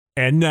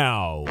And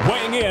now,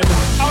 weighing in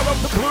out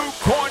of the blue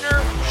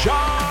corner,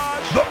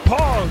 Josh the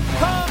Punk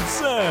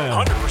Thompson.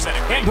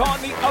 100% agree. And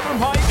on the other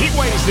mic, he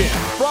weighs in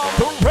from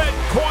the red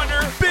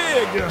corner,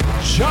 Big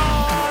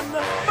John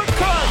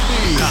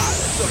McCarthy.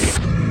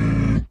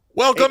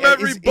 Welcome,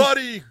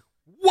 everybody.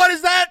 What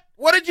is that?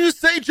 What did you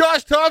say,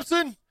 Josh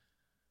Thompson?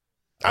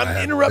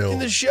 I'm interrupting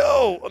the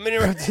show. We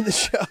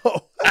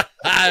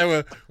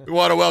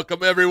want to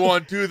welcome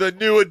everyone to the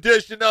new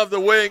edition of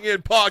the Weighing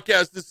In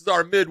podcast. This is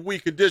our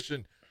midweek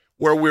edition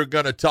where we're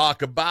going to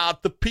talk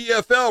about the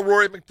PFL.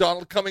 Rory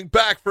McDonald coming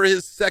back for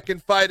his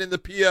second fight in the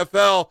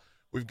PFL.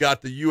 We've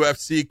got the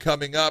UFC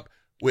coming up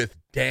with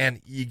Dan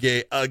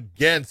Ige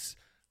against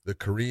the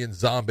Korean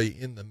Zombie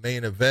in the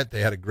main event.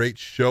 They had a great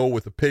show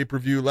with the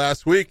pay-per-view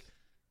last week.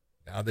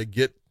 Now they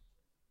get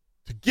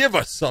to give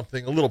us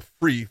something, a little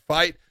free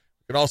fight.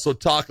 We can also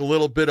talk a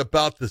little bit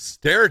about the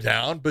stare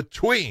down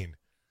between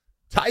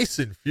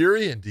Tyson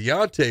Fury and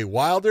Deontay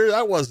Wilder.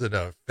 That wasn't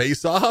a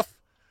face-off.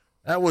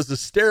 That was a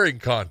staring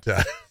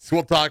contest. So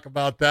we'll talk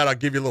about that. I'll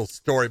give you a little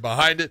story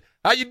behind it.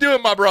 How you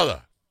doing, my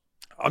brother?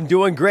 I'm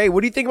doing great.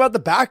 What do you think about the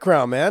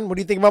background, man? What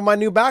do you think about my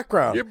new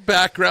background? Your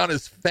background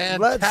is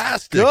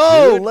fantastic.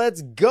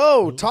 Let's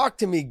go. Talk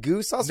to me,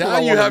 Goose. That's now what I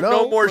you have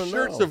know. no more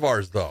shirts of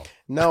ours, though.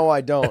 No,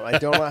 I don't. I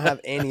do not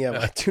have any of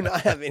them. I do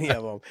not have any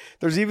of them.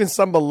 There's even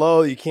some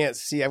below you can't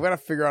see. I've got to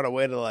figure out a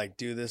way to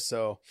do this.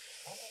 So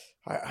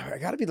I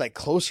got to be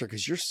closer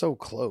because you're so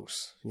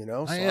close, you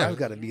know? So I've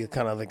got to be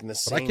kind of in the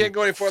same I can't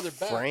go any further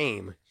back.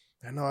 Frame.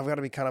 I know I've got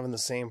to be kind of in the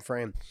same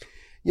frame.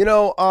 You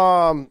know,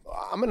 I'm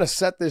going to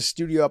set this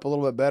studio up a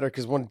little bit better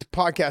because when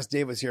Podcast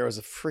Dave was here, it was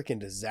a freaking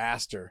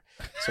disaster.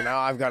 So now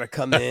I've got to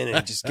come in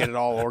and just get it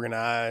all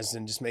organized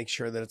and just make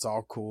sure that it's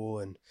all cool.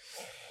 And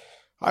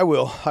I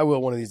will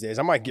one of these days.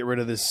 I might get rid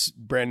of this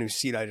brand new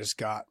seat I just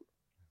got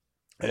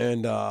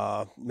and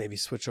maybe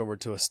switch over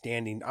to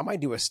I might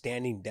do a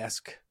standing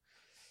desk.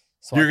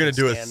 So you're going to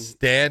do a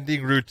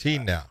standing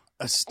routine now.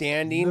 A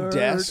standing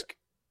desk.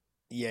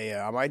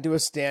 Yeah. I might do a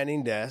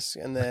standing desk,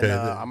 and then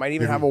I might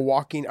even have a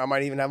walking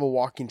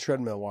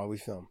treadmill while we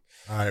film.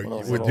 All right,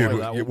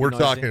 we're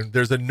talking.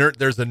 There's a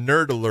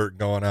nerd alert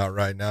going out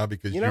right now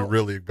because you're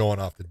really going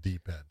off the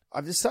deep end.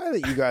 I've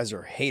decided that you guys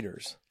are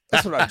haters.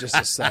 That's what I've just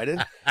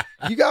decided.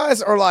 You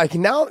guys are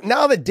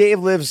now that Dave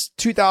lives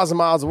 2,000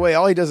 miles away,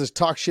 all he does is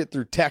talk shit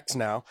through text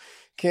now.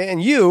 Okay,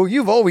 and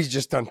you've always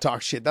just done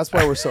talk shit. That's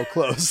why we're so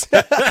close.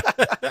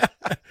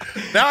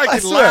 Now I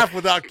can laugh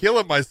without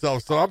killing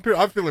myself, so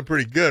I'm feeling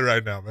pretty good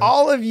right now, man.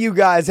 All of you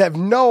guys have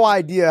no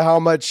idea how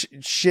much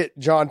shit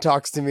John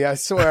talks to me. I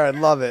swear I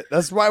love it.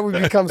 That's why we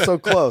become so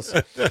close.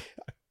 If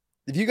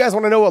you guys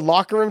want to know what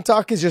locker room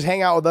talk is, just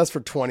hang out with us for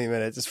 20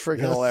 minutes. It's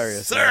freaking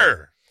hilarious.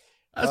 Sir.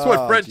 That's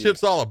what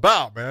friendship's all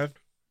about, man.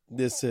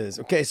 This is.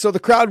 Okay, so the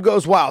crowd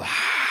goes wild.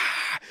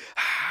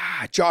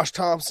 Josh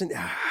Thompson.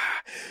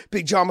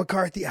 Big John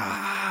McCarthy,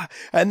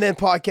 and then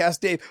Podcast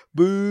Dave,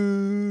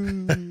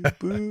 boo,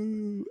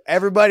 boo.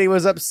 Everybody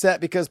was upset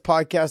because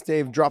Podcast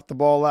Dave dropped the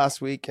ball last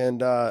week,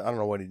 and I don't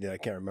know what he did. I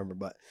can't remember,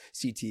 but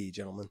CTE,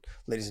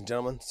 ladies and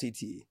gentlemen,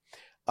 CTE.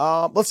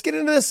 Let's get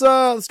into this.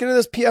 Let's get into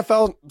this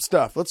PFL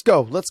stuff. Let's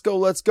go.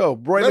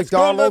 Rory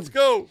McDonald. Let's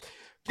go.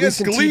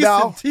 Gleason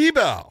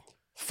Tebow.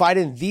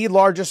 Fighting the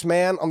largest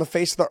man on the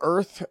face of the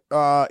earth.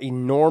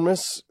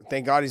 Enormous.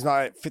 Thank God he's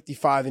not at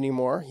 55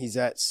 anymore. He's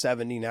at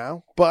 70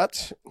 now.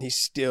 But he's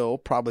still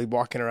probably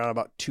walking around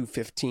about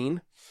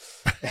 215.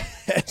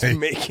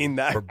 Making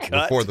that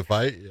cut. Before the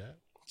fight, yeah.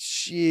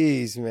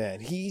 Jeez,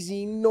 man. He's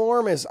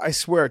enormous. I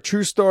swear.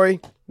 True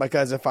story.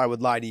 As if I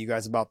would lie to you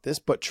guys about this,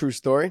 but true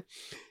story.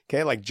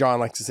 Okay,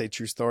 John likes to say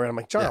true story. And I'm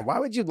like, John, why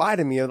would you lie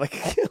to me? Why?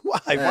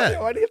 Yeah.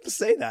 Why do you have to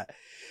say that?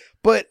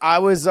 But I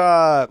was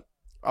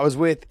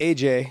with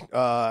AJ,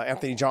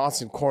 Anthony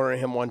Johnson, cornering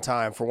him one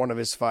time for one of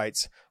his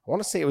fights. I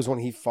want to say it was when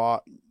he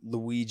fought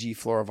Luigi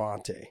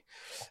Floravante.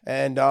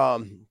 And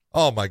oh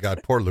my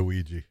God, poor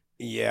Luigi.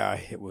 Yeah,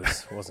 it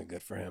wasn't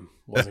good for him.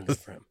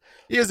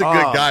 He is a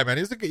good guy, man.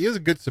 He was a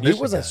good submission.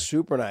 He was a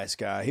super nice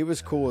guy. He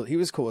was cool. He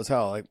was cool as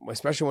hell,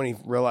 especially when he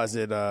realized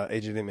that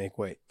AJ didn't make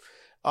weight.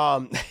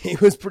 He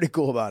was pretty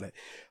cool about it.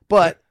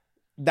 But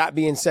that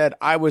being said,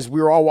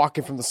 we were all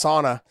walking from the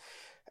sauna,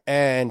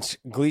 and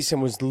Gleason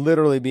was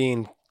literally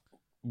being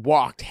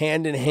walked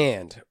hand in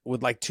hand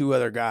with two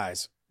other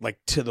guys,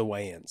 to the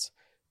weigh-ins.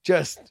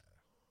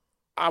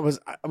 I was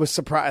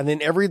surprised. And then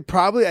I'd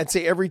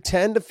say every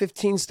 10 to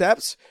 15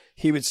 steps,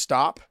 he would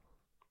stop,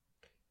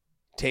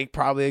 take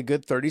probably a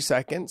good 30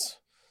 seconds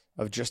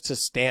of just to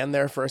stand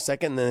there for a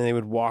second. And then they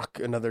would walk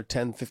another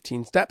 10,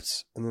 15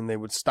 steps, and then they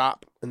would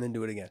stop and then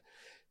do it again.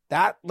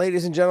 That,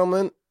 ladies and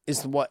gentlemen,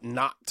 is what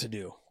not to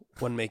do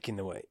when making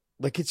the weight.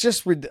 It's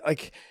just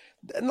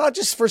not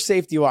just for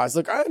safety wise.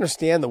 Look, I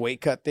understand the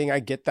weight cut thing.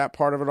 I get that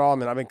part of it all. I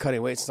mean, I've been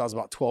cutting weight since I was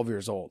about 12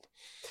 years old,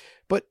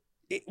 but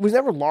it was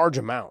never large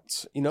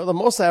amounts. The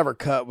most I ever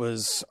cut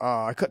was,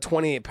 I cut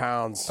 28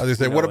 pounds. I was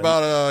going to say, what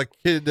about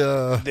kid?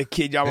 The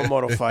Kid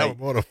Yamamoto fight.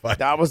 Yamamoto fight.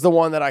 That was the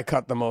one that I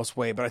cut the most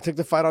weight, but I took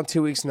the fight on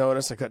 2 weeks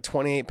notice. I cut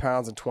 28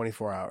 pounds in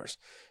 24 hours.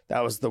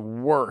 That was the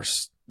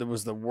worst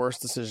the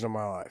worst decision of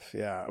my life.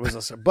 Yeah, it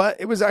was.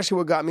 But it was actually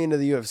what got me into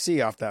the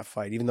UFC off that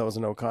fight, even though it was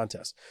a no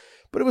contest.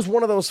 But it was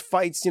one of those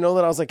fights, that I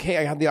was like, hey,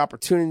 I had the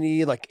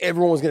opportunity. Like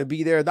everyone was going to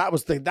be there.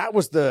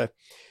 That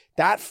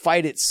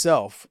fight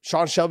itself.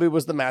 Sean Shelby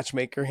was the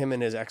matchmaker. Him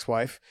and his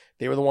ex-wife.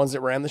 They were the ones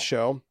that ran the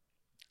show.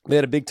 They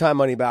had a big time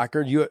money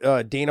backer.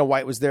 Dana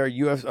White was there.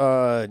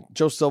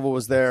 Joe Silva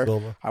was there.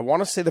 I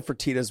want to say the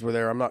Fertittas were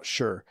there. I'm not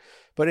sure.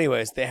 But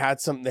anyways,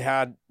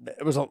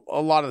 it was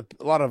a lot of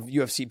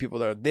UFC people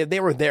there. They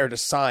were there to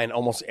sign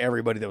almost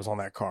everybody that was on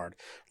that card.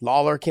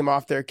 Lawler came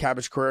off there.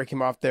 Cabbage Carrera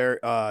came off there.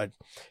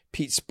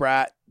 Pete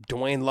Spratt,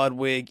 Dwayne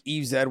Ludwig,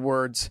 Yves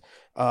Edwards.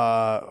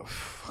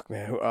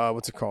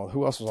 What's it called?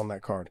 Who else was on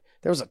that card?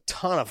 There was a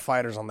ton of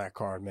fighters on that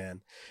card,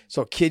 man.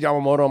 So Kid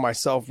Yamamoto and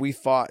myself, we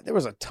fought. There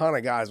was a ton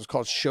of guys. It was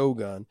called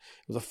Shogun.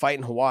 It was a fight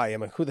in Hawaii.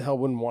 I'm like, who the hell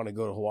wouldn't want to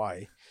go to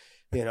Hawaii?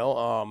 I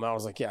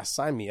was like, yeah,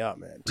 sign me up,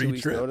 man. 2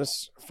 weeks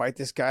notice, fight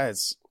this guy.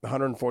 It's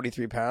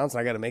 143 pounds,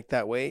 and I got to make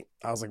that weight.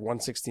 I was like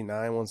 169,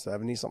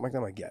 170, something like that.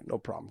 I'm like, yeah, no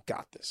problem.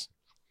 Got this.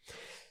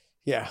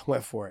 Yeah,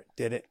 went for it.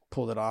 Did it.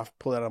 Pulled it off.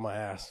 Pulled it out of my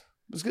ass.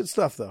 It was good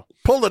stuff, though.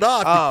 Pulled it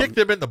off. You kicked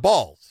him in the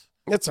balls.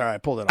 That's all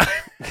right. Pulled it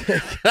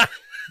off.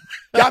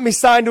 Got me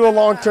signed to a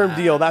long-term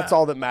deal. That's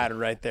all that mattered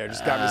right there.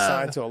 Just got me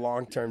signed to a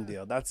long-term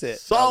deal. That's it.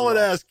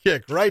 Solid-ass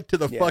kick right to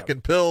the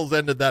fucking pills.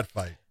 Ended that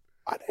fight.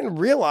 I didn't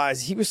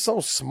realize he was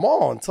so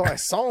small until I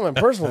saw him in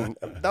person.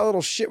 That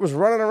little shit was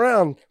running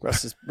around.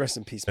 Rest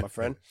in peace, my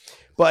friend.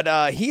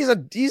 But he's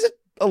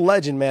a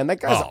legend, man.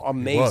 That guy's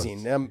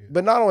amazing.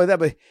 But not only that,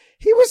 but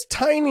he was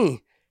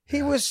tiny.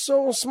 He was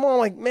so small.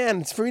 Like,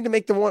 man, for me to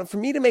make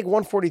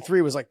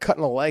 143 was like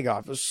cutting a leg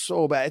off. It was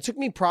so bad. It took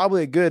me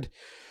probably a good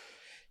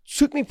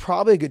 2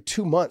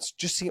 months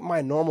just to get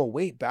my normal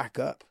weight back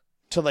up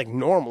to like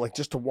normal, like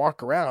just to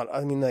walk around.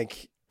 I mean,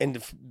 like, and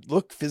to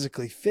look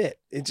physically fit.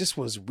 It just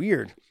was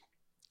weird.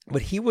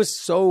 But he was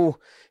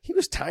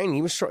tiny.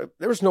 He was short.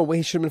 There was no way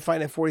he should have been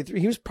fighting at 43.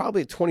 He was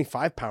probably a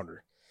 25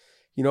 pounder.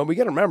 We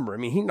got to remember,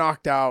 he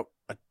knocked out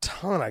a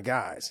ton of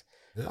guys.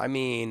 Yeah. I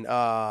mean,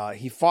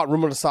 he fought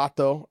Rumor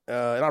Sato.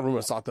 Not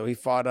Rumor Sato. He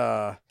fought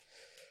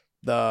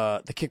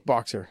the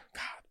kickboxer.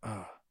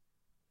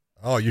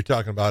 God. You're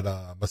talking about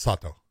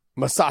Masato.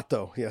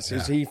 Masato, yes.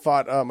 Yeah. He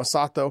fought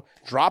Masato,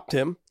 dropped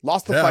him,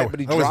 lost the fight, but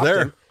he dropped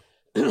him.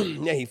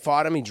 Yeah, he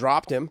fought him. He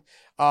dropped him.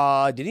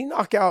 Did he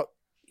knock out?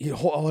 He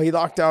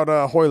knocked out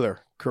Hoyler,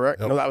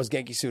 correct? Yep. No, that was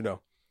Genki Sudo.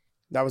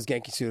 That was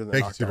Genki Sudo that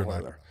knocked out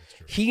Hoyler.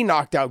 He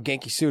knocked out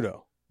Genki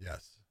Sudo.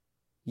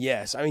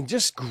 Yes. I mean,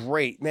 just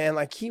great, man.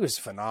 Like, he was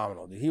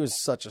phenomenal, dude. He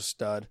was such a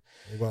stud.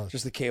 He was.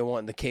 Just the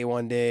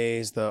K1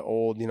 days, the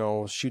old,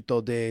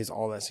 Shuto days,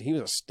 all that. So he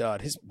was a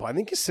stud. I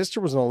think his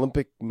sister was an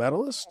Olympic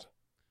medalist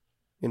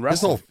in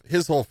wrestling.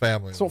 His whole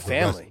family. His whole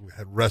family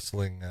had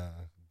wrestling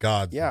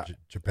gods in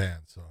Japan.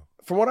 So,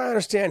 from what I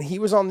understand, he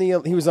was on the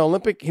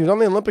Olympic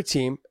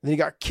team. Then he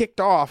got kicked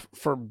off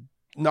for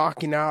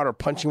knocking out or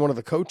punching one of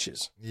the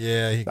coaches.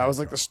 Yeah, that was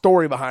like the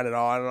story behind it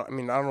all. I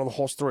don't know the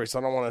whole story, so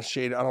I don't want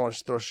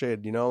to throw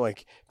shade,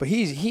 but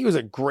he was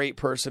a great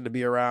person to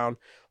be around.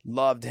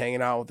 Loved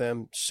hanging out with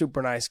him.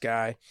 Super nice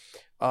guy.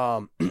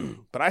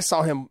 But I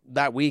saw him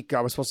that week.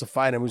 I was supposed to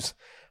fight him.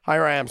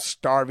 Here I am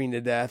starving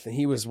to death, and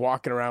he was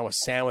walking around with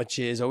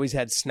sandwiches, always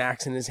had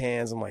snacks in his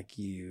hands. I'm like,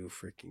 you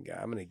freaking guy,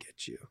 I'm going to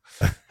get you.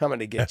 I'm going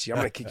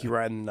to kick you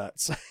right in the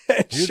nuts.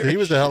 He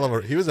was a hell of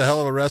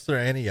a wrestler,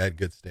 and he had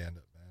good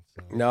stand-up.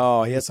 So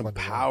no, he had some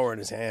power in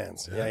his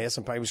hands. Yeah, he had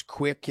some power. He was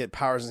quick. He had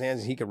power in his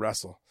hands, and he could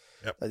wrestle.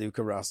 Yep. That dude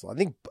could wrestle. I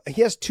think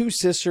he has two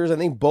sisters. I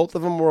think both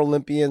of them were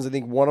Olympians. I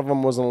think one of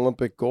them was an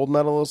Olympic gold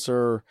medalist,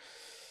 or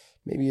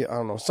maybe, I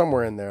don't know,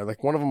 somewhere in there.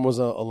 Like, one of them was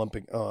an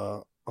Olympic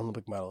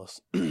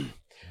medalist.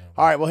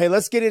 All right, well, hey,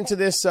 let's get into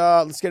this.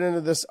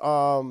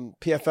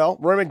 PFL.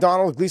 Rory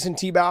McDonald, Gleison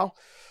Tibau.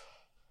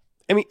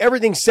 I mean,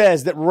 everything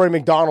says that Rory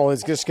McDonald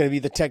is just going to be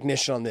the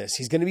technician on this.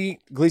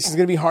 Gleison's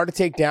going to be hard to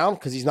take down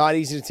because he's not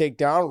easy to take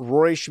down.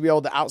 Rory should be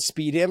able to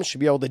outspeed him, should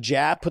be able to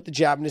jab, put the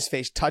jab in his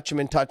face, touch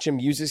him,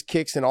 use his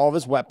kicks and all of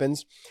his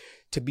weapons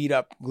to beat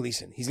up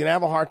Gleison. He's going to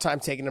have a hard time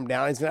taking him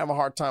down. He's going to have a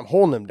hard time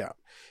holding him down.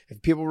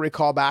 If people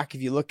recall back,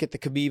 if you look at the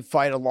Khabib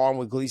fight along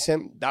with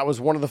Gleison, that was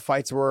one of the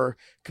fights where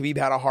Khabib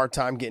had a hard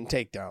time getting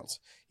takedowns.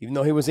 Even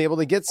though he was able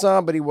to get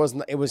some, but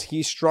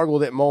he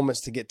struggled at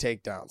moments to get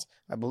takedowns.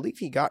 I believe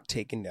he got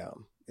taken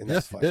down in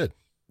that fight.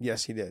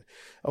 Yes, he did.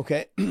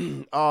 Okay.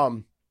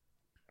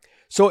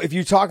 So if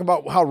you talk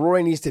about how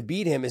Roy needs to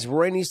beat him, is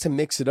Roy needs to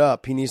mix it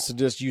up. He needs to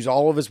just use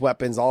all of his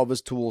weapons, all of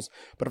his tools.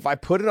 But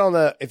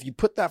if you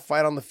put that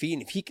fight on the feet,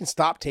 and if he can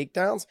stop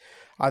takedowns,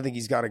 I think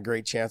he's got a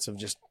great chance of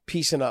just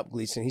piecing up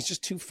Gleison. He's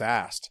just too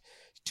fast.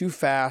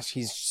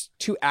 He's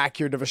too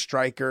accurate of a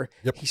striker.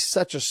 Yep. He's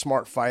such a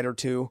smart fighter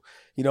too.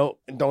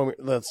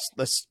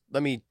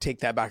 Let me take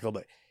that back a little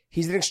bit.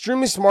 He's an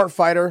extremely smart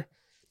fighter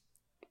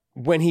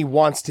when he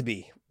wants to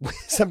be.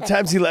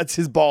 Sometimes he lets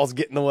his balls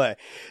get in the way.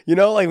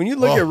 Like when you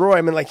look at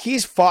Roy,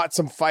 he's fought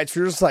some fights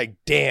where you're just like,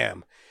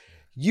 damn,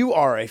 you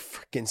are a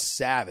freaking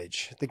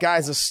savage. The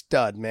guy's a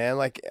stud, man.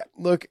 Like,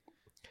 look,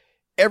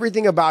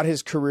 everything about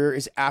his career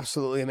is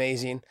absolutely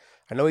amazing.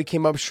 I know he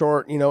came up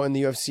short, in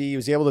the UFC. He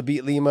was able to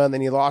beat Lima, and then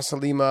he lost to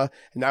Lima,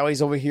 and now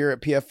he's over here at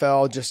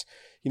PFL just,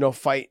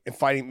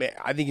 fighting.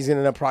 I think he's going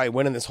to end up probably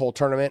winning this whole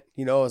tournament,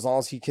 as long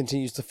as he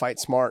continues to fight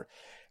smart.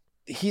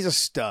 He's a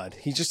stud.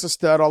 He's just a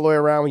stud all the way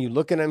around. When you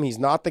look at him, he's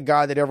not the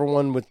guy that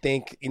everyone would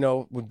think,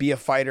 would be a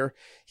fighter.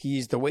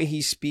 He's the way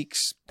he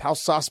speaks, how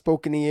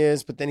soft-spoken he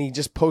is, but then he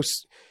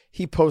posts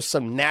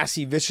some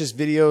nasty, vicious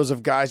videos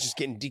of guys just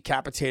getting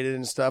decapitated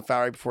and stuff out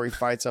right before he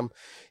fights them.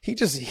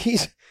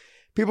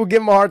 People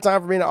give him a hard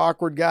time for being an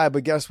awkward guy,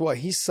 but guess what?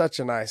 He's such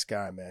a nice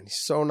guy, man. He's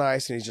so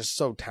nice, and he's just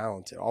so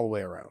talented all the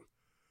way around.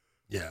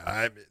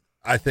 Yeah,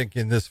 I think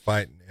in this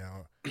fight,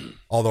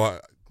 although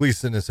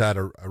Gleason has had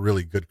a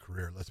really good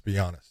career, let's be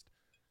honest.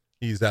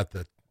 He's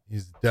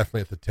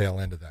definitely at the tail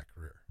end of that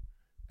career.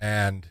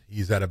 And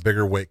he's at a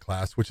bigger weight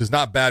class, which is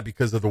not bad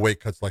because of the weight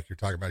cuts like you're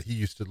talking about. He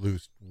used to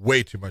lose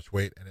way too much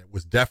weight, and it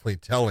was definitely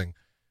telling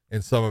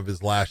in some of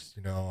his last,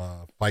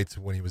 fights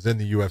when he was in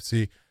the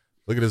UFC.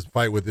 Look at his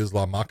fight with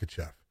Islam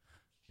Makhachev.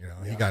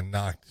 He got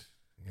knocked,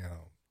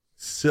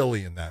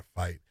 silly in that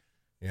fight.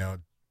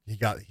 He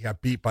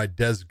got beat by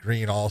Des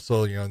Green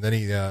also, and then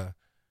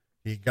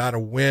he got a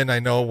win, I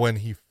know, when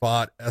he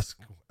fought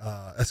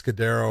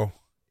Escudero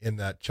in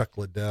that Chuck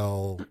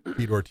Liddell,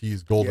 Pete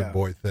Ortiz Golden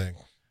Boy thing.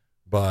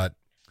 But,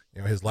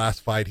 his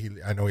last fight,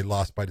 I know he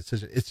lost by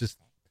decision. It's just,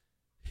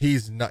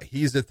 he's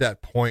at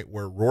that point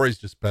where Rory's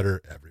just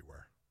better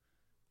everywhere.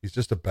 He's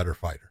just a better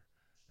fighter.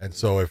 And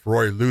so if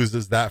Rory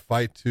loses that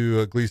fight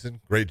to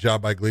Gleason, great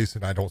job by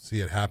Gleason. I don't see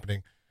it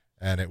happening.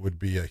 And it would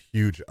be a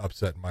huge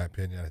upset, in my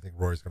opinion. I think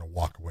Rory's going to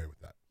walk away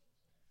with that.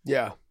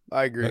 Yeah,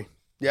 I agree.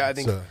 I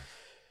think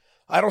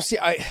I don't see.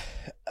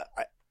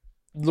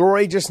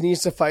 Rory just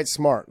needs to fight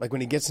smart. Like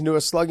when he gets into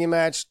a slugging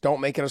match, don't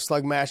make it a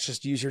slug match.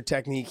 Just use your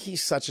technique.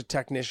 He's such a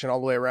technician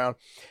all the way around.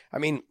 I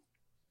mean,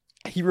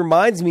 he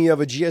reminds me of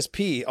a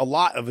GSP, a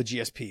lot of a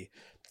GSP.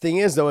 Thing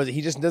is, though, is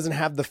he just doesn't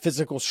have the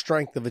physical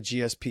strength of a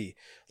GSP.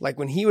 Like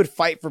when he would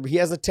fight he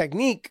has a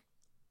technique.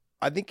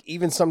 I think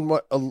even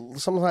sometimes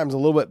a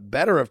little bit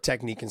better of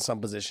technique in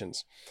some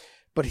positions,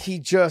 but he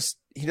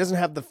doesn't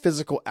have the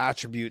physical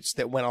attributes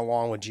that went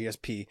along with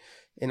GSP.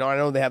 I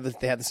know they had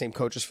the same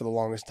coaches for the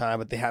longest time,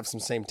 but they have some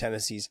same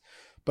tendencies.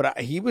 But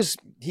he was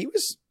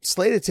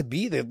slated to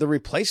be the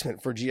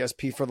replacement for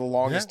GSP for the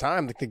longest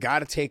time, like the guy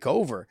to take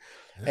over.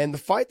 Yeah. And the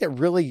fight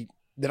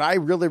that I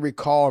really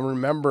recall and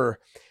remember,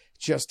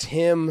 just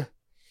him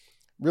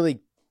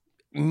really.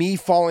 Me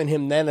following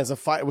him then as a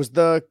fight was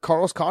the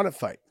Carlos Condit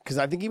fight, because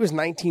I think he was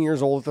 19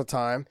 years old at the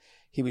time.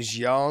 He was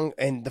young,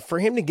 and for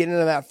him to get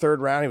into that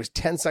third round, he was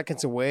 10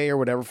 seconds away or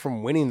whatever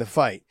from winning the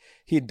fight.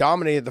 He had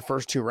dominated the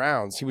first two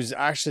rounds. He was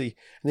and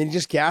then he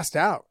just gassed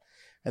out.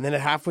 And then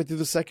at halfway through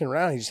the second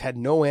round, he just had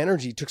no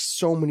energy. He took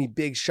so many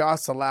big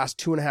shots the last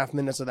 2.5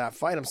 minutes of that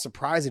fight. I'm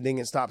surprised he didn't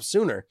get stopped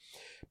sooner.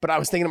 But I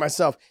was thinking to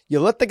myself, you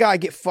let the guy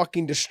get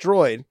fucking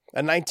destroyed,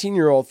 a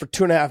 19-year-old, for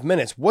 2.5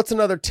 minutes. What's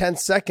another 10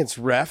 seconds,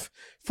 ref?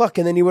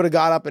 And then he would have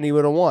got up and he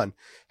would have won.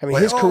 I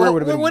mean, his career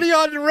would have been... What are you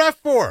on the ref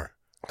for?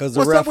 Because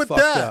the ref fucked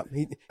up.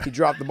 He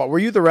dropped the ball. Were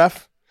you the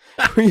ref?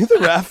 Were you the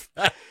ref?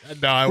 No, I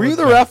was not. Were you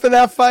the ref in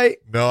that fight?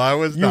 No, I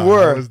was not. You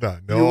were. I was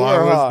not. No,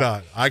 I was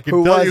not. I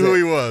can tell you who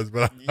he was,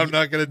 but I'm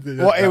not going to do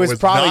that. Well, it was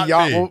probably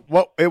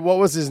what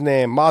was his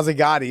name?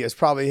 Mazzagatti. It's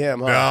probably him,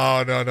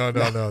 huh?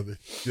 No.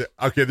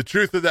 Okay, the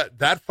truth of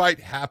that fight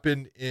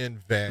happened in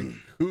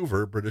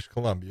Vancouver, British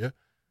Columbia.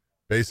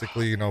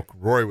 Basically,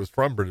 Rory was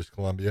from British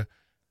Columbia,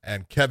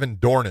 and Kevin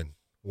Dornan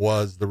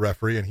was the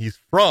referee, and he's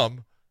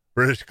from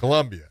British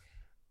Columbia.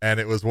 And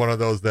it was one of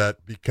those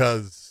that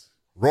because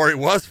Rory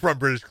was from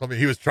British Columbia,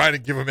 he was trying to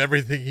give him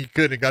everything he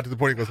could, and got to the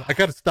point he goes, I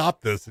got to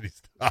stop this, and he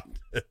stopped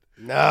it.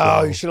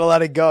 No, you should have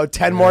let it go.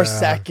 10 more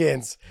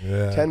seconds.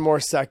 Yeah. 10 more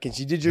seconds.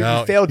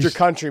 You failed your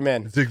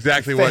countrymen. It's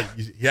exactly what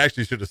he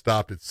actually should have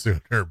stopped it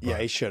sooner. But. Yeah,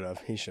 he should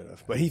have.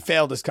 But he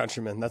failed his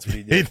countrymen. That's what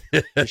he did.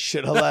 He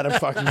should have let him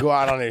fucking go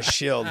out on his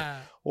shield.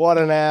 What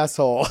an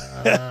asshole.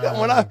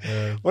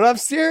 When I'm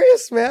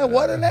serious, man,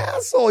 what an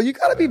asshole. You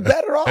got to be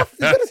better off.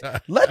 You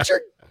gotta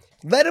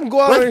let him go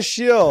out on his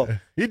shield.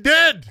 He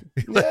did.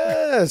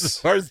 Yes. As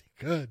far as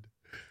he could.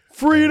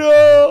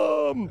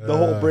 Freedom! The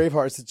whole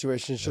Braveheart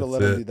situation should have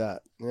let him do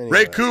that. Anyway.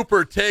 Ray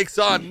Cooper takes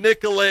on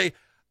Nikolai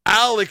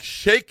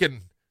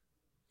Alexshakin.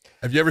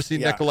 Have you ever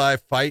seen Nikolai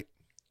fight?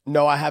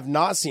 No, I have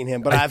not seen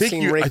him, but I've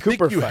seen Ray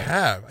Cooper fight.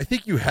 I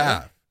think you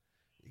have.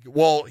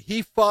 Well,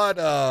 he fought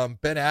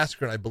Ben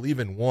Askren, I believe,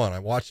 in one. I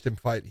watched him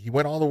fight. He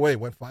went all the way,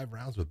 went 5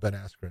 rounds with Ben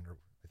Askren.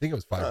 I think it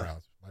was 5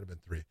 rounds. Might have been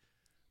 3.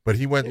 But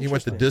he went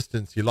the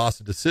distance. He lost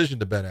a decision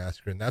to Ben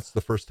Askren. That's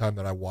the first time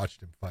that I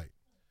watched him fight.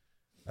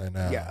 And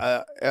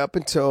up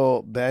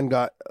until Ben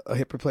got a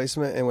hip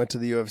replacement and went to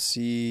the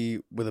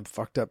UFC with a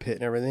fucked up hit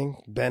and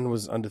everything, Ben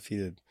was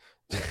undefeated.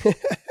 So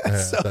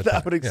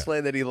that would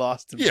explain that he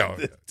lost to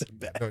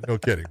Ben. No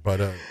kidding.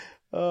 But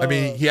I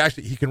mean,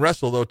 he can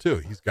wrestle though too.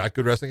 He's got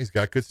good wrestling. He's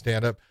got good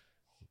stand up.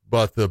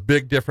 But the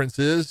big difference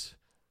is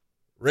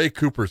Ray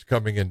Cooper's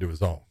coming into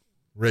his own.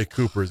 Ray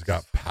Cooper's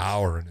got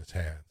power in his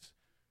hands.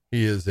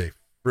 He is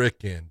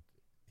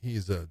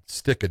he's a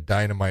stick of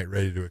dynamite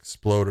ready to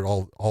explode at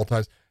all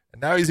times.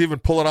 And now he's even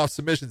pulling off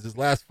submissions. His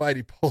last fight,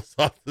 he pulls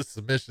off the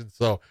submission.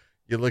 So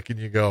you look and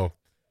you go,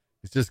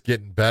 he's just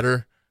getting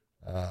better.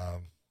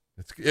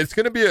 It's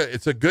going to be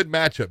it's a good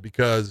matchup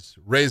because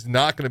Ray's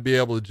not going to be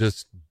able to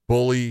just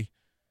bully,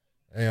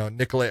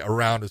 Nicolay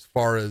around as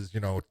far as,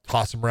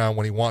 toss him around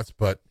when he wants.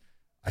 But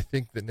I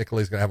think that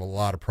Nicolay's going to have a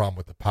lot of problem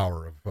with the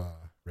power of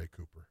Ray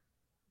Cooper.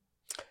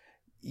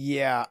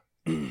 Yeah.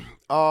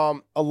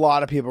 A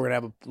lot of people are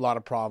going to have a lot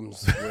of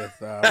problems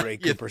with Ray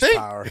Cooper's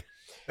power.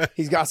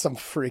 He's got some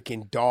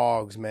freaking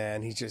dogs,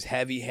 man. He's just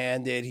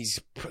heavy-handed. He's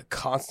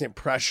constant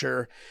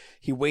pressure.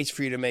 He waits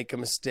for you to make a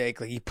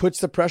mistake. Like, he puts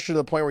the pressure to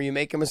the point where you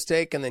make a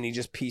mistake, and then he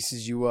just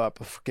pieces you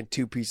up. A freaking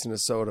 2-piece in a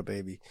soda,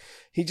 baby.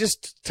 He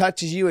just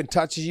touches you, and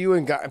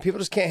people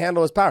just can't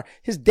handle his power.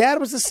 His dad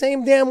was the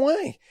same damn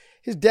way.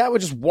 His dad would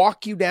just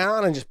walk you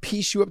down and just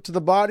piece you up to the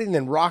body and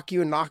then rock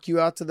you and knock you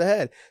out to the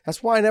head.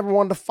 That's why I never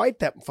wanted to fight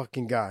that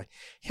fucking guy.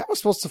 I was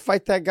supposed to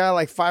fight that guy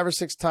like 5 or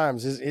 6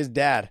 times, his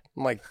dad.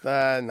 I'm like,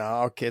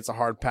 no, okay, it's a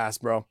hard pass,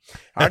 bro.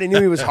 I already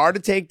knew he was hard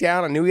to take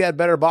down. I knew he had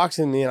better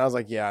boxing than me, and I was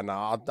like, yeah,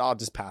 no, I'll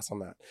just pass on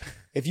that.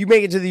 If you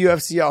make it to the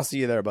UFC, I'll see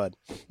you there, bud.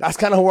 That's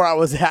kind of where I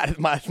was at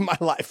in my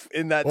life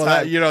in that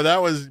time.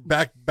 That was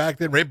back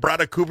then. Ray brought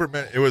a Cooper,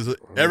 man. It was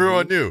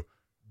everyone knew,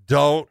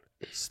 don't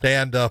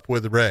stand up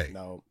with Ray.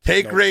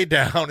 Take Ray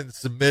down and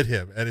submit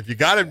him. And if you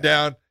got him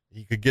down,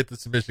 he could get the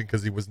submission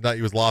because he was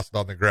lost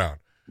on the ground.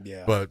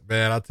 Yeah. But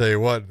man, I'll tell you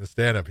what, in the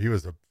stand up, he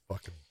was a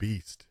fucking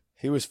beast.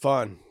 He was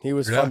fun. He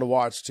was fun to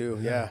watch too.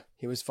 Yeah.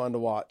 He was fun to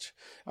watch.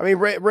 I mean,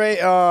 Ray,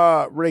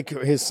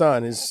 his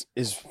son is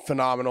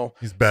phenomenal.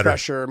 He's better.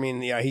 Pressure. I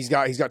mean, yeah, he's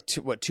got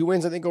 2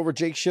 wins, I think, over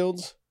Jake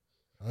Shields.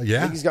 I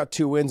think he's got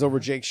 2 wins over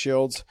Jake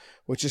Shields,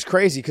 which is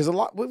crazy because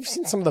we've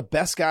seen some of the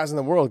best guys in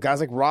the world, guys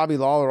like Robbie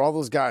Lawler, all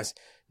those guys,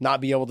 not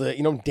be able to,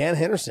 Dan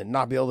Henderson,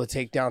 not be able to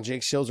take down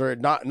Jake Shields or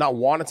not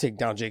want to take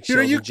down Jake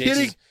Shields. Are you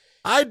kidding?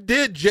 I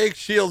did Jake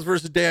Shields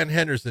versus Dan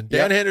Henderson.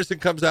 Dan Henderson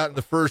comes out in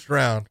the first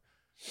round,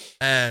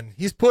 and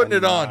he's putting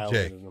it on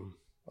Jake.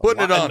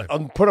 Putting it on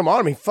him. Put him on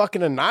him. He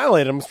fucking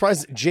annihilated him. I'm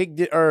surprised Jake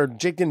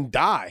didn't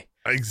die.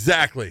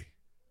 Exactly.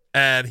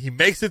 And he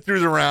makes it through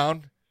the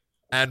round.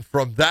 And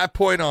from that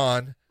point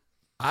on,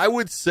 I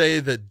would say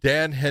that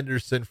Dan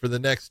Henderson for the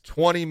next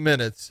 20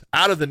 minutes,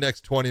 out of the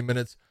next 20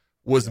 minutes,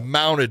 was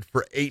mounted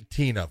for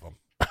 18 of them.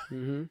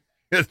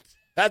 Mm-hmm.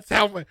 That's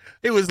how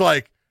it was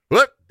like,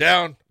 whoop,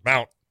 down,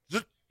 mount.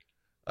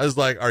 I was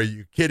like, are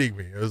you kidding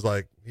me? It was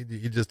like,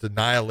 he just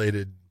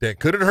annihilated Dan.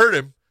 Couldn't hurt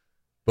him,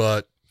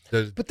 but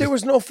there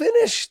was no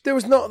finish. There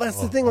was no, that's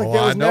the thing. Like,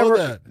 there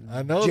was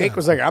I know Jake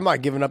was like, I'm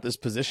not giving up this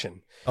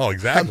position. Oh,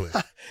 exactly.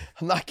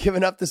 I'm not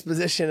giving up this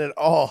position at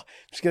all.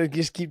 I'm just going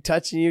to keep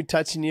touching you.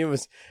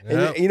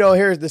 And,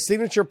 here's the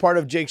signature part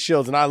of Jake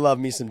Shields, and I love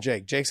me some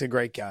Jake. Jake's a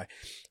great guy.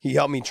 He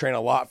helped me train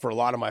a lot for a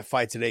lot of my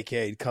fights at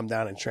AKA. He'd come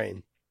down and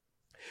train.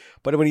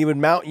 But when he would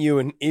mount you,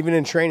 and even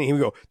in training, he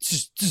would go,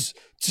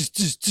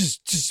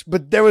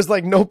 but there was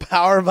like no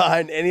power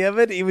behind any of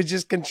it. He was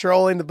just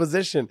controlling the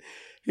position.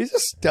 He's a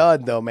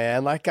stud though,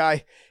 man. That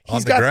guy,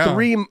 he's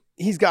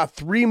got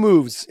 3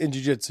 moves in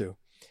jiu-jitsu.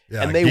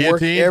 Yeah, and they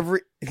guillotine.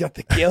 Work he got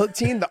the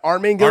guillotine, the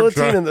arm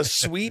guillotine, and the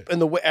sweep,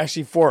 and the way,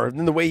 actually 4. And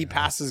then the way he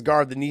passes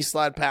guard, the knee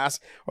slide pass,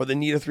 or the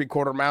knee to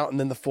 3/4 mount, and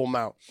then the full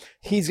mount.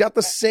 He's got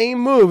the same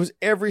moves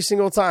every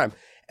single time,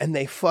 and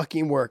they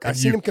fucking work. I've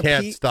seen him compete.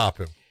 You can't stop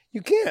him.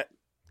 You can't.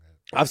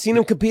 I've seen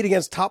him compete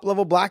against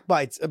top-level black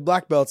belts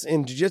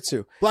in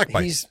jiu-jitsu. Black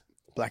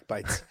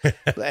belts.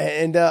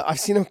 And I've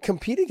seen him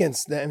compete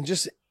against them.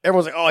 Just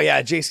everyone's like, oh,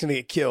 yeah, Jake's going to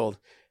get killed.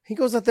 He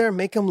goes out there and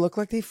make them look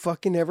like they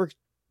fucking never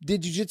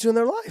did jiu-jitsu in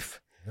their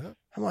life. Yeah.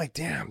 I'm like,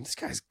 damn, this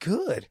guy's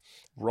good.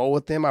 Roll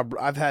with them.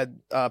 I've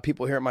had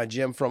people here at my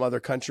gym from other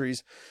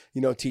countries,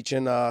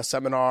 teaching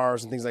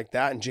seminars and things like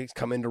that. And Jake's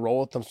come in to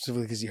roll with them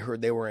specifically because he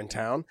heard they were in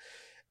town.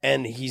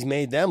 And he's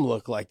made them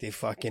look like they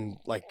fucking,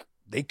 like,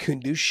 they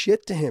couldn't do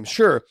shit to him.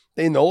 Sure,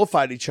 they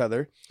nullified each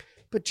other,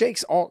 but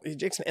Jake's an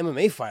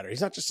MMA fighter.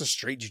 He's not just a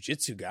straight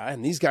jiu-jitsu guy,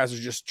 and these guys are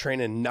just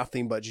training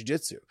nothing but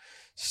jiu-jitsu.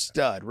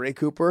 Stud. Ray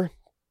Cooper,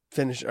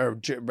 I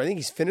think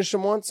he's finished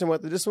him once and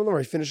went to this one, or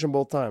he finished him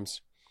both times.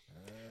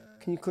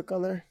 Can you click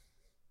on there?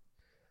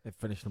 I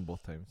finished them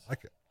both times.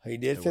 He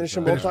did finish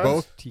them both times?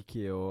 Both?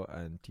 TKO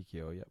and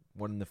TKO, yep.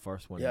 One in the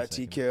first one. Yeah,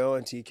 TKO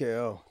and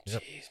TKO.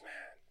 Yep. Jeez,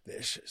 man.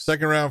 Vicious.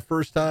 Second round,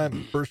 first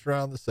time. First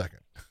round, the second.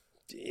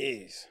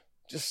 Jeez.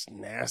 Just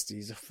nasty.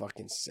 He's a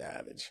fucking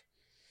savage.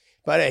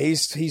 But hey,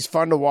 he's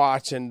fun to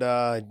watch, and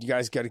you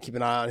guys got to keep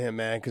an eye on him,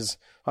 man, because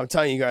I'm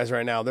telling you guys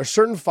right now, there's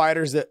certain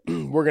fighters that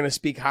we're going to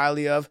speak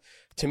highly of.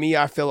 To me,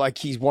 I feel like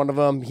he's one of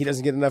them. He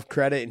doesn't get enough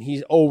credit, and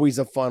he's always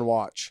a fun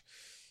watch.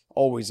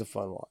 Always a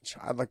fun watch.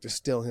 I'd like to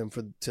steal him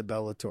to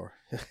Bellator.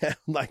 I'd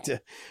like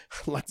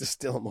to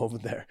steal him over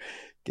there.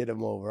 Get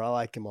him over. I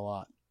like him a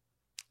lot.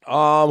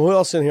 Who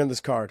else in here on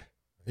this card?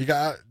 You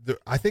got,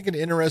 I think an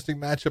interesting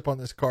matchup on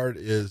this card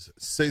is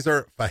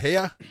Cesar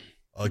Fajea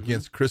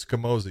against Chris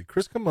Camozzi.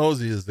 Chris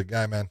Camozzi is the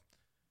guy, man.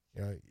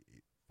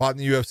 Fought in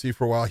the UFC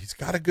for a while. He's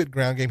got a good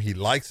ground game. He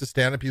likes to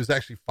stand up. He was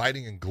actually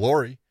fighting in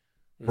Glory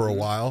for a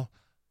while.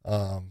 I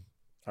recall that.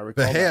 Bahia's got. I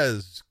recall that.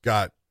 Bahia's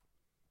got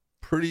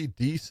pretty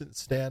decent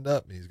stand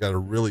up. He's got a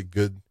really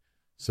good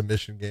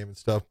submission game and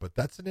stuff, but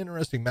that's an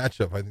interesting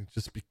matchup. I think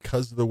just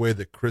because of the way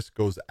that Chris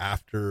goes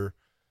after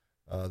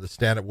the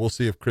stand up. We'll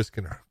see if Chris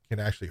can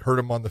actually hurt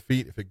him on the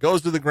feet. If it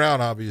goes to the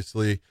ground,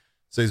 obviously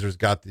Cesar's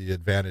got the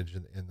advantage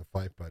in the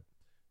fight, but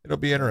it'll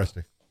be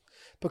interesting.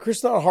 But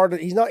Chris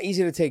he's not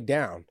easy to take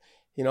down.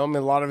 You know, I mean,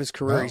 a lot of his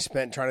career he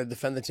spent trying to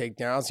defend the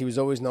takedowns. He was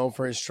always known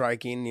for his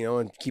striking, you know,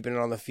 and keeping it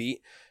on the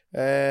feet.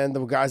 And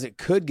the guys that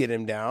could get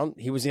him down,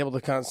 he was able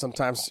to kind of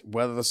sometimes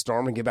weather the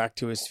storm and get back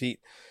to his feet.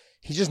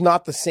 He's just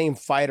not the same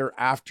fighter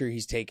after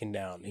he's taken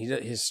down.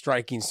 His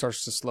striking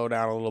starts to slow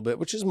down a little bit,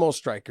 which is most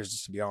strikers,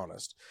 just to be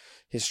honest.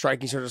 His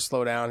striking starts to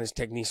slow down. His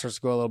technique starts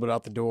to go a little bit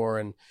out the door,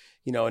 and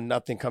you know, and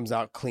nothing comes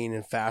out clean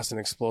and fast and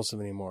explosive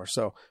anymore.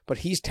 So, but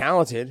he's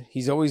talented.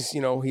 He's always,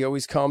 you know, he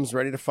always comes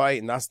ready to fight,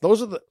 and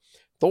those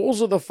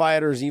are the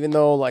fighters. Even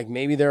though like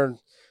maybe they're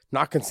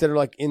not considered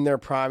like in their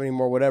prime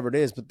anymore, whatever it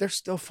is, but they're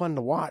still fun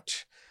to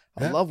watch.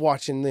 Yeah. I love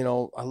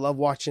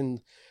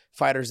watching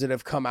fighters that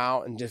have come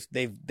out and just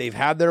they've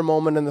had their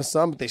moment in the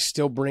sun, but they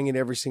still bring it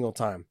every single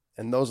time.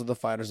 And those are the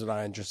fighters that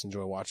I just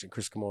enjoy watching.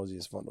 Chris Camozzi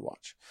is fun to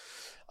watch.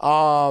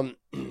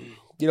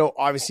 You know,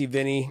 obviously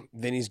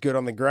Vinny's good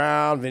on the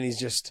ground. He's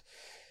just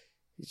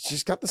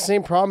got the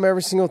same problem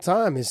every single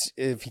time.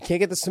 If he can't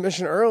get the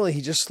submission early,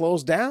 he just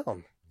slows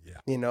down. Yeah.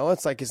 You know,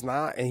 it's like it's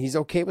not, and he's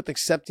okay with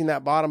accepting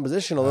that bottom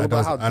position a little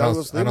bit. How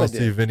Douglas Lima did. I don't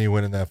see Vinny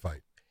winning that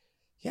fight.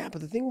 Yeah,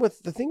 but the thing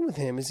with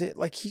him is it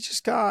like he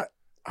just got.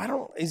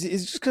 Is it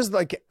just because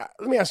like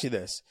let me ask you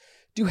this: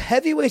 do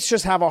heavyweights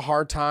just have a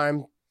hard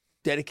time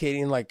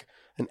dedicating like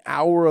an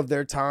hour of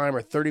their time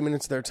or 30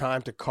 minutes of their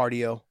time to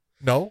cardio?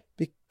 No,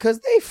 because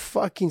they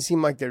fucking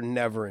seem like they're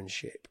never in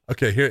shape.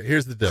 Okay,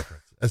 here's the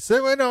difference. It's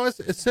simple.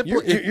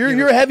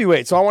 You're a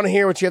heavyweight, so I want to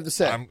hear what you have to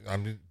say. I'm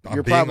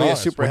you're being probably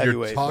honest. a super when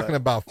heavyweight. You're talking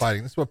about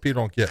fighting. This is what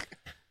people don't get.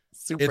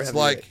 It's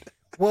like,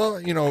 well,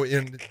 you know,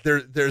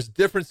 there's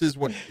differences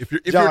when if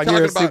you're John, talking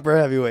you're a about super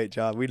heavyweight,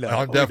 John. We know.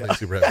 I'm definitely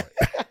super heavyweight.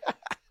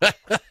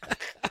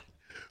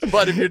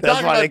 But if you're That's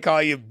talking why about, they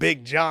call you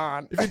Big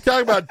John. if you're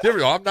talking about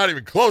different, I'm not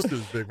even close to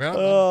this big man.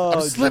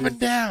 I'm slimming geez.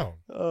 down.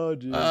 Oh,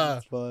 dude,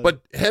 that's fun. But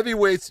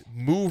heavyweights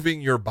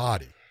moving your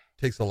body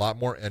takes a lot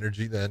more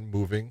energy than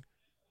moving,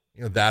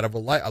 you know, that of a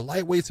light. A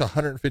lightweight's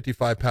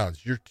 155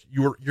 pounds.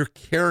 You're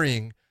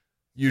carrying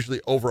usually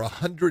over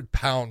 100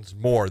 pounds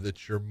more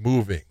that you're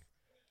moving,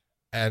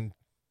 and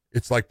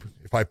it's like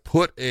if I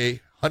put a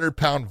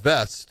 100-pound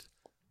vest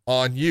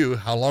on you,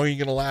 how long are you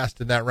going to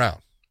last in that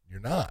round? You're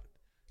not,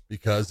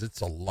 because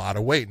it's a lot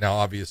of weight. Now,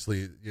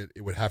 obviously,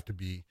 it would have to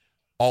be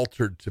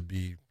altered to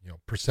be, you know,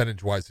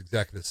 percentage-wise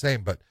exactly the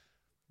same, but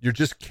you're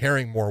just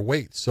carrying more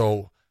weight.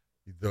 So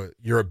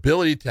your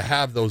ability to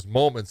have those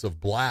moments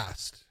of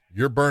blast,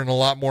 you're burning a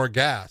lot more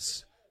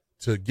gas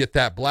to get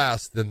that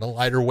blast than the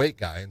lighter weight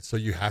guy. And so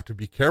you have to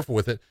be careful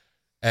with it.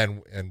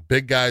 And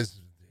big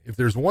guys, if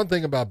there's one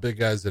thing about big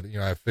guys that, you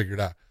know, I've figured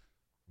out,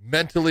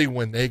 mentally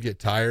when they get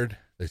tired,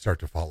 they start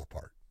to fall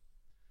apart.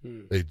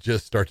 They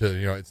just start to,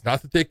 you know, it's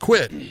not that they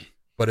quit,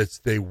 but it's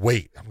they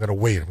wait. I'm going to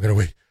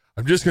wait.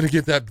 I'm just going to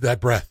get that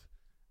breath.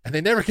 And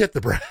they never get the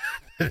breath.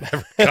 It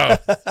never comes.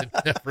 It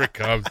never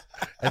comes.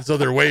 And so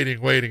they're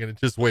waiting, and it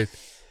just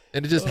waits.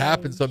 And it just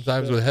happens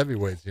sometimes with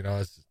heavyweights, you know.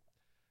 It's,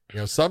 you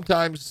know,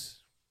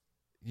 sometimes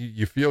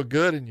you feel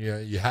good and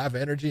you have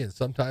energy, and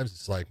sometimes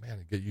it's like,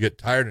 man, you get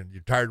tired, and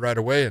you're tired right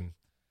away. And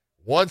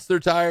once they're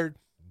tired,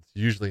 it's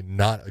usually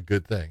not a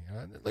good thing.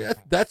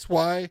 That's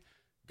why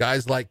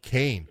guys like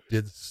Kane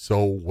did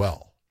so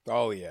well.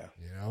 Oh, yeah.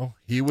 You know,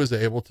 he was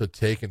able to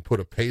take and put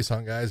a pace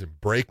on guys and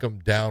break them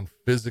down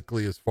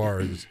physically as far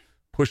as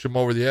push them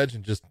over the edge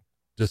and just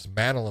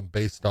dismantle them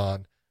based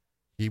on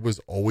he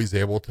was always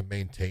able to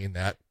maintain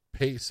that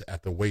pace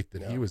at the weight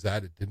that he was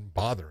at. It didn't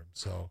bother him.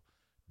 So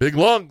big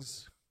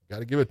lungs. Got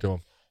to give it to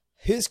him.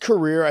 His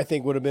career, I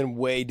think, would have been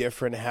way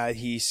different had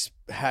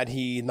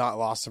he not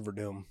lost to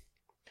Verdum.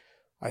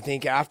 I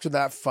think after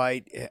that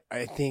fight,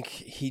 I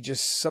think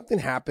something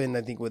happened,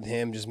 I think, with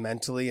him just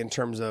mentally in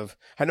terms of,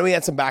 I know he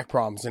had some back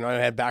problems. You know, he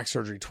had back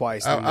surgery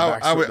twice.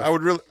 I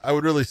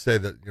would really say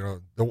that,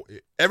 you know,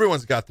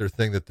 everyone's got their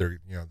thing that they're,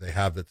 you know, they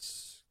have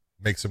that's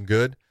makes them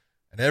good,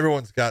 and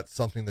everyone's got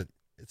something that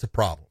it's a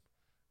problem.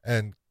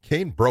 And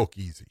Kane broke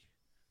easy.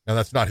 Now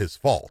that's not his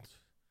fault,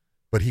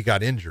 but he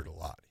got injured a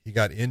lot. He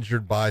got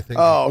injured by things.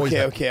 Oh,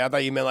 okay. I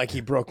thought you meant like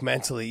he broke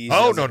mentally easy.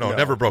 Oh, no,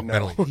 never broke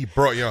mentally. He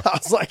broke, you know, I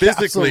was like,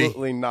 physically,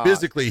 absolutely not.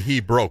 Physically, he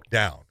broke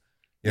down.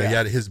 You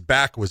know, his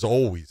back was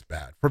always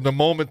bad. From the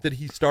moment that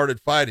he started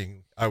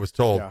fighting, I was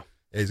told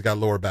he's got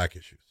lower back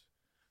issues.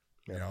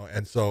 You know,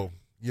 and so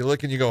you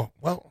look and you go,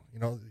 well, you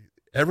know,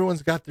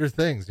 everyone's got their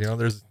things. You know,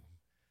 there's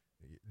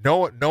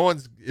no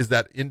one's is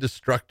that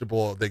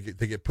indestructible. They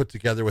get put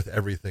together with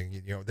everything.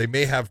 You know, they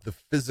may have the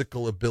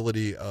physical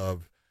ability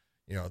of,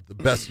 you know, the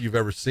best you've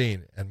ever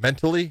seen, and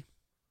mentally,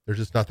 they're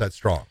just not that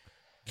strong.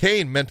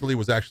 Kane mentally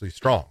was actually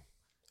strong.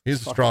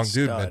 He's a strong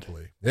dude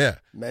mentally. Yeah.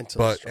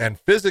 Mentally strong. And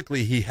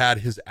physically he had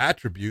his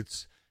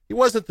attributes. He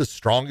wasn't the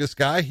strongest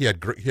guy. He had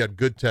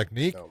good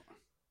technique, No.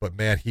 but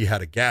man, he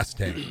had a gas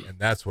tank, and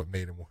that's what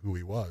made him who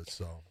he was.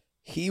 So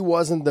He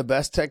wasn't the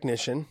best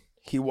technician.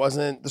 He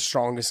wasn't the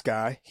strongest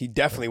guy. He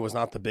definitely was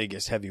not the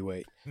biggest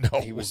heavyweight.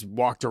 no, He was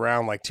walked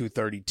around like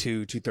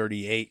 232,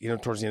 238.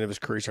 Towards the end of his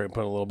career, he started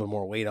putting a little bit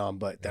more weight on,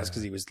 but that's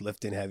because he was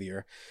lifting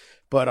heavier.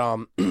 But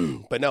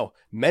but no,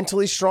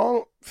 mentally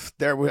strong.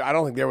 I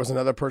don't think there was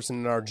another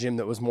person in our gym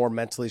that was more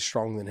mentally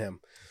strong than him.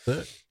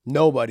 That's it.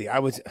 Nobody.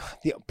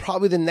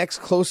 Probably the next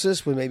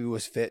closest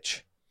was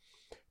Fitch.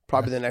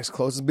 Probably the next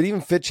closest. But even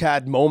Fitch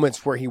had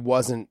moments where he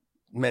wasn't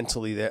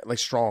mentally that like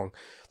strong.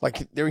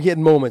 Like he had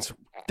moments.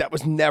 That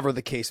was never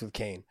the case with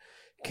Kane.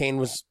 Kane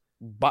was,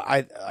 but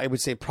I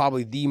would say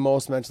probably the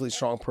most mentally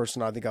strong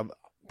person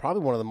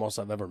probably one of the most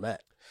I've ever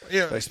met.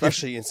 Yeah, But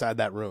especially inside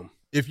that room.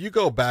 if you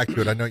go back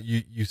to it, I know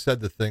you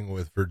said the thing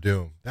with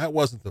Verdum. That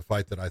wasn't the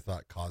fight that I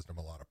thought caused him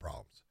a lot of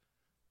problems.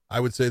 I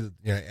would say that,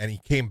 and he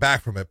came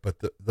back from it, but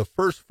the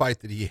first fight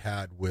that he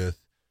had with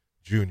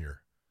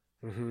Junior,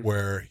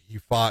 where he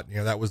fought,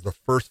 that was the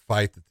first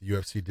fight that the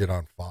UFC did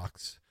on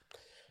Fox,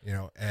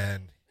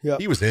 and Yep.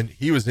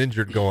 he was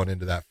injured going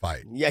into that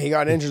fight. Yeah, he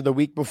got injured the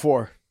week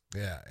before.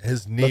 Yeah,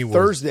 his knee was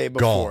Thursday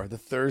before. gone. The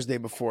Thursday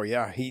before,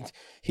 yeah.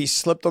 He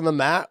slipped on the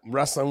mat,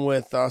 wrestling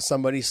with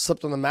somebody,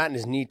 slipped on the mat and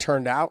his knee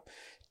turned out,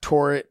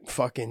 tore it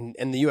fucking,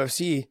 and the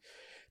UFC,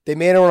 they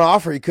made him an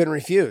offer he couldn't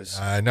refuse.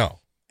 I know.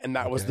 And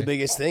that was the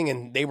biggest thing.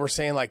 And they were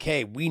saying like,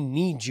 hey, we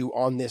need you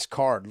on this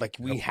card. Like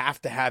we have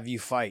to have you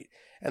fight.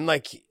 And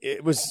like,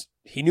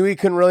 he knew he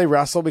couldn't really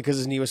wrestle because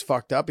his knee was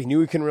fucked up. He knew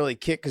he couldn't really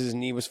kick because his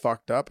knee was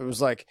fucked up. It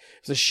was a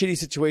shitty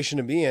situation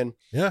to be in.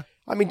 Yeah.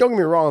 I mean, don't get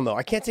me wrong though.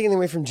 I can't take anything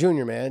away from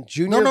Junior, man.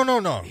 Junior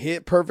No.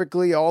 hit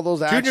perfectly. All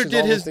those actions. Junior did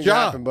all those his things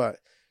job. happened, but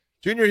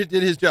Junior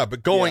did his job,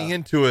 but going Yeah.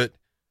 into it,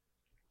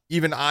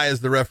 even I,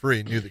 as the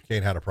referee, knew that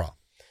Kane had a problem.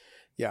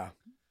 yeah,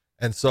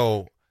 And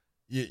so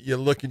you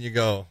look and you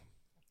go,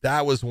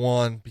 that was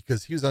one,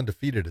 because he was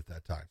undefeated at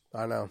that time.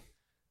 I know.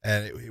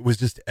 And it was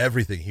just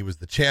everything. He was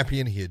the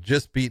champion. He had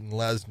just beaten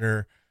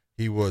Lesnar.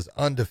 He was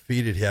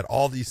undefeated. He had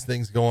all these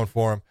things going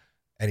for him.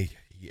 And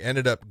he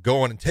ended up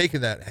going and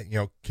taking that,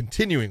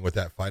 continuing with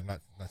that fight,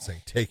 not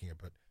saying taking it,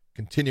 but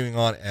continuing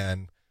on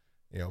and,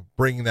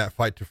 bringing that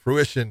fight to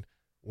fruition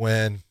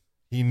when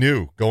he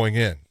knew going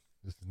in,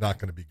 this is not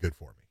going to be good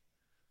for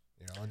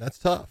me. And that's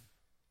tough.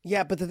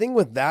 Yeah, but the thing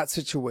with that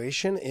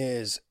situation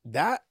is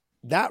that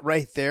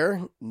right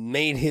there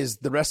made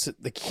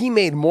he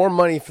made more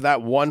money for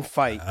that one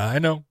fight I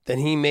know. than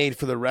he made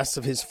for the rest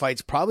of his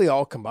fights, probably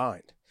all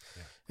combined.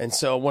 Yeah. And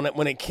so when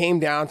it came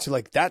down to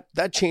like that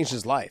changed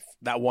his life,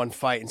 that one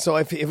fight. And so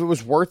if it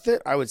was worth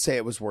it, I would say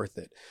it was worth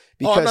it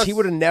because he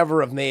would have never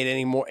have made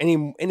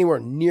anywhere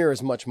near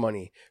as much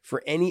money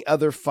for any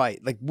other fight.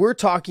 Like we're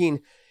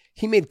talking,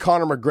 he made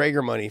Conor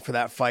McGregor money for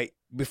that fight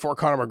before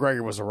Conor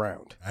McGregor was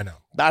around. I know.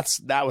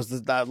 That was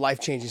the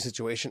life-changing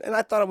situation. And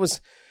I thought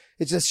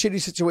it's a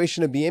shitty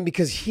situation to be in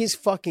because his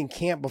fucking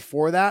camp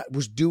before that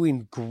was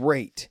doing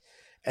great.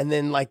 And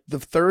then like the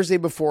Thursday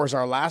before is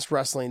our last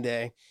wrestling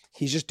day.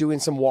 He's just doing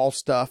some wall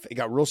stuff. It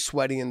got real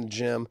sweaty in the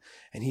gym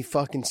and he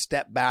fucking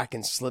stepped back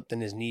and slipped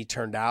and his knee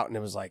turned out. And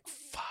it was like,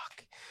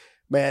 fuck,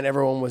 man,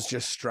 everyone was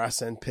just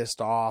stressing,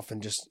 pissed off,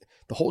 and just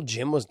the whole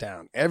gym was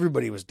down.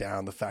 Everybody was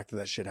down. The fact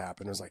that shit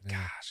happened. It was like,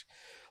 gosh.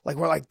 Like,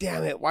 we're like,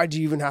 damn it, why'd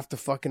you even have to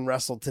fucking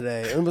wrestle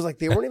today? And it was like,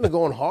 they weren't even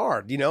going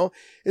hard,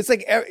 It's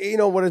like,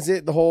 what is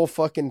it? The whole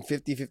fucking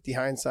 50-50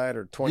 hindsight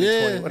or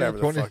 20-20, whatever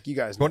 20, the fuck. You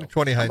guys know.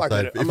 20-20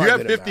 hindsight. If you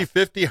have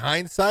 50-50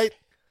 hindsight,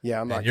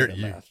 yeah, I'm not good at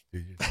math.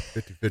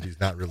 50-50 is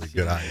not really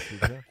good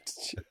either.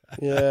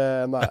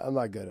 Yeah, I'm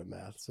not good at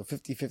math. So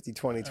 50-50,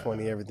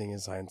 20-20, everything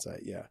is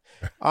hindsight, yeah.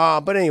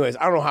 But anyways,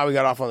 I don't know how we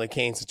got off on the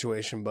Kane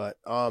situation, but,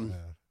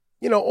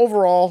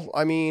 overall,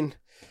 I mean.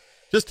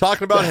 Just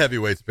talking about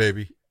heavyweights,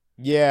 baby.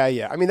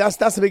 Yeah. I mean, that's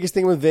the biggest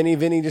thing with Vinny.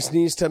 Vinny just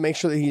needs to make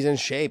sure that he's in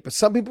shape. But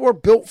some people are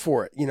built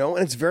for it, and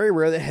it's very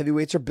rare that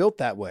heavyweights are built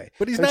that way.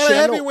 But he's not a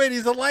heavyweight.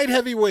 He's a light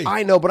heavyweight.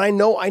 I know, but I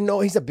know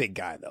he's a big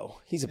guy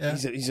though. He's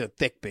a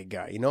thick big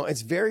guy.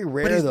 It's very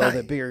rare though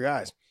that bigger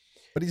guys.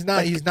 But he's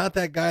not. He's not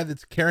that guy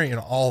that's carrying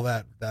all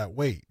that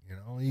weight.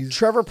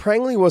 Trevor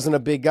Prangley wasn't a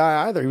big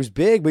guy either. He was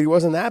big, but he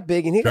wasn't that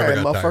big, and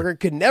motherfucker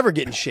could never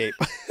get in shape,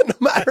 no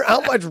matter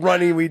how much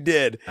running we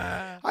did.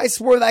 I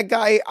swear that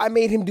guy. I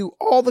made him do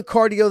all the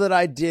cardio that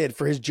I did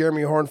for his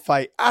Jeremy Horn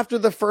fight. After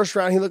the first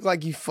round, he looked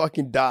like he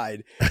fucking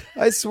died.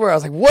 I swear, I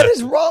was like, "What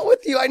is wrong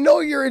with you? I know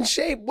you're in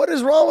shape. What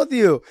is wrong with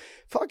you?"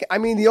 Fuck. I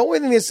mean, the only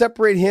thing that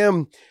separate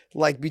him.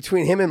 Like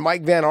between him and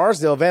Mike Van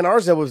Arsdale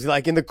was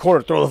like in the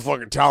corner, throw the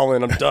fucking towel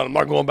in. I'm done. I'm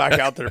not going back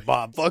out there,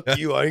 Bob. Fuck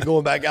you. I ain't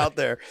going back out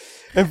there.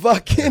 And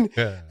fucking,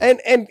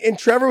 and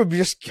Trevor would be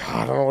just,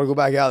 God, I don't want to go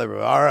back out there,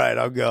 bro. All right,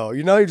 I'll go.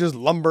 You just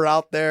lumber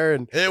out there.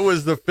 And it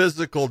was the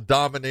physical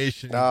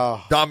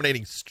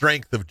dominating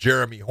strength of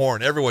Jeremy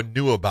Horn. Everyone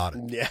knew about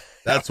it. Yeah.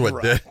 That's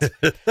what did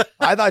it.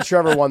 I thought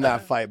Trevor won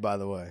that fight, by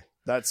the way.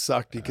 That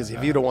sucked because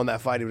if he'd have won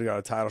that fight, he would have got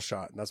a title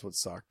shot. And that's what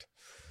sucked.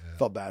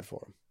 Felt bad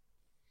for him.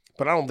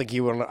 But I don't think he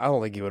would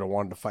have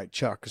wanted to fight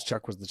Chuck because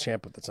Chuck was the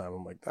champ at the time.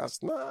 I'm like,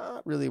 that's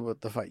not really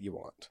what the fight you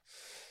want.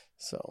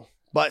 So,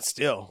 but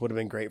still, would have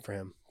been great for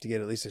him to get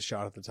at least a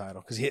shot at the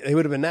title because he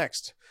would have been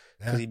next.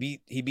 Because he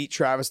beat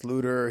Travis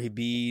Lutter, he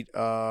beat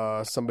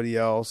somebody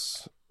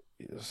else.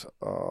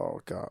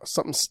 Oh god,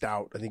 something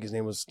Stout. I think his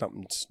name was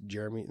something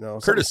Jeremy. No,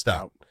 Curtis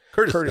Stout.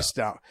 Curtis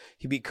Stout.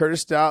 He beat Curtis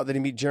Stout. Then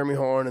he beat Jeremy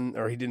Horn,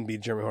 or he didn't beat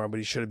Jeremy Horn, but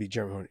he should have beat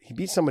Jeremy Horn. He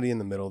beat somebody in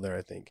the middle there,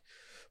 I think.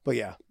 But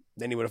yeah,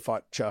 then he would have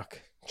fought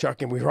Chuck,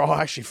 and we were all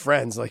actually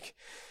friends. Like,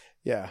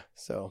 yeah.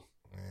 So,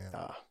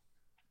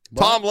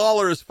 Tom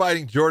Lawler is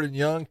fighting Jordan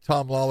Young.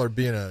 Tom Lawler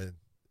being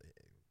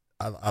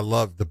I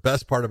love the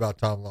best part about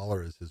Tom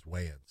Lawler is his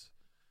weigh-ins.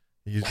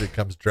 He usually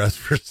comes dressed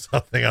for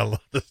something. I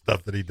love the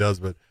stuff that he does,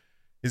 but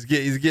he's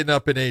getting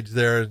up in age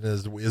there, and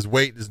his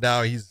weight is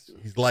now he's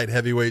light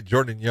heavyweight.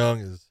 Jordan Young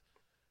is,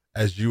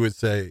 as you would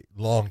say,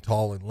 long,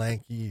 tall, and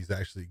lanky. He's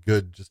actually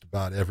good just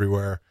about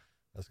everywhere.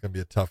 That's going to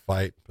be a tough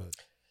fight, but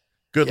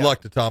good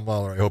luck to Tom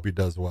Lawler. I hope he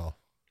does well.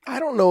 I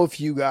don't know if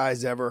you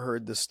guys ever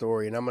heard the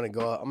story, and I'm gonna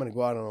go out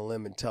on a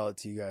limb and tell it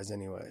to you guys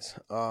anyways.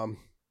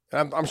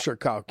 I'm sure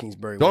Kyle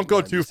Kingsbury. Don't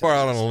go too far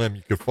out on a limb.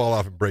 You could fall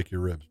off and break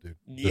your ribs, dude.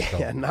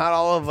 Yeah, not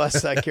all of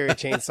us carry a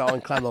chainsaw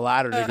and climb the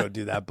ladder to go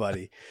do that,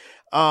 buddy.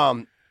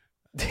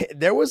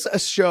 There was a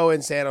show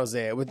in San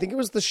Jose. I would think it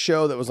was the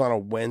show that was on a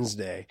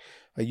Wednesday,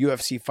 a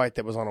UFC fight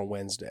that was on a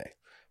Wednesday.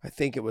 I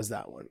think it was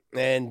that one.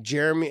 And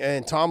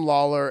Tom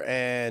Lawler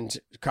and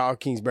Kyle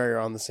Kingsbury are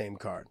on the same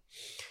card.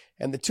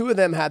 And the two of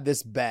them had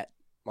this bet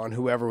on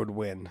whoever would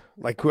win.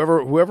 Like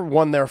whoever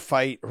won their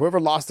fight, whoever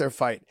lost their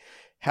fight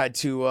had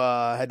to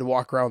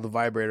walk around with a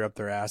vibrator up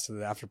their ass at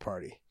the after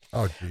party.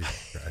 Oh,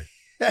 Jesus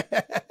Christ.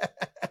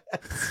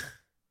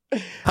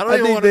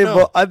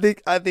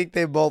 I think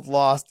they both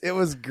lost. It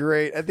was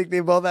great. I think they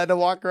both had to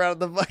walk around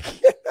the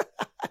fucking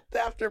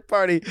after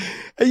party.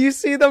 And you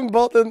see them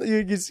both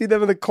you see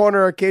them in the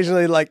corner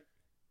occasionally, like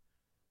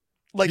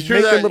you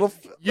sure that, little.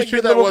 You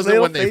sure that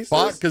wasn't when they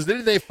fought? Because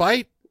didn't they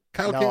fight?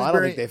 Kyle Kingsbury? I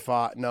don't think they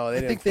fought. No,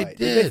 they didn't fight.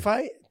 Did they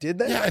fight? Did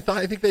they? Yeah,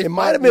 I think they. It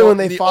might have been when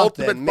they the fought.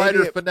 The Ultimate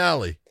Fighter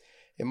finale.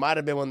 It might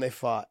have been when they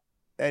fought.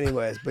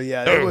 Anyways, but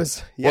yeah, it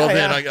was. Yeah, well,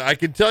 then I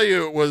can tell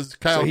you it was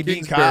Kyle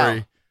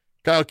Kingsbury.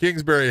 Kyle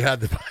Kingsbury had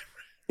the vibrator.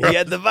 He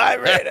had the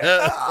vibrator.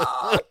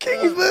 Oh,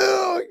 King Boo.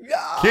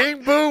 Oh.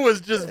 King Boo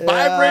was just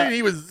vibrating.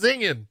 He was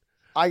zinging.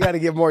 I got to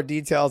give more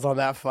details on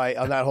that fight,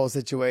 on that whole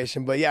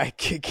situation. But yeah,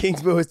 King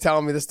Boo was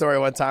telling me the story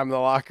one time in the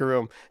locker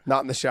room,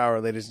 not in the shower,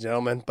 ladies and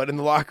gentlemen, but in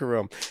the locker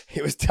room.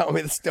 He was telling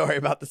me the story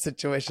about the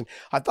situation.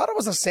 I thought it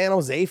was a San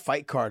Jose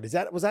fight card. Was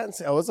that it was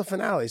a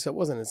finale, so it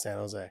wasn't in San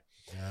Jose.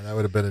 Yeah, that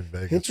would have been in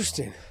Vegas.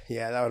 Interesting.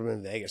 Yeah, that would have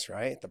been in Vegas,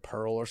 right? The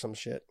Pearl or some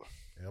shit.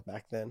 Yep.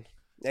 Back then.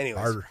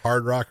 Anyways.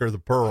 Hard Rock or the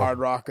Pearl. Hard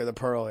Rock or the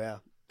Pearl, yeah.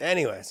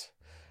 Anyways.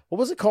 What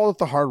was it called at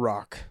the Hard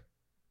Rock?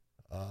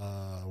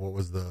 What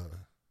was the...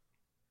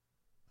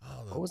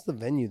 what was the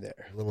venue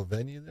there? Little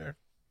venue there?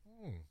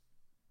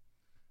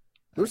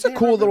 It was a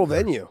cool little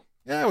venue.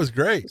 Yeah, it was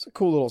great. It was a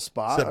cool little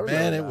spot. Except,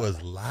 man, it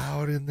was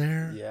loud in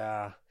there.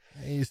 Yeah.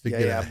 I used to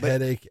get a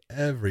headache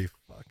every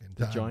fucking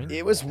time. The Joint?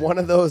 It was one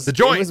of those. The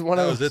Joint. It was one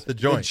of those. Was it the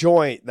Joint? The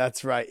Joint.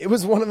 That's right. It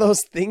was one of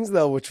those things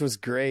though, which was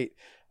great.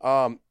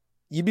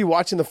 You'd be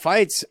watching the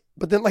fights,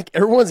 but then like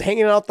everyone's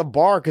hanging out at the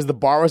bar because the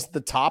bar was at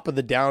the top of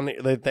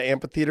the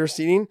amphitheater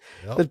seating.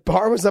 Yep. The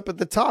bar was up at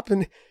the top,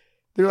 and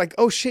they're like,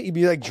 "Oh shit!" You'd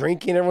be like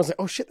drinking. Everyone's like,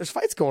 "Oh shit!" There's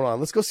fights going on.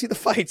 Let's go see the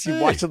fights. You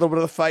watch a little bit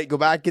of the fight, go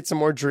back, get some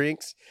more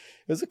drinks.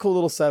 It was a cool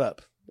little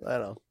setup. I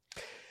don't know.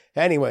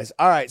 Anyways,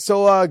 all right.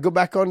 So go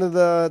back onto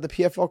the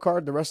PFL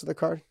card, the rest of the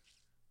card.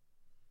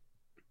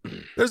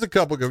 There's a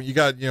couple of them. You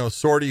got,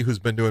 Sorty, who's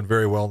been doing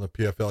very well in the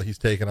PFL. He's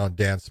taking on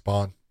Dan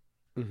Spawn.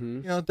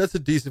 Mm-hmm. That's a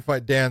decent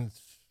fight.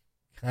 Dan's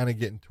kind of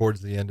getting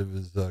towards the end of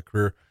his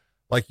career.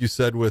 Like you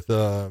said with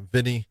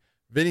Vinny.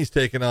 Vinny's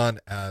taking on,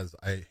 as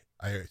I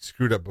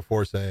screwed up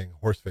before saying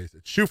horseface.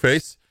 It's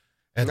Shoeface,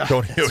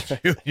 Antonio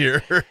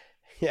Jr.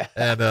 Yeah.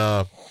 And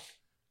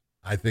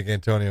I think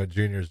Antonio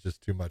Jr. is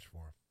just too much for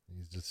him.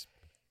 He's just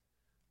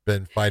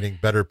been fighting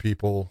better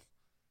people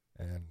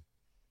and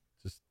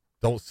just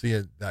don't see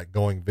that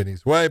going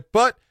Vinny's way.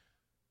 But,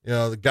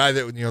 the guy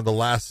that, the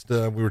last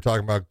we were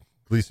talking about,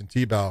 Gleason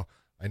Tebow,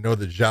 I know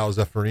that João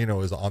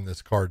Zeffirino is on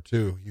this card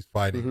too. He's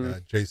fighting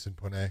Jason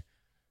Poney.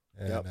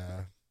 And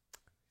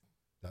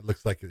that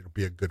looks like it'll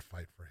be a good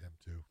fight for him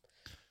too.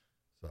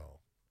 So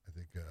I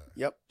think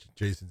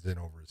Jason's in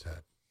over his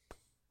head.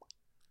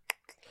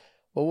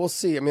 Well, we'll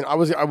see. I mean, I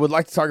would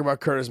like to talk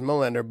about Curtis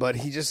Millender, but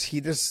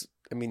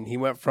he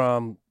went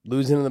from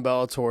losing in the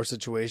Bellator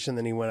situation,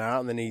 then he went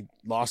out, and then he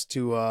lost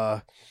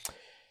to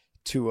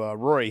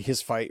Rory,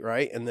 his fight,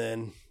 right? And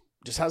then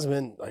he just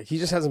hasn't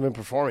been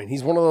performing.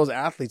 He's one of those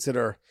athletes that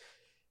are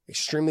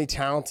extremely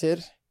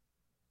talented,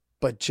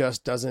 but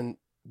just doesn't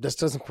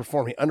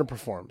perform. He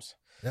underperforms.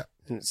 Yeah.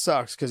 And it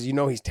sucks because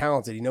he's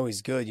talented,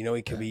 he's good,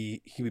 he could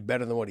be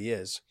better than what he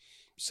is.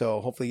 So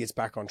hopefully he gets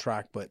back on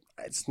track, but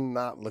it's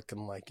not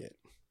looking like it.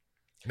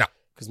 No.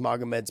 Because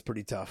Magomed's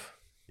pretty tough.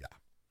 Yeah.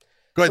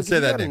 Go ahead and say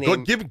that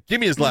name. Give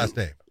me his last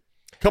name.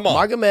 Come on.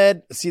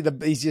 Magomed, see,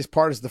 the easiest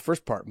part is the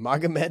first part.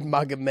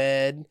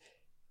 Magomed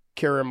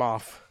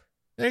Karimov.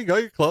 There you go.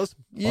 You're close.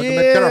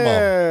 Magomed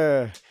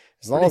Karimov.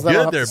 As long as I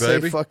don't have to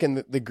baby. say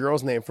fucking the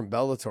girl's name from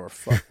Bellator,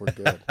 fuck, we're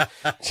good.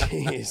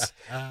 Jeez.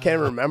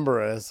 Can't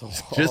remember it.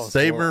 Just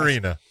say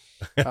Marina.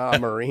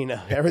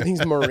 Marina.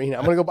 Everything's Marina.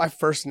 I'm going to go by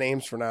first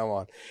names from now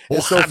on.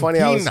 It's so funny.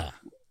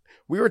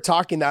 We were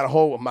talking that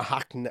whole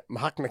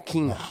Mahakna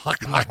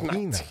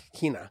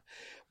Kina.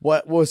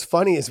 What was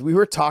funny is we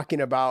were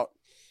talking about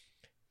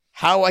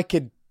how I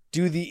could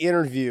do the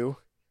interview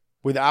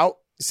without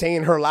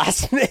saying her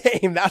last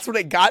name. That's what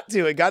it got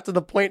to. It got to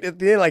the point at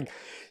the end, like,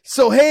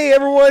 so hey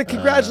everyone,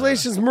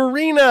 congratulations,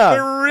 Marina.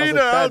 Marina,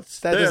 like,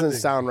 that doesn't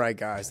sound right,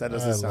 guys. That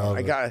doesn't sound.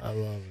 I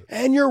love it.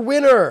 And your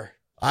winner.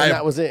 And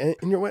that was it.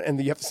 And your winner. And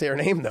you have to say her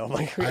name though.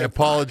 Like, I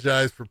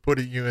apologize for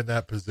putting you in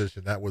that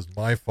position. That was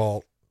my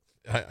fault.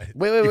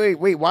 Wait.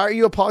 Why are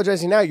you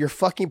apologizing now? You're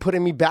fucking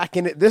putting me back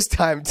in it this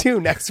time too,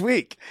 next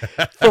week.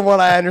 From what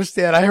I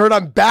understand. I heard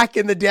I'm back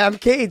in the damn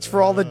cage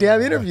for all the damn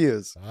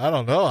interviews. I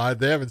don't know.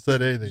 They haven't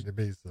said anything to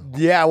me. So.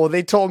 Yeah, well,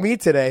 they told me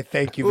today.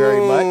 Thank you very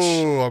much.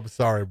 Oh, I'm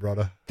sorry,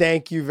 brother.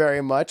 Thank you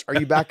very much. Are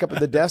you back up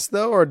at the desk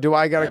though, or do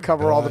I got to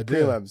cover all the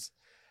prelims?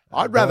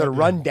 I'd rather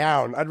run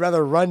down. I'd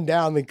rather run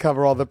down than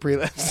cover all the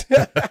prelims.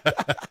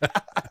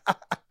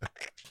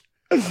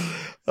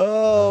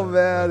 Oh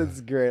man, it's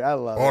great. I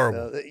love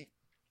it.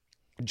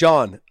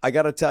 John, I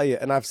got to tell you,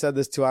 and I've said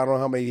this to I don't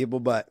know how many people,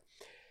 but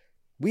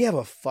we have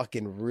a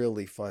fucking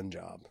really fun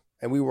job.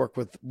 And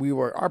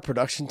our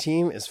production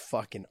team is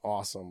fucking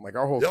awesome. Like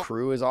our whole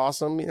crew is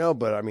awesome,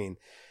 but I mean,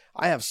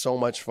 I have so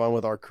much fun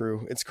with our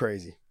crew. It's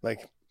crazy.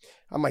 Like,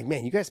 I'm like,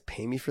 man, you guys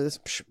pay me for this?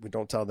 Psh, we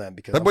don't tell them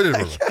because yeah.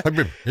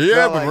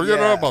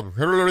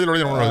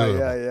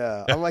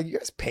 I'm like, you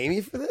guys pay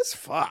me for this?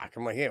 Fuck.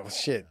 I'm like, yeah, well,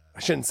 shit. I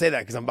shouldn't say that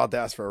because I'm about to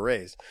ask for a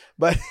raise.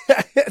 But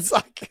it's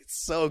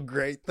so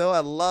great though.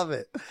 I love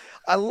it.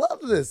 I love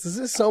this. This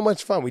is so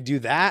much fun. We do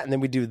that and then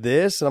we do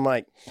this, and I'm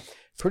like,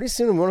 pretty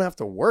soon we won't have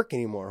to work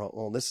anymore.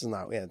 Well, this is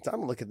not. Yeah,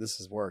 time to look at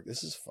this as work.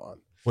 This is fun.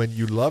 When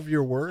you love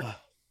your work,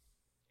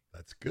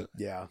 that's good.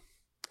 Yeah.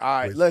 All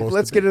right,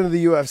 let's get into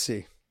the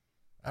UFC.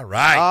 All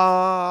right.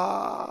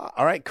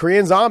 All right.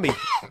 Korean Zombie,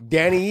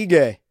 Danny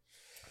Ige.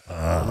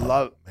 I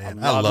love Danny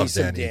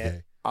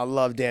Ige. I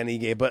love Danny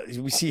Ige, but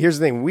here's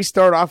the thing: when we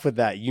start off with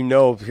that,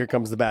 here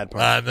comes the bad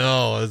part. I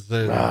know.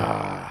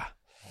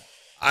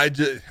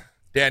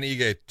 Danny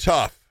Ige,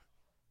 tough,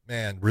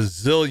 man,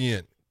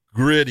 resilient,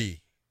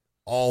 gritty,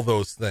 all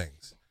those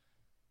things.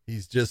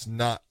 He's just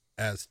not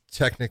as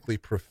technically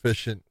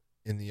proficient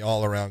in the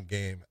all-around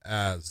game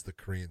as the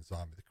Korean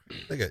Zombie.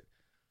 Look at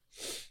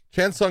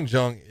Chan Sung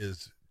Jung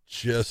is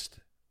just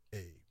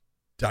a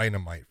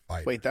dynamite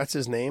fighter. Wait, that's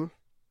his name?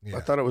 Yeah.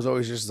 I thought it was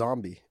always just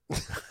Zombie.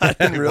 I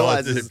didn't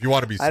realize. If you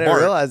want to be smart, I didn't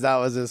realize that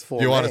was his full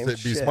name. You want to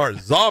be smart.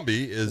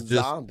 Zombie is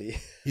just Zombie.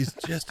 He's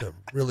just a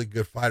really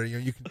good fighter.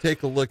 You can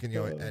take a look and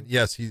and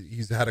yes,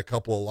 he's had a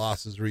couple of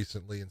losses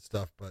recently and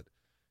stuff, but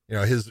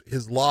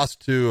his loss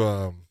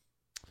to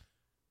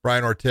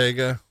Brian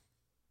Ortega,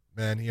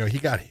 man, he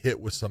got hit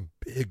with some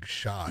big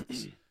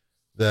shots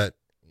that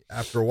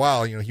after a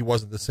while, he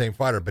wasn't the same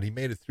fighter, but he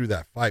made it through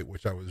that fight,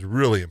 which I was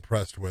really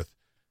impressed with,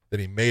 that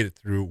he made it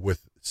through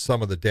with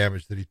some of the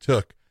damage that he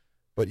took.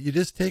 But you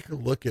just take a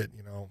look at,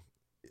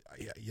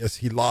 yes,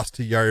 he lost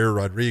to Yair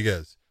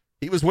Rodriguez.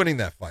 He was winning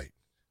that fight.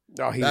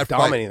 Oh, he was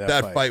dominating that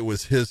fight. That fight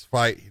was his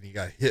fight, and he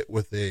got hit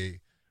with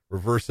a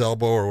reverse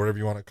elbow or whatever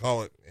you want to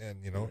call it,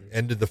 and,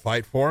 ended the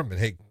fight for him.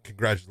 And, hey,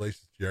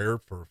 congratulations, Yair,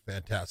 for a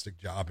fantastic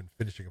job in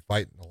finishing a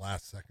fight in the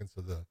last seconds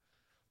of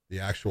the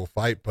actual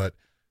fight. But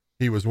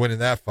he was winning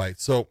that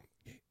fight. So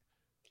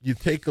you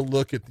take a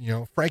look at,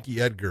 Frankie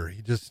Edgar.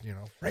 He just,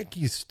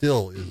 Frankie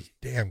still is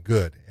damn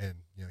good, and,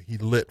 he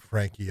lit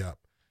Frankie up.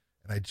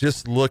 And I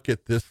just look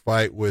at this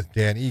fight with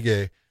Dan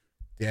Ige.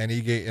 Dan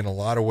Ige, in a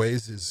lot of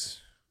ways,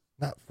 is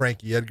not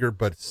Frankie Edgar,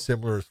 but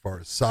similar as far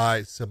as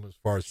size, similar as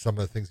far as some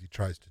of the things he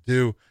tries to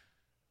do.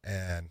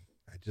 And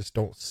I just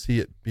don't see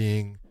it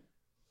being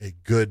a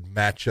good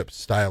matchup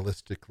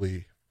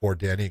stylistically for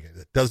Dan Ige.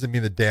 That doesn't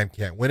mean that Dan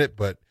can't win it,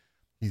 but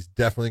he's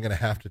definitely going to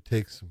have to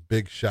take some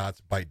big shots,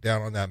 bite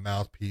down on that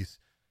mouthpiece,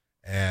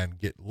 and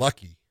get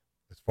lucky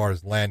as far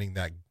as landing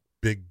that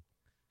big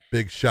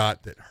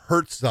shot that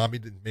hurts Zombie,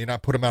 that may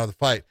not put him out of the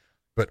fight,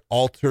 but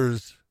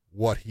alters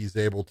what he's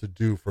able to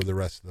do for the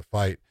rest of the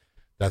fight.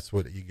 That's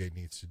what Ige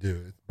needs to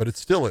do. But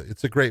it's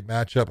a great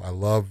matchup. I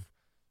love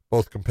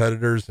both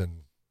competitors,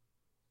 and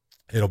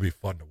it'll be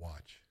fun to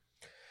watch.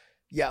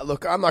 Yeah,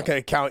 look, I'm not going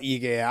to count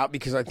Ige out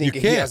because I think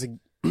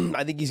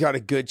I think he's got a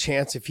good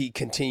chance if he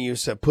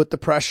continues to put the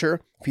pressure.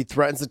 If he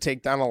threatens to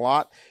take down a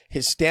lot,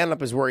 his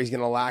stand-up is where he's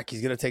going to lack.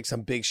 He's going to take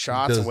some big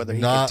shots, and whether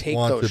he can take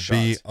those shots.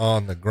 He does not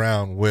want to be on the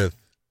ground with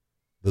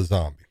the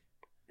Zombie.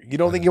 You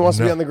don't think he wants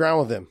to be on the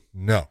ground with him?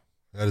 No,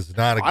 that is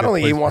not a good I don't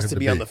think he wants to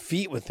be on the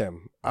feet with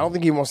him. I don't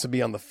think he wants to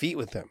be on the feet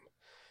with him.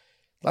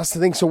 That's the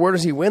thing. So where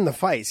does he win the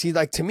fight? See,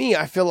 to me,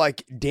 I feel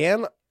like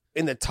Dan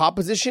in the top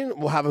position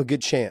will have a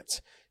good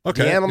chance.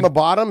 Okay. Dan on the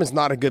bottom is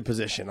not a good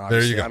position.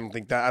 Obviously. There you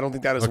go. I don't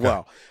think that as Okay.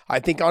 well. I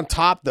think on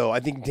top though, I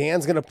think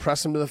Dan's going to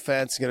press him to the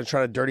fence. He's going to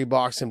try to dirty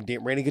box him.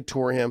 Randy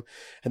Couture him,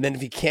 and then if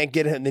he can't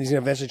get him, then he's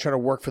going to eventually try to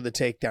work for the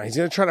takedown. He's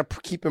going to try to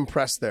keep him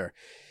pressed there.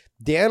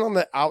 Dan on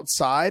the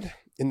outside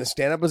in the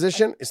stand-up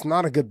position, it's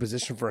not a good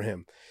position for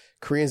him.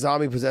 Korean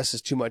Zombie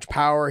possesses too much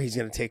power. He's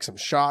going to take some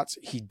shots.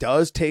 He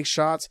does take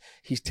shots.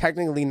 He's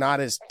technically not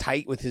as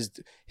tight with his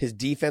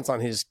defense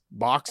on his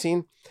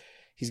boxing.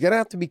 He's going to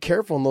have to be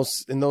careful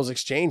in those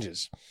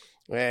exchanges.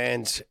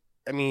 And,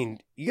 I mean,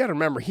 you got to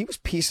remember, he was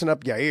piecing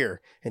up Yair,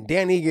 and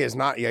Dan Ige is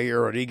not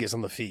Yair Rodriguez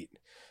on the feet.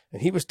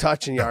 And he was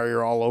touching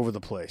Yair all over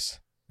the place.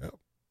 Yep.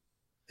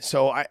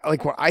 So,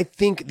 I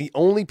think the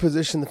only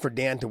position for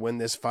Dan to win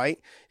this fight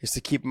is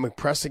to keep him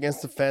pressed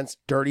against the fence,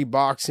 dirty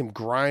box him,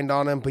 grind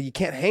on him, but you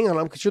can't hang on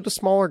him because you're the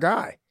smaller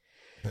guy.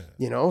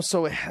 You know,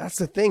 so that's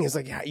the thing is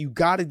you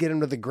got to get him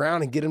to the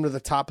ground and get him to the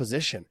top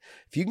position.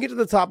 If you can get to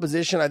the top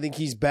position, I think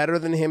he's better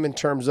than him in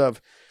terms of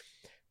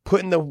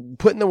putting the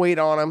weight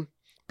on him,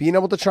 being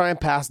able to try and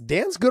pass.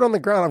 Dan's good on the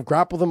ground. I've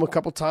grappled him a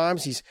couple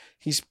times. He's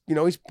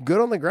good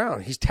on the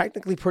ground. He's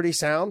technically pretty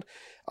sound.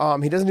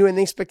 He doesn't do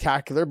anything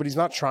spectacular, but he's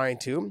not trying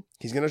to.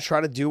 He's going to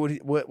try to do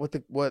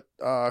what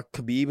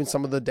Khabib and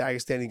some of the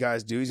Dagestani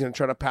guys do. He's going to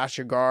try to pass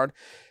your guard,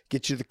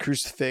 get you the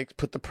crucifix,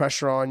 put the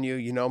pressure on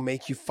you,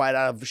 make you fight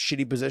out of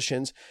shitty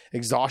positions,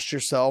 exhaust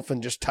yourself,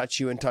 and just touch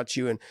you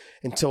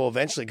until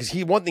eventually, because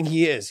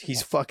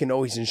he's fucking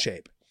always in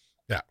shape.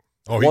 Yeah.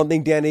 One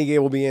thing Dan Ige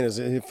will be in is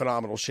in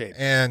phenomenal shape.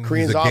 And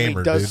Korean he's a Zombie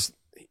gamer, does,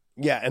 dude.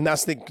 Yeah, and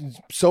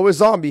so is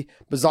Zombie,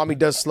 but Zombie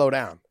does slow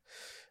down.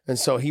 And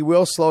so he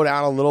will slow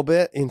down a little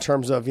bit in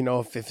terms of,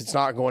 if it's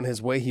not going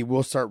his way, he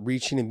will start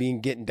reaching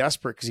and getting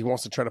desperate because he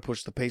wants to try to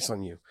push the pace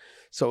on you.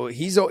 So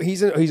he's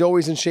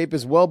always in shape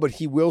as well, but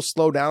he will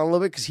slow down a little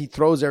bit because he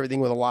throws everything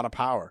with a lot of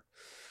power.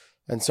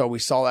 And so we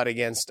saw that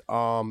against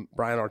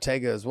Brian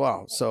Ortega as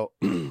well. So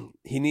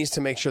he needs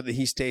to make sure that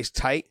he stays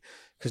tight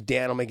because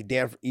Dan will make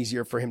it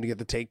easier for him to get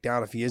the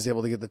takedown if he is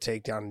able to get the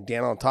takedown. And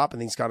Dan on top, I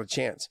think he's got a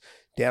chance.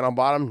 Dan on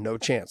bottom, no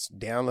chance.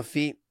 Dan on the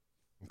feet,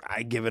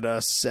 I give it a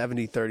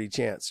 70-30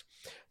 chance.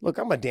 Look,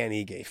 I'm a Dan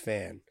Ige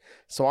fan,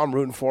 so I'm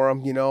rooting for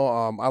him.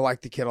 I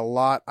like the kid a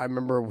lot. I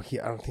remember I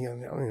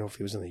don't know if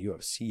he was in the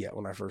UFC yet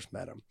when I first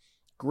met him.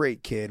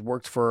 Great kid.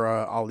 Worked for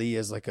Ali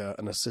as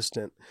an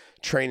assistant,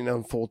 training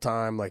him full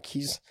time.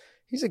 He's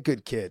a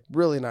good kid,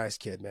 really nice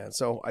kid, man.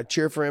 So I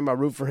cheer for him. I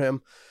root for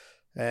him,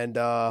 and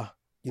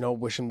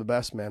wish him the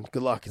best, man.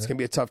 Good luck. It's gonna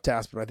be a tough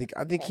task, but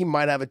I think he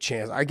might have a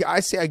chance.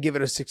 I say I give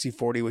it a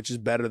 60-40, which is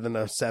better than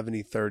a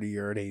 70-30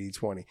 or an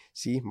 80-20.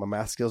 See, my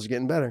math skills are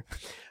getting better.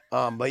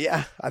 But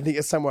yeah, I think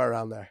it's somewhere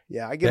around there.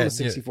 Yeah, I give him a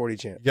 60-40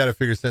 chance. You got to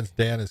figure since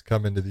Dan has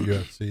come into the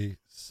UFC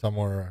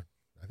somewhere,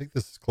 I think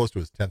this is close to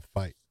his 10th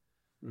fight.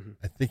 Mm-hmm.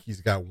 I think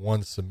he's got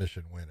one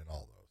submission win in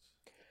all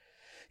those.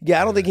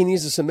 Yeah, I don't think he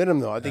needs to submit him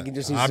though. I think he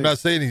just needs. I'm not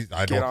saying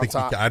I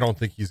don't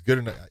think he's good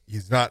enough.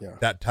 He's not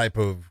that type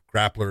of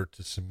grappler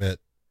to submit.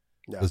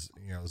 Yeah.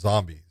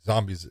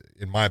 Zombie's,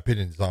 in my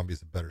opinion,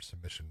 Zombie's a better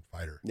submission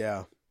fighter.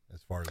 Yeah,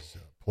 as far as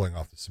pulling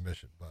off the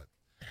submission, but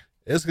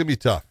it's gonna be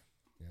tough.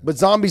 But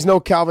Zombie's no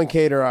Calvin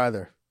Kattar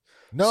either.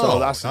 No, so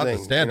that's not the thing.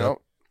 The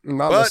stand-up.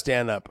 Not the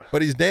stand-up.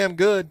 But he's damn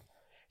good.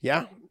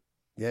 Yeah.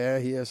 Yeah,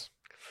 he is.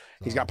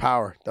 He's got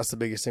power. That's the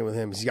biggest thing with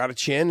him. He's got a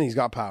chin and he's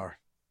got power.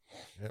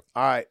 Yep.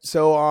 All right.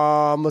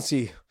 So let's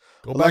see.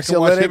 Go back and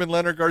watch him and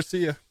Leonard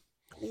Garcia.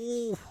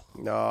 Ooh.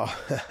 No.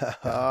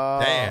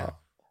 Damn.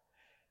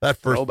 That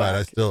first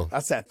fight,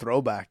 That's that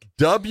throwback.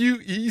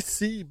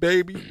 WEC,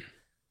 baby.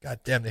 God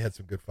damn, they had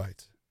some good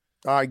fights.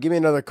 All right, give me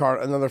another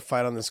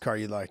fight on this card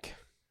you like.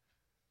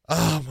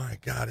 Oh my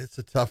God, it's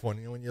a tough one.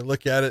 When you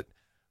look at it,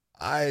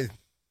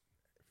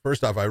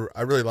 first off,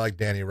 I really like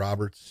Danny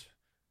Roberts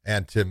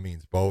and Tim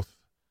Means both.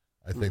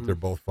 I think they're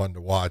both fun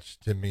to watch.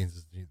 Tim Means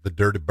is the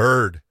dirty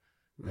bird,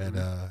 and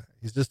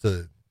he's just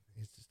a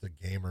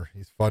gamer.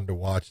 He's fun to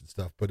watch and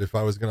stuff. But if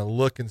I was going to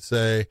look and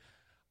say,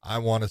 I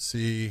want to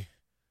see,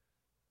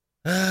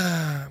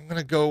 I'm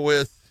going to go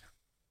with,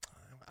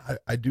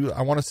 I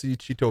want to see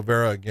Chito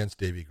Vera against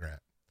Davey Grant.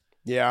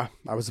 Yeah,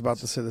 I was about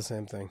to say the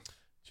same thing.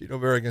 Chito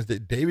Vera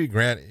against Davey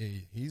Grant,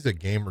 he's a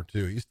gamer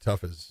too. He's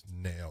tough as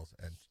nails,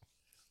 and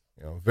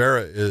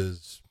Vera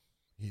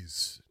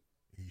he's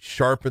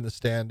sharp in the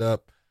stand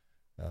up.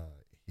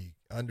 He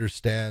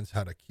understands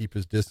how to keep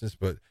his distance,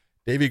 but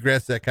Davey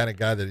Grant's that kind of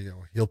guy that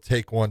he'll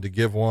take one to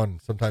give one.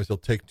 Sometimes he'll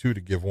take two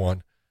to give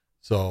one.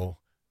 So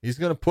he's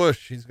going to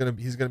push. He's going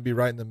to be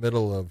right in the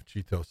middle of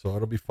Chito. So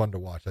it'll be fun to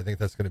watch. I think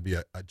that's going to be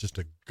just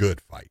a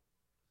good fight.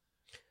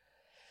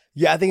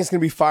 Yeah, I think it's going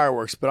to be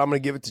fireworks, but I'm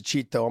going to give it to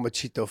Chito. I'm a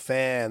Chito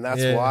fan.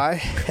 That's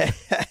why.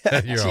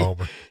 You're a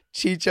homer.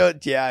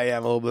 Chito, yeah, I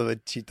am a little bit of a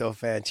Chito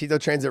fan. Chito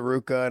trains at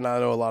Ruka, and I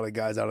know a lot of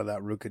guys out of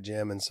that Ruka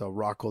gym, and so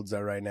Rockhold's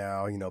there right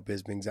now.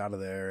 Bisbing's out of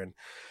there, and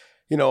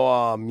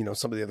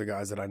some of the other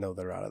guys that I know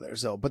that are out of there.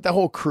 So, but that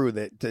whole crew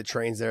that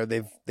trains there, I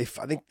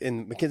think,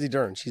 and Mackenzie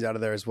Dern, she's out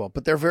of there as well.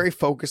 But they're very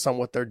focused on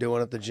what they're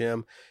doing at the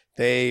gym.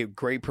 They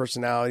great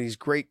personalities,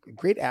 great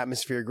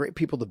atmosphere, great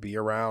people to be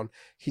around.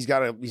 He's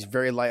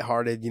very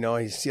lighthearted. You know,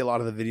 you see a lot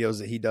of the videos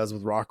that he does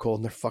with Rockhold,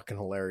 and they're fucking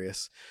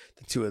hilarious.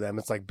 The two of them,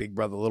 it's like big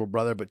brother, little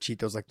brother, but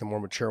Chito's like the more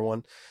mature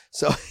one.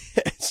 So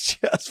it's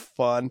just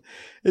fun.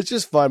 It's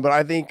just fun. But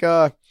I think,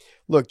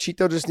 look,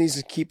 Chito just needs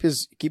to keep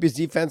his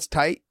defense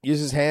tight, use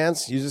his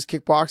hands, use his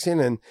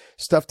kickboxing and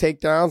stuff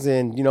takedowns,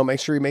 and, you know, make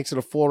sure he makes it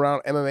a full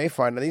round MMA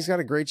fight. I think he's got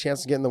a great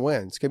chance of getting the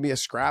win. It's gonna be a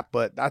scrap,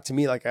 but that to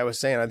me, like I was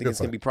saying, I think it's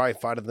gonna be probably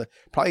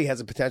probably has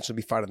the potential to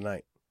be fight of the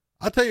night.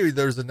 I'll tell you,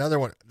 there's another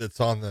one that's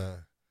on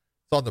the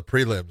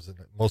prelims, and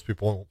most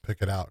people won't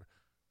pick it out.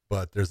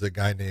 But there's a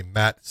guy named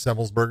Matt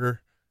Semmelsberger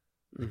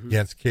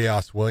against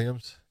Chaos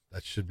Williams.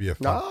 That should be a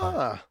fun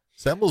fight.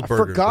 Semmelsberger.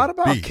 I forgot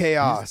about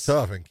Chaos. He's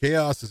tough, and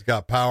Chaos has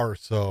got power.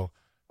 So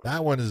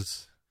that one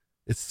it's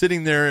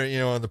sitting there, you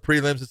know, on the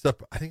prelims and stuff.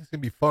 I think it's gonna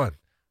be fun.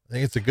 I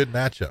think it's a good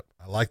matchup.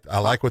 I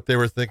like what they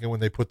were thinking when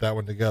they put that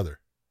one together.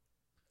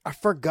 I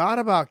forgot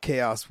about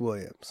Chaos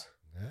Williams.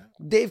 Yeah.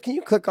 Dave, can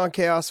you click on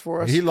Chaos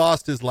for us? He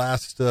lost his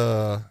last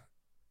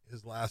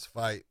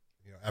fight,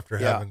 you know, after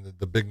having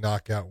the big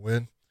knockout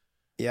win.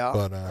 Yeah.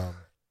 But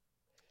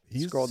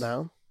scroll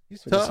down.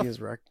 He's so tough. See his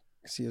record.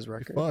 He's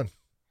fun. I'm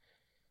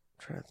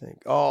trying to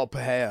think. Oh,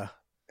 Pahea.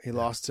 He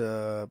lost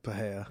to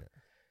Pahea.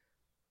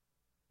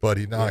 But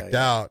he knocked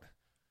out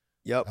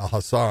Yep. Al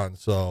Hassan,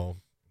 so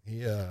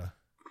he I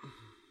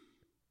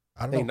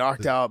don't know. He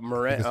knocked out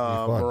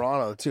Morano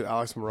Morano too,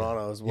 Alex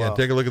Morano as well. Yeah,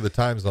 take a look at the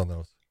times on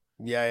those.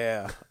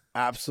 Yeah.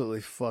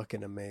 Absolutely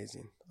fucking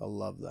amazing. I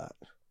love that.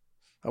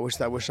 I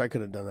wish I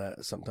could have done that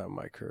at some time in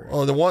my career.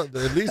 Oh, the one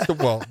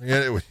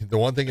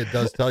thing it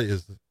does tell you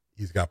is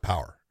he's got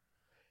power.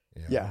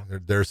 You know, yeah.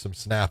 There's some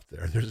snap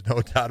there. There's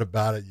no doubt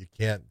about it. You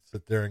can't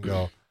sit there and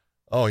go,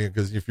 oh, yeah,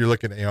 because if you're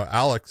looking at, you know,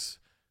 Alex,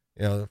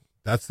 you know,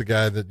 that's the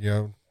guy that, you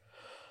know,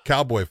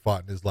 Cowboy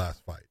fought in his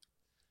last fight.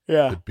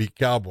 Yeah. To beat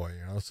Cowboy,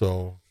 you know.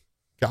 So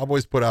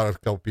Cowboys put out a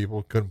couple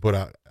people, couldn't put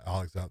out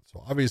Alex out.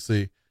 So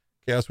obviously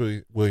Chaos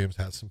Williams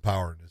has some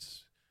power in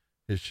his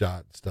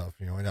shot and stuff,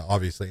 you know, and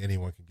obviously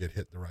anyone can get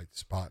hit in the right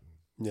spot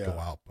and go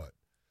out, but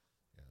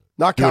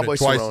not Cowboy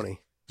Cerrone.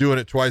 Doing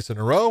it twice in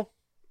a row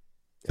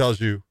tells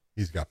you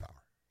he's got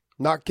power.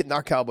 Not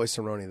Cowboy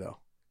Cerrone though.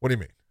 What do you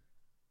mean?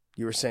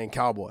 You were saying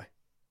Cowboy.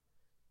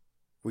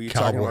 Were you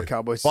talking about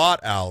Cowboy? Fought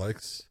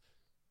Alex.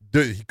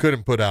 He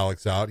couldn't put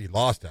Alex out. He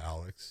lost to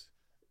Alex,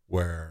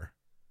 where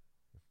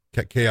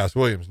Chaos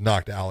Williams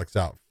knocked Alex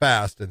out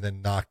fast and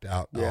then knocked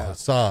out Al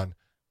Hassan.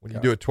 When you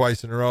do it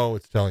twice in a row,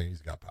 it's telling you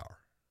he's got power.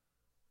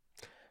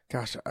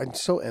 Gosh, I'm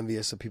so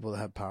envious of people that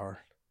have power.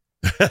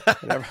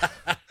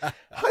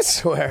 I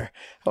swear.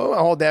 My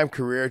whole damn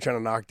career trying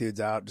to knock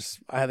dudes out.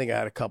 I think I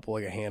had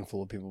a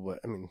handful of people, but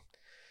I mean,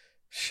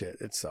 shit,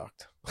 it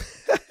sucked.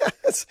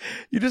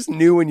 You just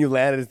knew when you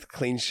landed a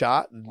clean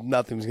shot,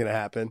 nothing was going to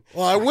happen.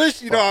 Well, I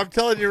wish, I'm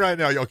telling you right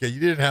now, okay,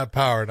 you didn't have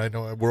power, and I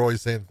know we're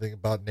always saying the thing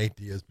about Nate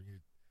Diaz, but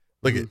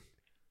look at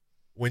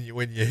when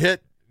you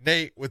hit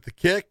Nate with the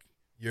kick,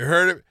 you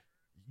heard it,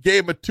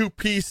 gave him a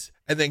 2-piece,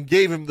 and then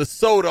gave him the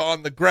soda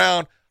on the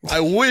ground.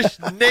 I wish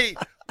Nate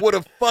would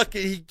have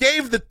he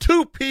gave the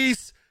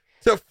 2-piece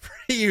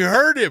he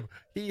heard him.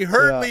 He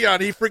heard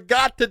Leon. He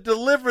forgot to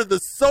deliver the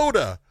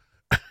soda.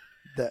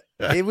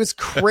 It was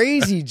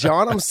crazy,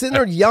 John. I'm sitting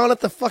there yelling at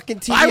the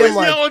fucking TV. I was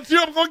yelling too.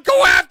 I'm going,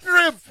 go after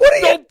him. What are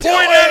you doing? Don't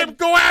point at him.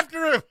 Go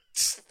after him.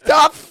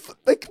 Stop.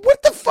 Like,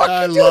 what the fuck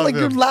are you doing? Like,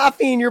 you're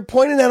laughing. You're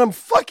pointing at him.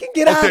 Fucking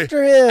get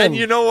after him. And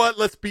you know what?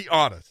 Let's be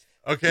honest.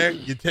 Okay?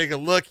 You take a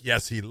look.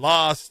 Yes, he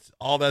lost.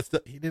 All that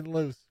stuff. He didn't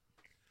lose.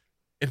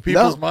 In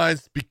people's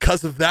minds,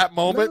 because of that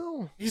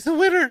moment, he's a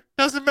winner.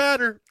 Doesn't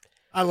matter.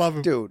 I love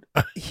him. Dude,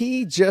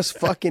 he just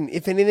fucking,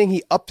 if anything,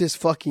 he upped his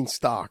fucking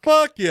stock.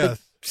 Fuck yes.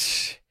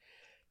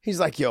 He's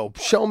like, yo,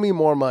 show me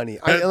more money.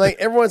 Like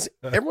everyone's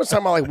talking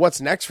about like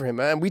what's next for him,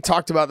 man. We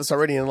talked about this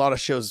already, and a lot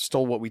of shows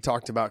stole what we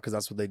talked about because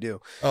that's what they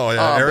do. Oh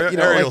yeah,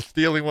 Ariel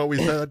stealing what we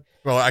said.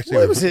 Well,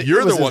 actually,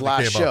 you're the one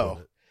that came up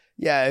with it.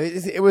 Yeah,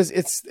 it was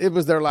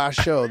their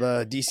last show.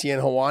 The DC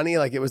and Hawani,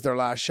 like it was their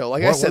last show.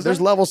 Like I said,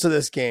 there's levels to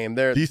this game.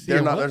 They're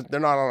not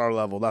on our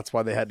level. That's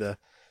why they had to.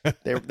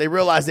 They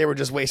realized they were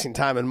just wasting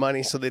time and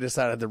money, so they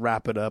decided to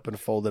wrap it up and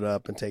fold it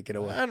up and take it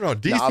away. I don't know.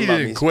 DC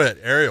didn't quit.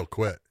 Ariel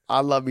quit. I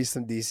love me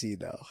some DC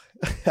though.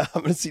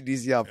 I'm gonna see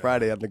DC on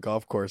Friday on the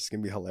golf course. It's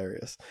gonna be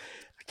hilarious.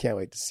 I can't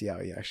wait to see how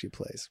he actually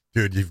plays.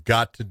 Dude, you've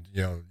got to,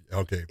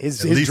 okay.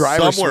 His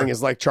driver swing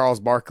is like Charles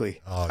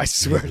Barkley. Oh, I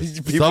swear.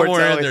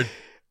 Somewhere in there,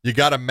 you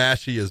got to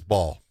mashy his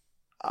ball.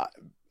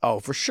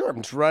 For sure.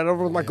 I'm just right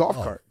over with my golf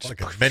cart.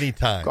 Like many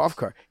times. Golf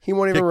cart. He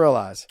won't even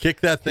realize.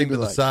 Kick that thing to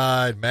the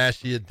side,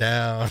 mashy it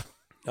down.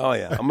 Oh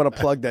yeah, I'm gonna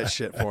plug that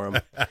shit for him.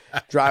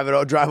 Drive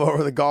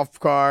over the golf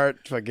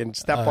cart, fucking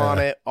step on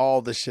it,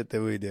 all the shit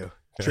that we do.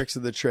 Tricks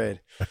of the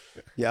trade.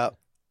 Yep.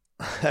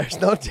 There's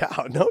no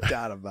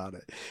doubt about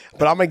it.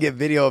 But I'm gonna get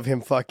video of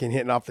him fucking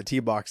hitting off the tee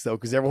box though,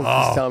 because everyone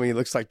keeps telling me he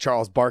looks like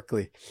Charles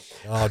Barkley.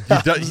 Oh,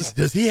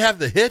 does he have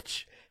the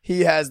hitch?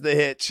 He has the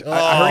hitch.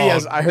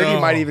 I heard he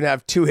might even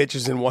have 2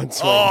 hitches in one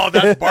swing. Oh,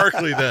 that's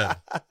Barkley then.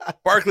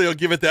 Barkley will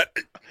give it that.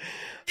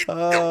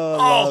 Oh,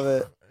 I love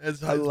it.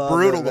 It's love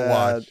brutal it, to man.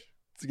 watch.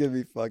 It's going to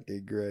be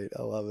fucking great.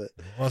 I love it.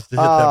 He wants to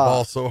hit that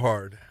ball so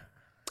hard.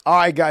 All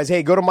right, guys.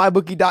 Hey, go to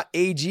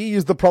mybookie.ag.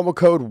 Use the promo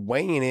code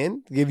weighing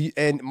in.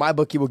 And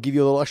MyBookie will give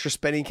you a little extra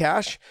spending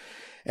cash.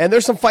 And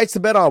there's some fights to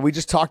bet on. We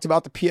just talked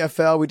about the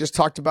PFL. We just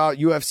talked about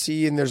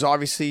UFC. And there's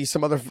obviously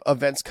some other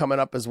events coming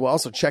up as well.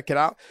 So check it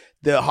out.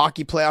 The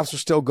hockey playoffs are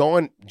still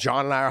going.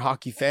 John and I are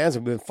hockey fans,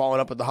 and we've been following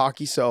up with the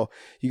hockey. So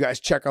you guys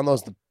check on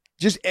those.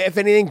 Just, if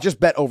anything, just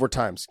bet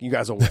overtimes. You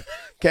guys will win.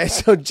 Okay,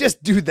 so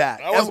just do that.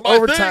 That was my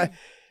overtime. thing.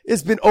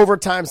 It's been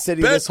overtime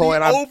city Bet this whole,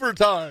 and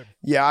overtime.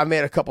 yeah, I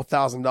made a couple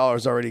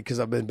 $1,000s already because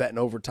I've been betting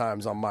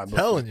overtimes on my book.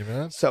 Telling you,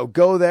 man. So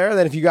go there.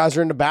 Then if you guys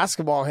are into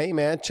basketball, hey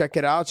man, check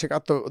it out. Check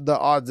out the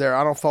odds there.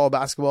 I don't follow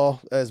basketball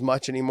as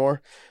much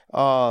anymore.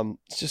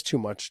 It's just too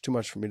much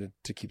for me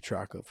to keep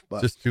track of.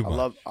 But Just too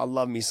much. I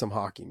love me some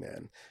hockey,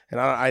 man. And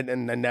I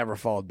never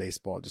followed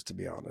baseball, just to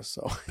be honest.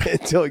 So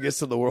until it gets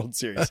to the World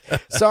Series,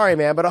 sorry,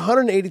 man. But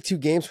 182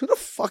 games. Who the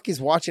fuck is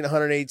watching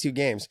 182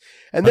 games?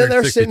 And then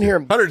they're sitting here.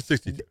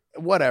 162.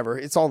 Whatever.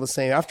 It's all the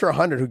same. After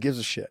 100, who gives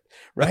a shit,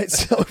 right?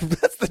 So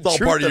that's the It's all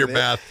truth part of your it.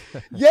 math.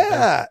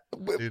 Yeah.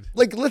 Dude.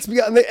 Like, let's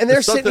be honest. And they're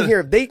There's sitting something-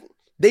 here.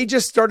 They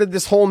just started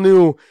this whole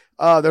new,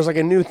 there's like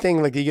a new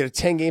thing. Like you get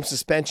a 10-game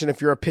suspension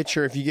if you're a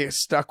pitcher, if you get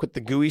stuck with the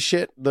gooey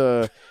shit,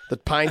 the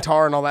pine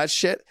tar and all that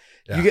shit.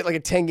 Yeah. You get like a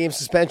 10-game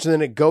suspension,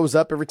 then it goes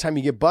up every time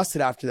you get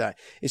busted after that.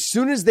 As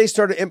soon as they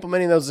started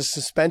implementing those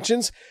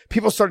suspensions,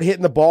 people started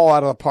hitting the ball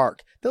out of the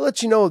park. They'll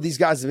let you know these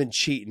guys have been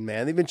cheating,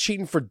 man. They've been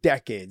cheating for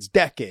decades.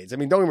 I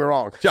mean, don't get me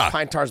wrong. Josh.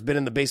 Pine tar's been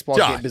in the baseball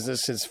Josh. game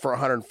business since for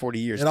 140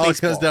 years. It all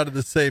Baseball. comes down to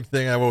the same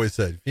thing I've always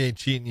said. If you ain't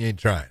cheating, you ain't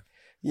trying.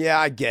 Yeah,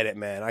 I get it,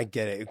 man. I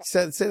get it.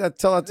 Say that.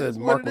 Tell that to is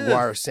Mark what it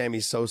McGuire, Sammy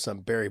Sosa,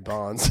 and Barry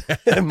Bonds,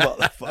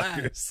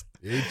 motherfuckers.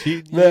 You ain't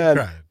cheating, you ain't Man,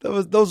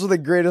 trying. those were the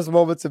greatest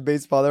moments in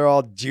baseball. They're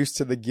all juiced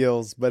to the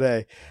gills. But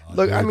hey,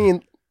 look, dude. I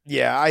mean,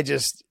 yeah,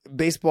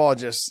 baseball.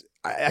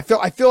 I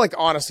feel like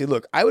honestly,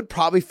 look, I would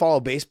probably follow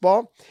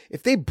baseball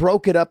if they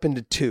broke it up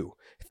into two.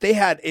 If they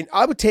had,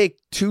 I would take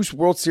 2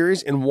 World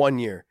Series in 1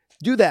 year.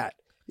 Do that.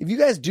 If you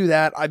guys do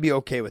that, I'd be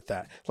okay with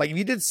that. Like if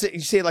you did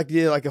say like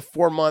you did like a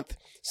 4-month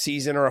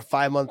season or a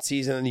 5-month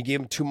season, and you gave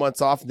them 2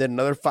 months off, and then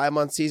another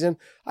 5-month season,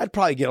 I'd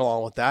probably get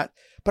along with that.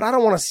 But I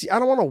don't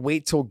want to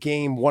wait till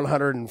game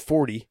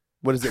 140.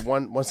 What is it?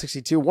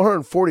 162,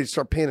 140 to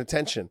start paying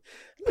attention.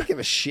 I don't give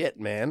a shit,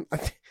 man.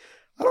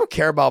 I don't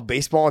care about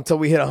baseball until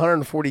we hit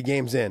 140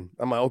 games in.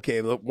 I'm like,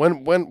 okay, look,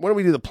 when do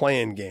we do the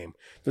play-in game?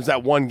 There's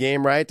that one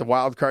game, right? The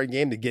wild card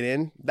game to get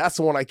in. That's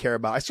the one I care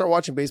about. I start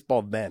watching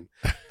baseball then.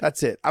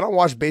 That's it. I don't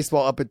watch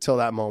baseball up until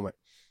that moment.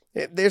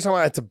 There's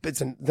something it's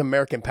the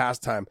American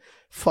pastime.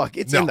 Fuck,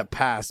 it's in the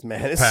past,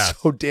 man. It's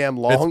so damn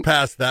long. It's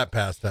past that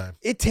pastime.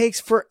 It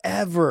takes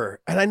forever,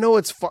 and I know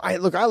it's fun. I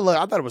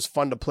thought it was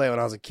fun to play when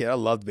I was a kid. I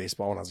loved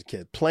baseball when I was a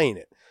kid. Playing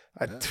it,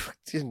 I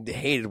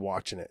hated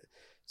watching it.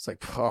 It's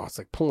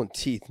like pulling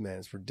teeth, man.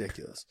 It's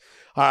ridiculous.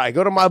 All right,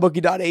 go to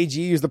mybookie.ag,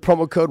 use the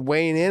promo code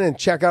weighing in, and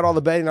check out all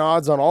the betting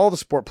odds on all the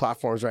sport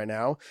platforms right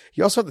now.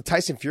 You also have the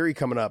Tyson Fury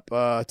coming up.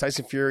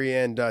 Tyson Fury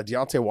and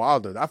Deontay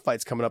Wilder. That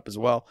fight's coming up as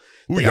well.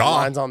 They got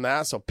lines on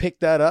that, so pick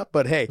that up.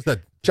 But hey,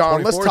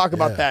 John, let's talk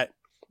about that.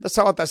 Let's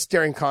talk about that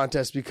staring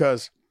contest,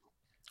 because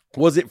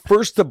was it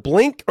first to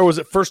blink or was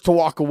it first to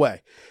walk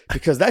away?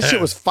 Because that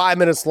shit was 5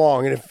 minutes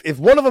long. And if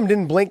one of them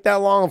didn't blink that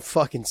long,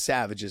 fucking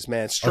savages,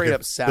 man. Straight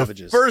up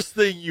savages. The first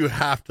thing you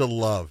have to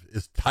love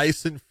is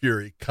Tyson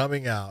Fury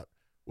coming out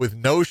with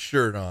no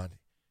shirt on.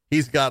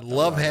 He's got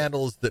love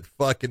handles that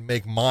fucking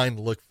make mine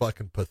look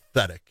fucking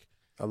pathetic.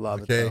 I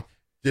love it.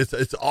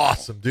 It's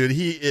awesome, dude.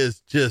 He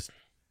is just,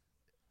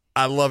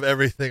 I love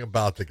everything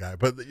about the guy.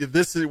 But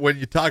this is when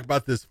you talk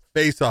about this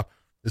face-off.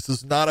 This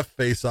is not a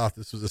face-off.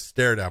 This was a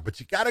stare-down. But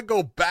you got to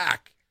go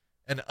back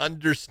and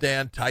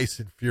understand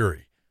Tyson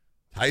Fury.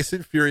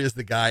 Tyson Fury is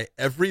the guy,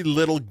 every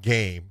little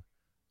game,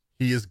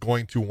 he is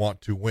going to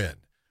want to win.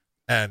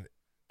 And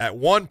at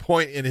one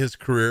point in his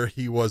career,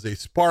 he was a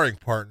sparring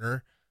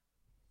partner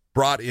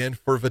brought in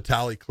for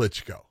Vitaly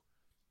Klitschko.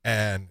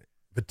 And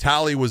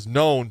Vitaly was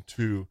known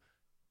to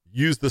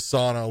use the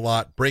sauna a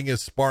lot, bring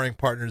his sparring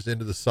partners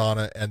into the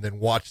sauna, and then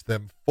watch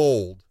them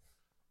fold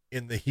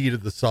in the heat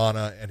of the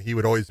sauna, and he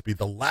would always be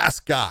the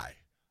last guy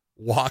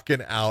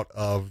walking out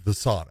of the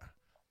sauna.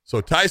 So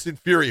Tyson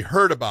Fury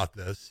heard about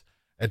this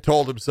and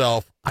told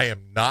himself, I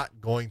am not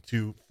going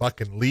to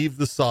fucking leave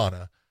the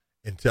sauna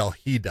until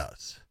he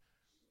does.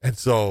 And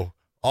so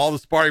all the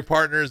sparring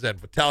partners and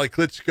Vitaly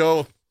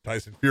Klitschko,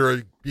 Tyson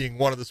Fury being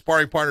one of the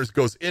sparring partners,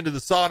 goes into the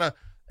sauna,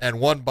 and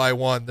one by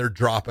one they're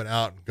dropping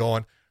out and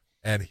going.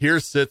 And here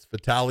sits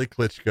Vitaly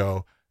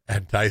Klitschko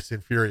and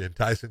Tyson Fury. And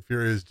Tyson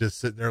Fury is just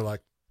sitting there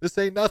like, this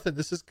ain't nothing.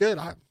 This is good.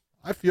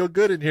 I feel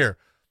good in here.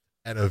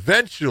 And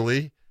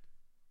eventually,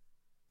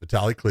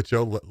 Vitaly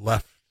Klitschko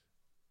left,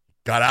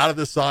 got out of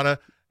the sauna,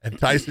 and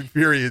Tyson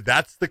Fury,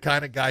 that's the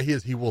kind of guy he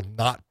is. He will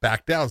not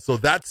back down. So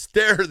that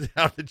stare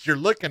down that you're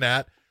looking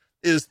at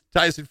is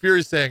Tyson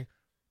Fury saying,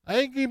 I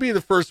ain't going to be the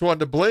first one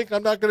to blink.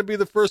 I'm not going to be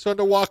the first one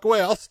to walk away.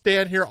 I'll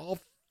stand here all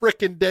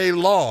freaking day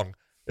long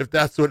if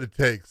that's what it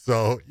takes.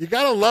 So you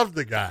got to love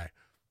the guy.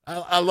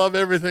 I love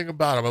everything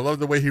about him. I love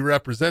the way he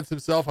represents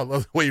himself. I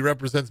love the way he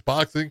represents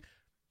boxing.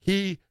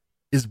 He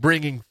is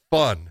bringing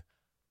fun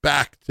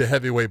back to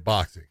heavyweight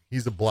boxing.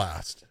 He's a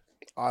blast.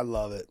 I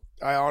love it.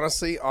 I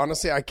honestly,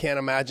 I can't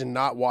imagine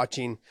not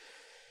watching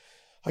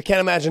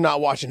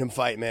him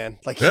fight, man.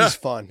 Like, he's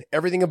fun.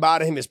 Everything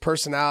about him, his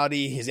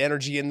personality, his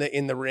energy in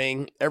the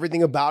ring,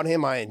 everything about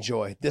him, I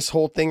enjoy. This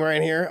whole thing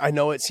right here, I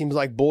know it seems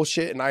like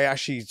bullshit, and I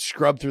actually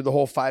scrubbed through the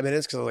whole 5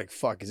 minutes because I was like,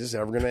 fuck, is this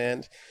ever going to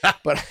end?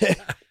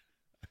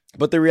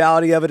 But the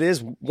reality of it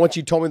is, once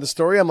you told me the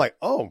story, I'm like,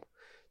 oh,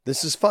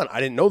 this is fun. I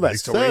didn't know that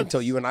Makes story sense.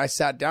 until you and I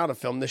sat down to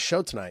film this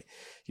show tonight.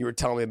 You were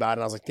telling me about it,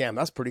 and I was like, damn,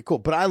 that's pretty cool.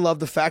 But I love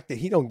the fact that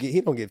he don't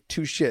give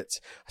two shits.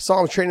 I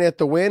saw him training at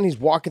the Wynn. He's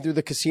walking through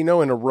the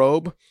casino in a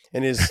robe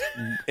and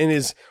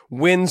his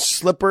Wynn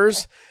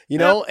slippers,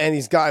 and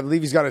I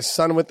believe he's got his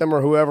son with him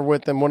or whoever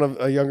with him,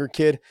 a younger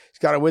kid. He's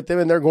got it with him,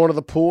 and they're going to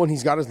the pool, and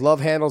he's got his love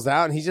handles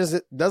out, and he just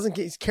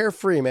he's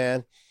carefree,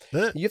 man.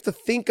 You have to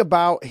think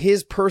about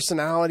his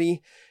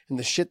personality and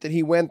the shit that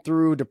he went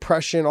through,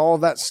 depression, all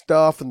of that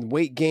stuff, and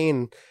weight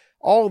gain,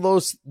 all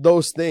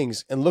those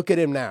things, and look at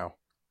him now.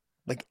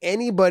 Like,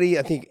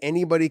 I think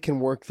anybody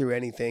can work through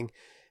anything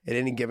at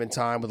any given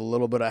time with a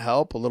little bit of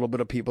help, a little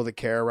bit of people that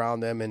care around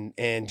them,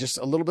 and just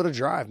a little bit of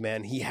drive,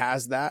 man. He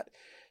has that,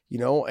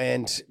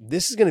 and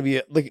this is going to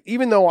be, like,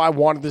 even though I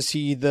wanted to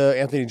see the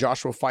Anthony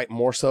Joshua fight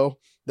more so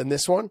than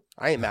this one,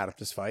 I ain't mad at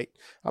this fight.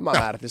 I'm not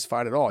mad at this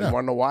fight at all. You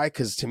want to know why?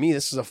 Because to me,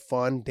 this is a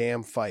fun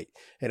damn fight.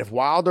 And if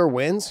Wilder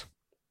wins,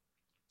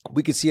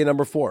 we could see a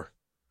number 4.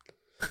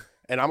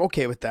 And I'm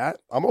okay with that.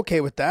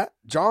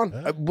 John,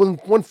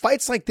 when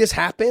fights like this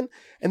happen,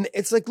 and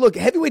it's like, look,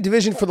 heavyweight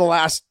division for the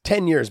last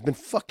 10 years has been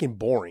fucking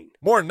boring.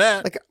 More than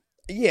that. Like,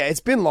 yeah,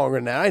 it's been longer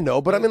than that, I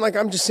know. But I mean, like,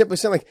 I'm just simply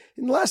saying, like,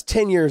 in the last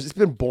 10 years, it's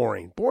been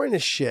boring. Boring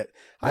as shit.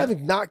 I have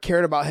not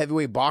cared about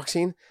heavyweight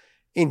boxing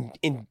in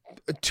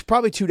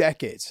probably 2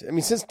 decades. I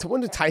mean,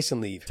 when did Tyson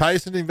leave?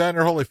 Tyson and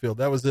Evander Holyfield.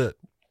 That was it.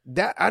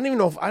 That I don't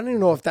even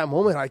know if that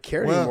moment I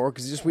cared anymore,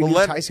 because we knew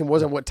Tyson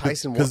wasn't what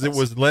Tyson was. Because it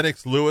was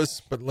Lennox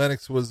Lewis, but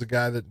Lennox was the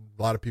guy that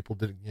a lot of people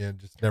didn't,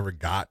 just never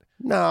got.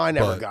 No, I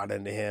never got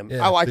into him.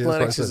 Yeah, I like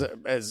Lennox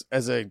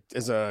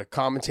as a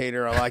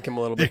commentator. I like him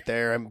a little bit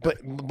there. But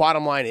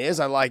bottom line is,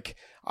 I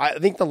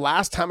think the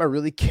last time I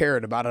really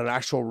cared about an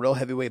actual real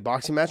heavyweight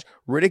boxing match,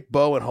 Riddick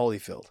Bowe and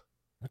Holyfield.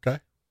 Okay.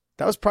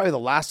 That was probably the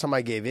last time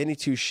I gave any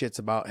two shits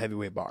about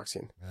heavyweight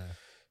boxing. Yeah.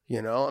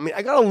 I mean,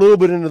 I got a little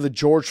bit into the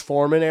George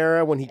Foreman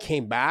era when he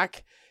came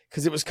back,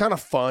 because it was kind of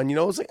fun. It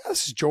was like,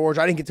 this is George.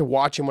 I didn't get to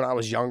watch him when I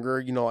was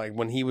younger. Like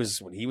when he was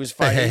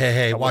fighting.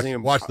 Hey!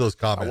 Watch those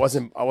comments.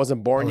 I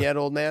wasn't born yet,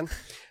 old man.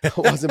 I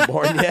wasn't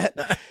born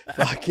yet.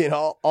 Fucking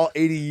all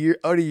 80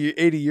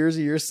 years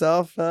of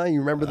yourself. You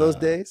remember those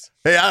days?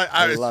 Hey,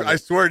 I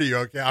swear to you.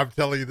 Okay, I'm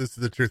telling you, this is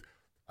the truth.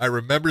 I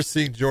remember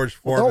seeing George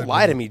Foreman. Don't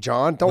lie to me,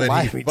 John. Don't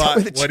lie to me. Tell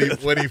me the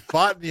truth. When he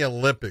fought in the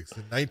Olympics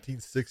in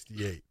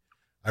 1968.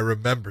 I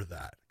remember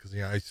that because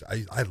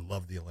I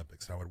loved the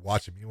Olympics. I would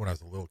watch them even when I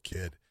was a little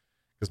kid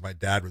because my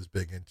dad was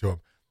big into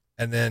them.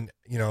 And then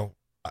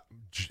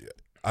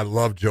I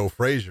loved Joe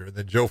Frazier, and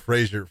then Joe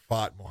Frazier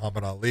fought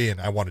Muhammad Ali,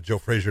 and I wanted Joe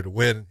Frazier to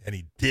win, and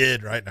he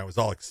did, right? And I was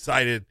all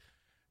excited.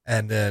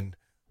 And then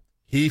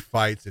he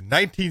fights in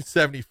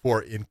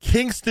 1974 in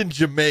Kingston,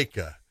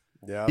 Jamaica.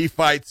 Yeah. He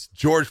fights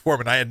George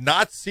Foreman. I had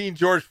not seen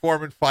George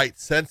Foreman fight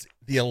since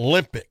the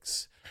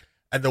Olympics,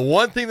 and the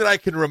one thing that I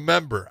can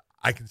remember.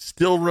 I can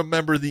still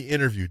remember the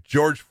interview.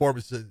 George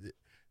Foreman said,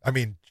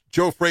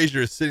 Joe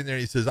Frazier is sitting there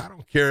and he says, I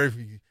don't care if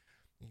he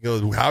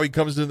goes, how he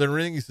comes in the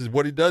ring. He says,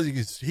 what he does,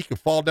 he can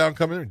fall down,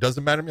 come in. It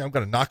doesn't matter to me. I'm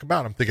going to knock him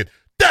out. I'm thinking,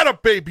 that a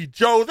baby,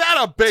 Joe, that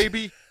a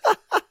baby.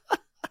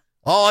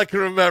 All I can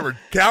remember,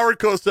 Howard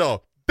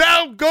Cosell,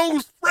 down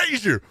goes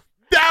Frazier.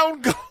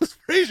 Down goes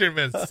Frazier,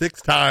 man,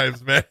 6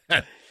 times, man.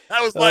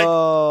 I was like,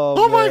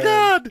 oh my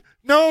God,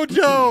 no,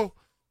 Joe.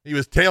 He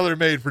was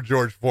tailor-made for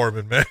George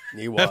Foreman, man.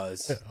 He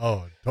was.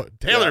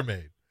 Tailor-made.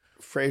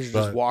 Yeah. Frazier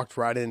just walked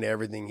right into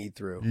everything he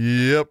threw.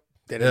 Yep.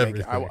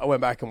 I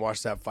went back and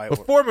watched that fight.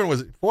 But Foreman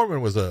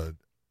was an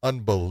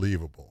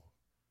unbelievable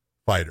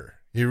fighter.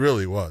 He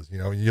really was.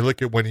 You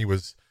look at when he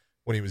was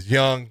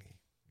young.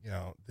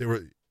 They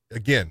were,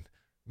 again,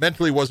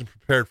 mentally wasn't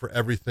prepared for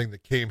everything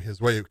that came his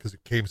way because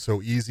it came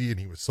so easy, and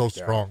he was so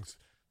strong,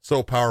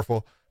 so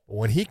powerful. But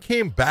when he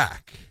came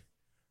back,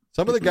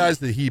 some of the guys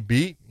that he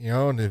beat,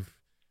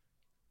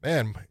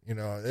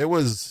 it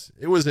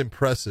was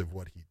impressive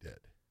what he did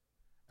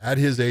at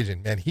his age,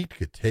 and man, he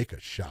could take a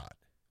shot.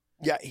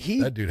 Yeah,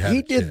 he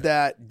did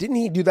that. Didn't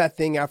he do that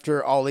thing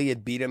after Ali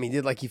had beat him?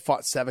 He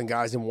fought 7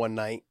 guys in one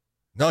night.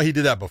 No, he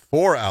did that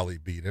before Ali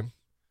beat him.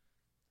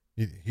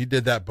 He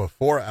did that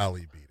before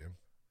Ali beat him.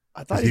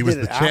 I thought he was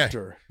did it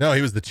after. No,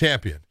 he was the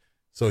champion.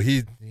 So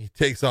he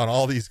takes on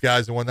all these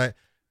guys in one night.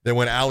 Then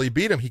when Ali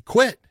beat him, he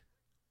quit.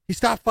 He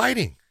stopped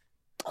fighting.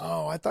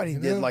 Oh, I thought he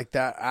did like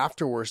that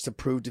afterwards to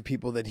prove to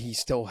people that he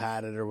still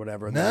had it or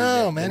whatever.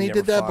 No, man, he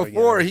did that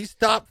before. Again. He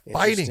stopped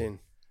fighting.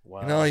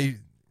 Wow.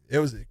 it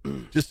was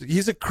just,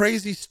 he's a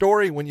crazy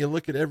story when you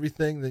look at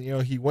everything that,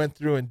 he went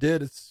through and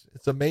did. It's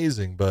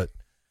amazing, but,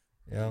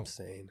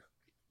 insane.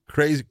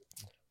 Crazy,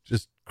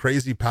 just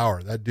crazy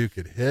power. That dude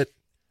could hit.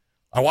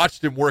 I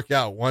watched him work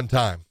out one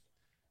time,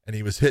 and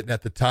he was hitting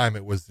at the time.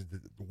 It was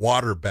the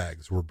water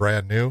bags were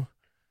brand new,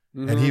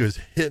 and he was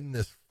hitting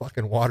this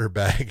fucking water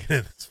bag,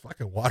 and this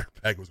fucking water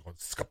bag was going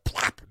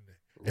scaplop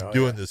and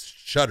doing this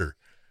shudder.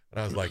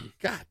 And I was like,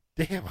 God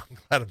damn, I'm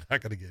glad I'm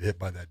not going to get hit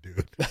by that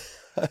dude.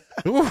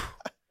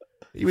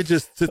 He would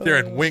just sit there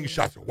and wing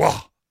shots.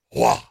 Wah,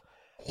 wah,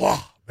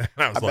 wah. Man,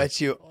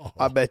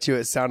 I bet you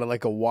it sounded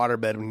like a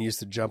waterbed when you used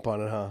to jump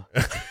on it, huh?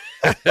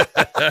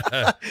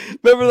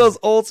 Remember those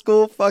old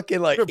school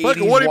fucking like 80s what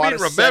do you water mean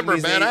remember,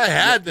 70s, man? 80s? I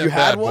had them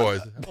bad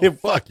boys. Oh,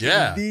 fuck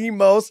yeah. The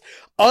most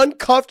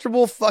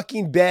uncomfortable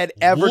fucking bed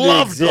ever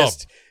to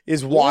exist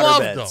is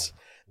waterbeds.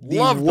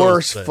 The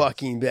worst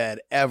fucking bed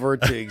ever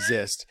to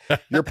exist.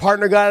 Your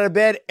partner got out of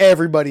bed,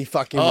 everybody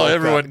fucking woke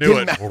everyone up. knew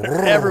it.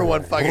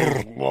 Everyone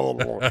fucking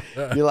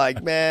you're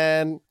like,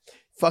 man,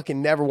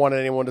 fucking never wanted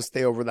anyone to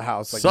stay over the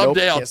house. Like,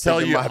 someday nope,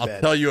 I'll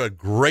tell you a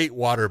great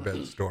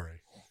waterbed story.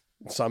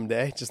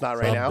 Someday, just not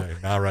right now.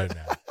 Not right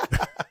now.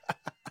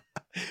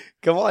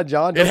 Come on,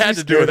 John. It had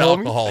to do with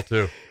alcohol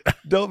too.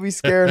 Don't be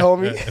scared,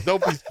 homie.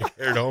 Don't be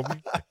scared,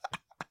 homie.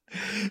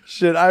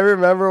 Shit, I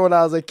remember when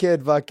I was a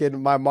kid,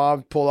 fucking my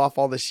mom pulled off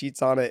all the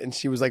sheets on it and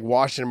she was like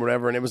washing them or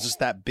whatever, and it was just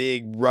that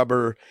big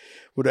rubber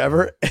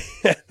whatever.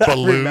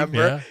 Balloon, I remember.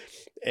 yeah.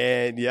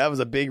 And yeah, it was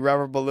a big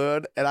rubber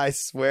balloon, and I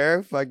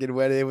swear fucking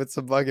went in with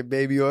some fucking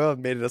baby oil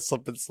and made it a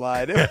slip and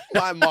slide.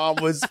 My mom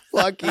was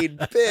fucking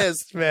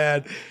pissed,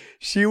 man.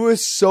 She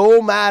was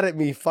so mad at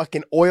me.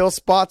 Fucking oil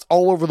spots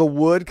all over the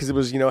wood because it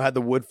was, had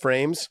the wood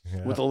frames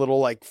with a little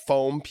like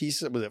foam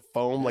piece. Was it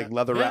foam, like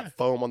leather wrap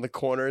foam on the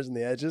corners and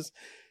the edges?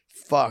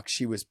 Fuck,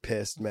 she was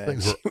pissed, man.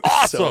 Things She were was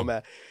awesome. so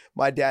mad.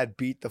 My dad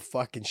beat the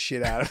fucking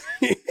shit out of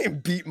me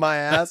and beat my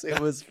ass. It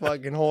was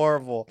fucking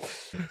horrible.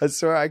 I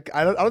swear, I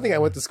don't think I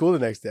went to school the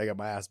next day. I got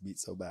my ass beat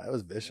so bad. It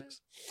was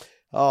vicious.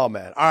 Oh,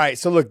 man. All right,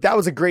 so look, that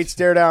was a great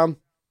stare down.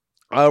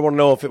 I don't want to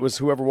know if it was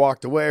whoever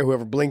walked away or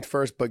whoever blinked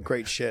first, but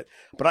great shit.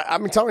 But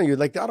I'm telling you,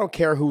 like, I don't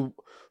care who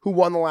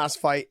won the last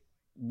fight.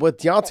 With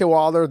Deontay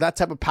Wilder, that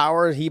type of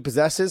power he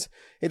possesses,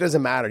 it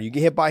doesn't matter. You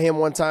get hit by him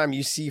one time,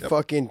 you see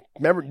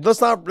remember,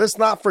 let's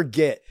not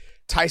forget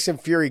Tyson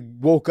Fury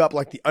woke up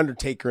like the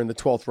Undertaker in the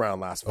 12th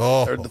round last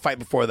fight, or the fight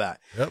before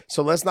that. Yep.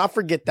 So let's not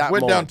forget that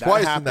went moment. down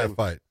twice that in that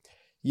fight.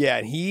 Yeah,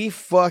 and he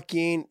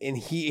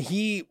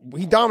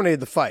dominated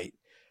the fight,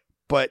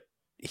 but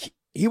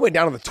he went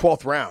down in the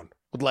 12th round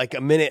with like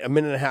a minute and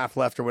a half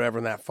left or whatever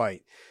in that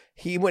fight.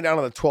 He went down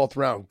in the 12th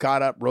round,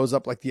 got up, rose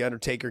up like the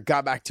Undertaker,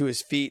 got back to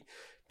his feet,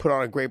 put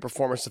on a great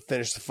performance to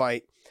finish the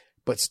fight,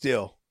 but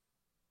still,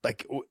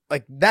 like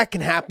that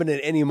can happen at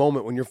any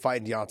moment when you're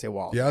fighting Deontay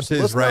Wilder.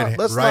 Deontay's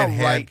right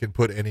hand can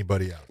put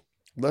anybody out.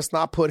 Let's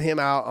not put him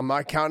out. I'm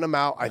not counting him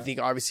out. I think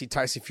obviously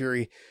Tyson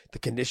Fury, the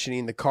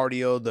conditioning, the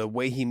cardio, the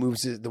way he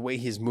moves, the way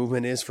his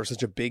movement is for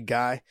such a big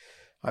guy.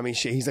 I mean,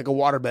 shit, he's like a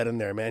waterbed in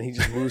there, man. He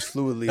just moves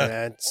fluidly,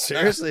 man.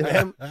 Seriously,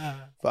 man.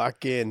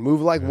 Fucking move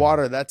like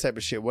water, that type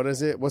of shit. What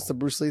is it? What's the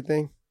Bruce Lee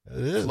thing?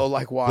 It is. Flow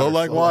like water. Flow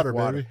like water,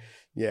 baby.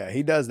 Yeah,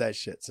 he does that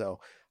shit. So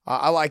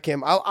I like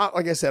him.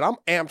 Like I said, I'm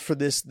amped for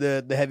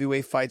the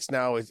heavyweight fights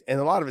now, and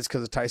a lot of it's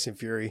because of Tyson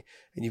Fury.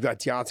 And you've got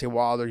Deontay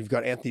Wilder, you've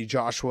got Anthony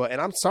Joshua,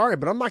 and I'm sorry,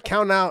 but I'm not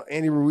counting out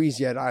Andy Ruiz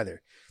yet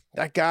either.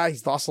 That guy,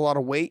 he's lost a lot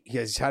of weight.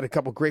 He's had a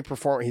couple great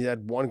performances. He's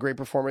had one great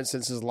performance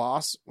since his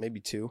loss,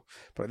 maybe two,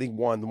 but I think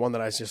the one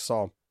that I just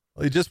saw.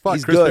 Well, he just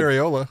fought Chris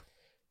Arreola.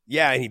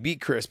 Yeah, and he beat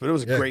Chris, but it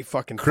was a great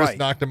fucking Chris fight.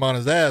 knocked him on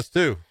his ass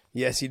too.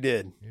 Yes, he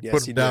did. He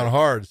put him down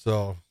hard.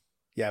 So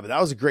yeah, but that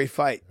was a great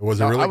fight. It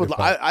was a really good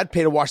fight. I'd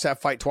pay to watch that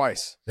fight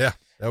twice. Yeah,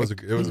 it was a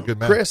good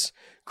match.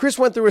 Chris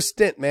went through a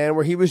stint, man,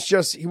 where he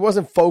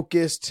wasn't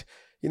focused.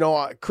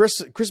 Chris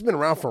has been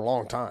around for a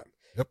long time.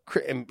 Yep.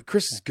 And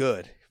Chris is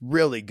good,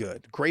 really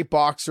good, great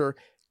boxer,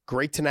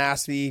 great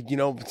tenacity.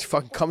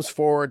 Fucking comes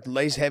forward,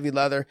 lays heavy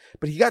leather,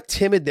 but he got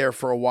timid there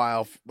for a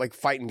while, like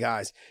fighting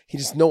guys. He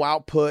just no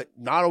output.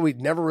 Not always,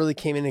 never really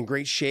came in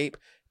great shape,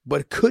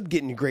 but could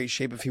get into great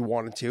shape if he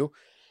wanted to.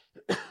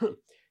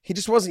 He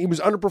just wasn't. He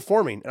was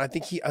underperforming, and I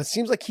think it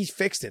seems like he's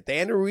fixed it. The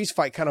Andy Ruiz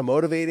fight kind of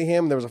motivated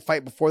him. There was a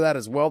fight before that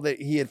as well that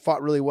he had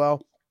fought really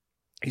well.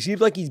 He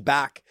seems like he's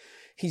back.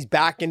 He's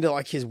back into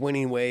like his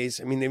winning ways.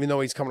 I mean, even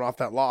though he's coming off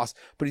that loss,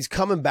 but he's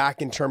coming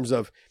back in terms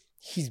of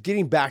he's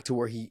getting back to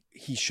where he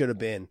should have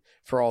been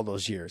for all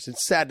those years.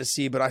 It's sad to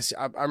see, but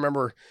I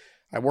remember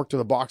I worked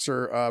with a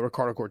boxer,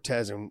 Ricardo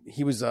Cortez, and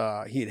he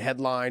had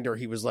headlined, or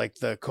he was like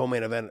the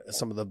co-main event of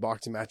some of the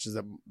boxing matches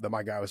that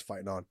my guy was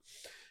fighting on,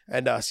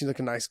 and seemed like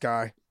a nice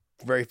guy,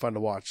 very fun to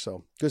watch.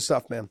 So good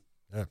stuff, man.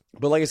 Yeah.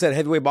 But like I said,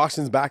 heavyweight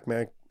boxing's back,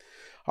 man.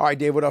 All right,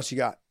 Dave, what else you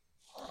got?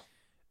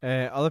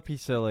 Other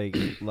piece of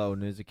little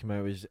news that came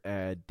out was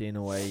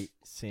Dana White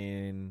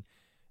saying,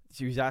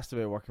 he was asked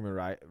about working with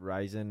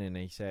Ryzen, and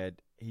he said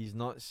he's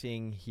not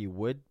saying he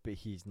would, but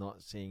he's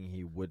not saying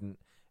he wouldn't,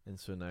 and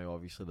so now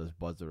obviously there's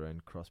buzz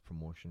around cross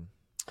promotion.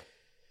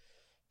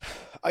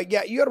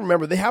 Yeah, you got to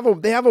remember they have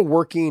a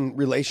working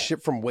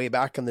relationship from way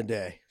back in the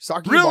day.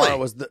 Saki Really? Ibarra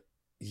was the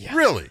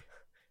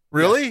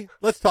Really? Yeah.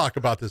 Let's talk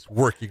about this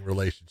working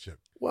relationship.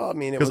 Well, I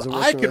mean, it was Because a I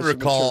working can relationship,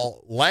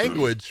 recall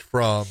language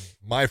from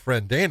my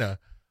friend Dana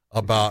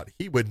about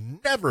he would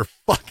never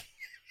fucking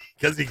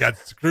because he got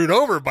screwed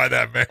over by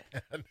that man.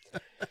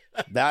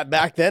 that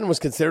back then was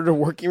considered a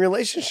working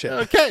relationship.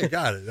 Okay,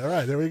 got it. All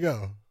right, there we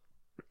go.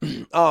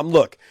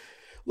 Look,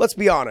 let's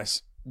be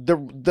honest.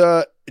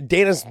 The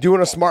Dana's doing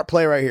a smart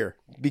play right here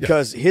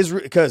because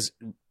because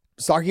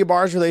Saki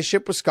Ibarra's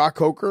relationship with Scott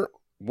Coker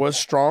was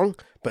strong,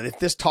 but if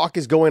this talk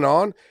is going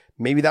on,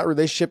 maybe that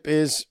relationship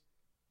is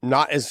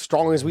not as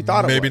strong as we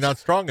thought it was. Maybe not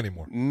strong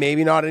anymore.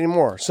 Maybe not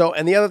anymore. So,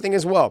 and the other thing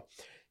as well,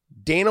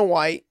 Dana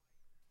White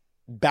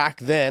back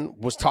then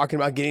was talking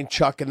about getting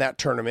Chuck in that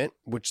tournament,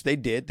 which they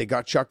did. They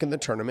got Chuck in the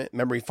tournament.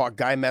 Remember, he fought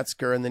Guy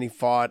Metzger and then he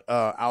fought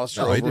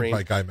Alistair No, he Overeem. didn't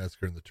fight Guy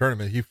Metzger in the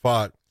tournament. He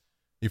fought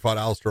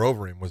Alistair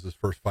Overeem was his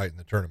first fight in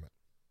the tournament.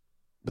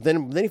 But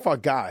then he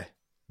fought Guy.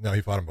 No,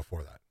 he fought him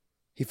before that.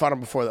 He fought him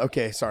before that.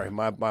 Okay, sorry,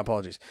 my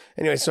apologies.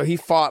 Anyway, so he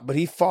fought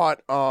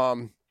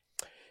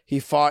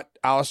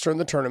Alistair in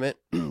the tournament.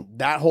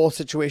 That whole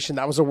situation,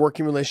 that was a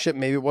working relationship.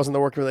 Maybe it wasn't the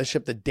working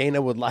relationship that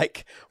Dana would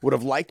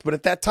have liked. But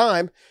at that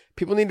time,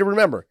 people need to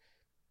remember,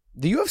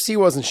 the UFC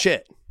wasn't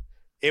shit.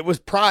 It was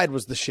Pride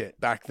was the shit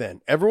back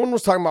then. Everyone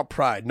was talking about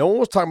Pride. No one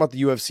was talking about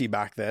the UFC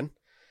back then.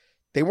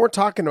 They weren't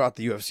talking about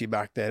the UFC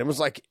back then. It was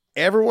like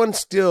everyone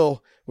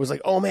still was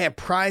like, oh man,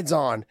 Pride's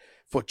on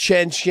for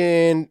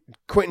Chenshin,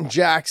 Quentin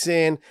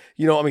Jackson,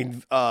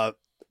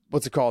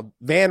 what's it called?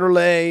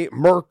 Vanderlei,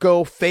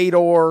 Mirko,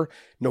 Fedor,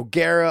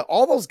 Nogueira,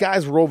 all those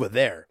guys were over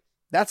there.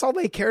 That's all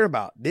they cared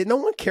about. No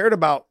one cared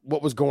about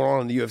what was going on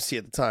in the UFC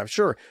at the time.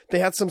 Sure, they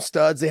had some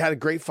studs. They had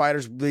great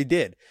fighters. They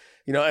did.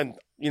 I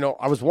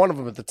was one of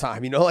them at the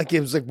time. It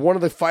was like one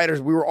of the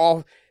fighters. We were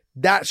all...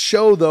 That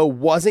show, though,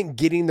 wasn't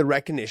getting the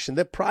recognition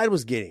that Pride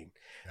was getting.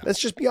 Yeah. Let's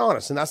just be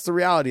honest, and that's the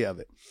reality of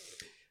it.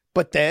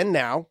 But then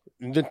now,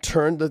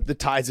 the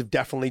tides have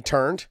definitely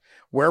turned,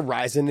 where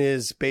Rizin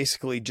is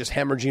basically just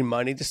hemorrhaging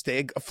money to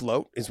stay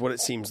afloat, is what it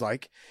seems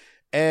like.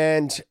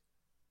 And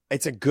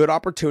it's a good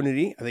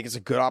opportunity. I think it's a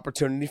good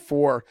opportunity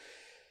for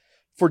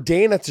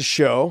Dana to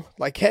show,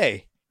 like,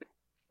 hey,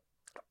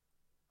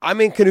 I'm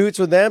in cahoots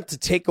with them to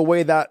take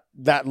away that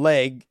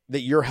leg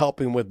that you're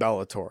helping with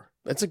Bellator.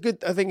 That's a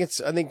good, I think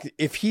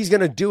if he's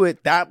going to do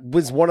it, that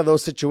was one of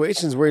those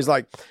situations where he's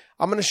like,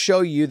 I'm going to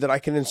show you that I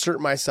can insert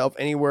myself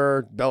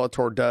anywhere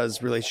Bellator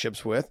does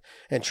relationships with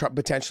and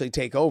potentially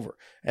take over.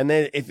 And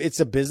then if it's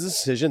a business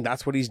decision,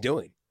 that's what he's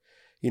doing,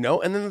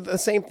 and then the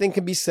same thing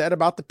can be said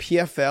about the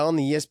PFL and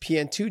the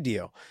ESPN2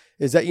 deal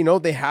is that,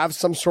 they have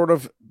some sort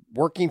of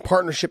working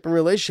partnership and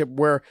relationship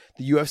where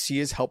the UFC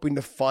is helping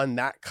to fund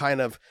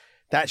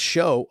that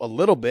show a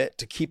little bit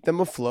to keep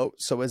them afloat,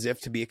 so as if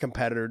to be a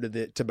competitor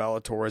to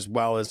Bellator, as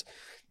well as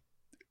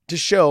to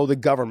show the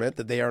government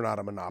that they are not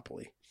a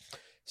monopoly.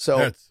 So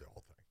that's the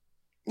whole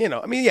thing.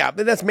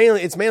 But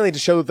it's mainly to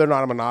show that they're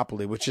not a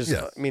monopoly, which is,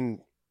 yes.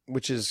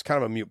 Which is kind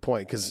of a mute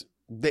point because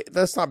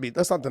let's not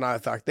deny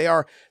the fact they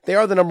are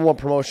the number one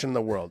promotion in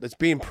the world. It's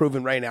being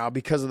proven right now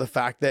because of the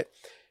fact that,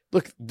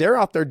 look, they're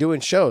out there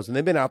doing shows, and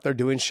they've been out there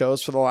doing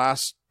shows for the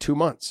last 2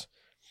 months.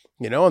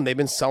 And they've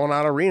been selling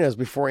out arenas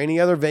before any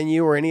other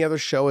venue or any other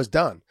show is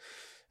done.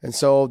 And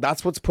so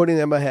that's what's putting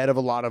them ahead of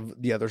a lot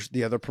of the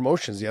other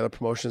promotions. The other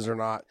promotions they're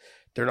not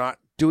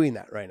doing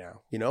that right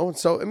now, And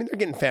so, they're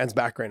getting fans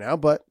back right now,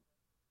 but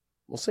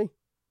we'll see.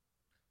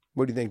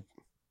 What do you think?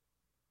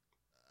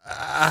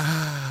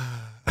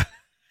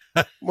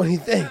 What do you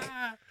think?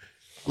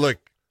 Look,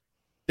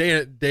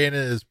 Dana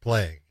is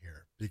playing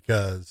here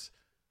because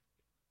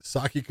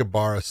Saki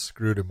Ibarra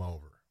screwed him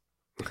over.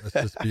 Let's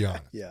just be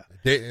honest. Yeah.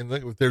 And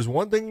look, if there's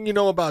one thing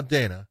about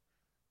Dana,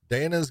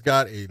 Dana's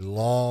got a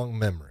long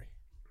memory.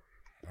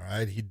 All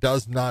right. He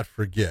does not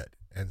forget.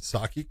 And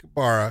Saki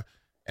Ibarra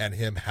and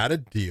him had a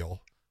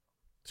deal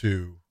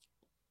to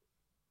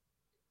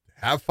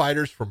have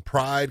fighters from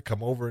Pride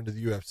come over into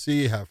the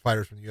UFC, have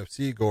fighters from the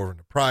UFC go over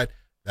into Pride.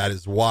 That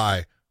is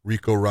why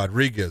Rico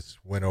Rodriguez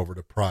went over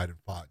to Pride and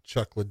fought.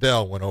 Chuck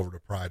Liddell went over to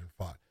Pride and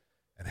fought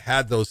and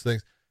had those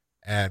things.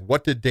 And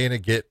what did Dana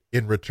get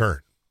in return?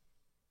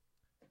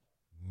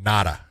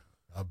 Nada.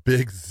 A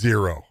big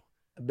zero.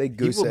 A big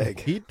goose egg.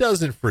 He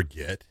doesn't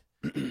forget.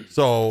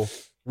 So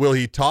will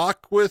he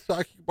talk with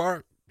Saki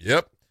Ibarra?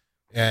 Yep.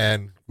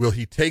 And will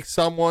he take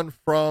someone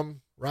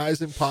from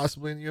Rizin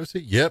possibly in the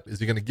UFC? Yep. Is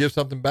he going to give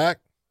something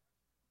back?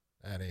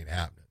 That ain't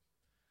happening.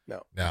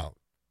 No. Now,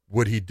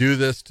 would he do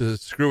this to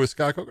screw with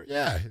Scott Coker?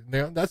 Yeah.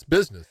 That's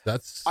business.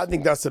 I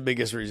think that's the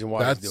biggest reason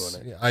why he's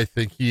doing it. I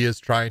think he is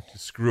trying to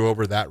screw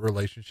over that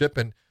relationship.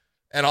 And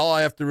all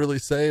I have to really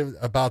say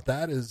about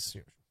that is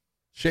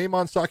shame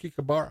on Saki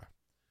Ibarra.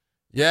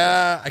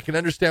 Yeah, I can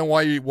understand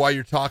why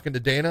you're talking to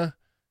Dana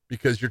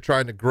because you're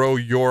trying to grow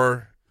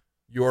your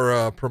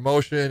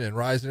promotion and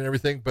Rizin and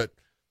everything, but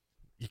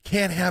you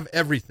can't have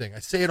everything. I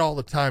say it all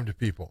the time to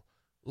people.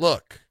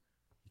 Look,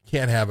 you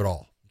can't have it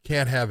all. You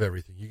can't have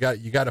everything. You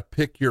got to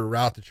pick your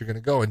route that you're going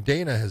to go. And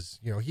Dana has,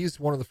 he's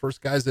one of the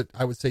first guys that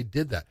I would say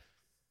did that.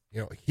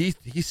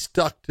 He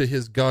stuck to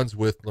his guns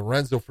with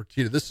Lorenzo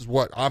Fertitta. This is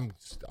what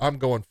I'm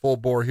going full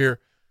bore here,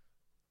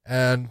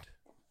 and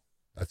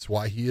that's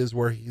why he is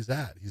where he's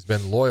at. He's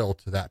been loyal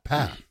to that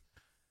path.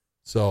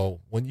 So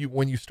when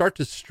you start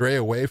to stray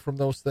away from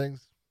those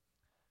things,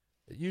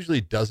 it usually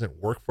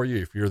doesn't work for you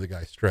if you're the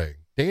guy straying.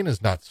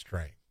 Dana's not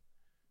straying.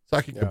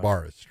 Saki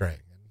Kabara is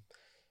straying. And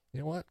you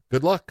know what?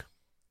 Good luck.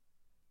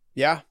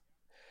 Yeah.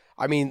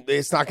 I mean,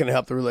 it's not going to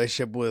help the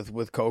relationship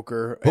with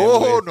Coker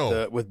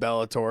and with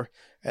Bellator.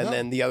 And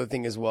then the other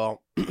thing as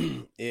well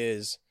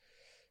is,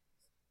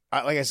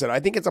 like I said, I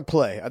think it's a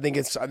play. I think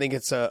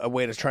it's a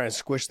way to try and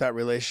squish that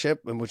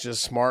relationship, and which is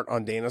smart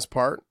on Dana's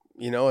part,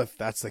 if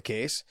that's the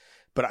case.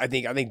 But I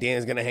think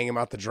Dana's going to hang him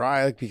out to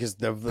dry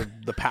because of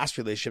the past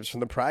relationships from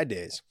the Pride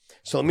days.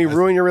 So let me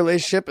ruin your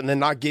relationship and then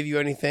not give you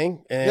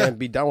anything and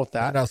be done with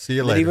that. And I'll see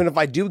you later. Even if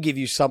I do give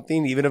you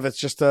something, even if it's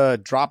just a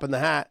drop in the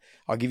hat,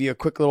 I'll give you a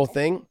quick little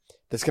thing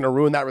that's going to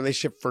ruin that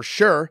relationship for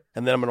sure,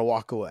 and then I'm going to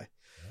walk away.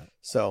 Yeah.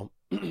 So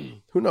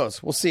who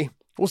knows? We'll see.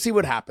 We'll see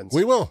what happens.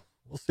 We will.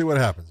 We'll see what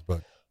happens.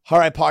 But all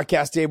right,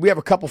 Podcast Dave, we have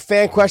a couple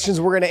fan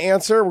questions we're going to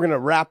answer. We're going to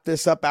wrap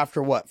this up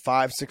after what,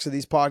 5, 6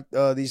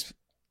 of these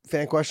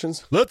fan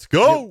questions. Let's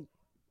go.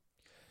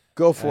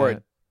 Go for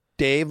it,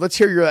 Dave. Let's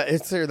hear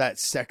that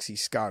sexy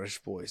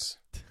Scottish voice.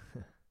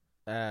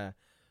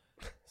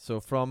 So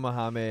from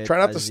Mohammed, try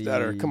not to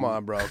stutter. Come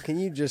on, bro. Can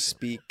you just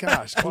speak?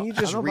 Gosh, can you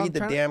just read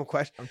the damn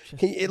question?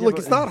 Look,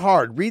 it's not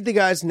hard. Read the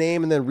guy's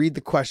name and then read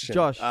the question.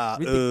 Josh,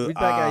 read that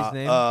guy's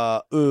name.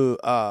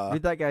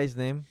 Read that guy's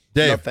name.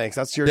 Dave, no, thanks.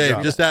 That's your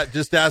Dave. job.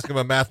 Just ask him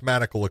a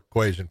mathematical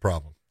equation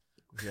problem.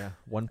 Yeah,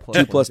 1 +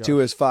 2 +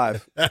 2 is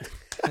 5.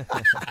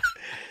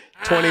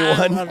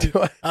 21.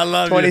 I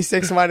love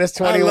 26 you. minus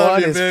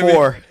 21 is baby.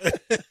 4.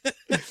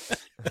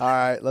 All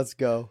right, let's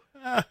go.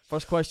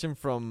 First question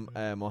from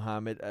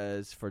Mohammed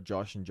is for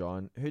Josh and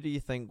John. Who do you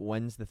think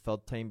wins the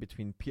third time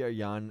between Peter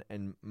Yan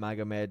and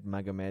Magomed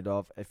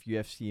Magomedov if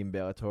UFC and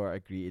Bellator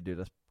agree to do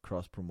this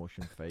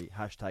cross-promotion fight?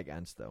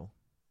 #andstill.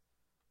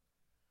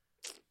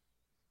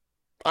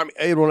 I mean,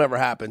 it will never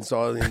happen.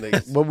 So,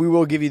 but we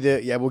will give you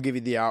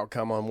the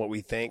outcome on what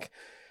we think.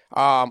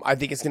 I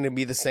think it's going to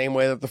be the same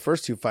way that the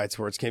first two fights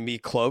were. It's going to be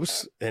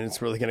close, and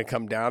it's really going to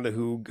come down to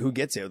who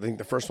gets it. I think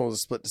the first one was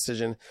a split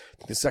decision. I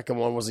think the second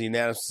one was a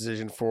unanimous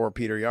decision for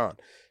Peter Yan.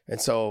 And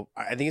so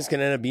I think it's going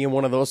to end up being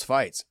one of those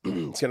fights.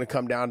 It's going to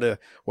come down to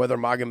whether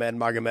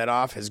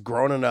Magomedov has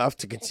grown enough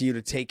to continue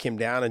to take him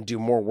down and do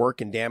more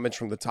work and damage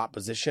from the top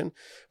position,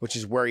 which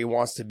is where he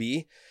wants to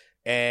be.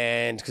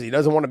 And because he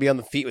doesn't want to be on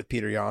the feet with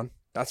Peter Yan.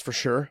 That's for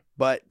sure.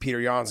 But Peter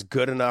Yan's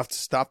good enough to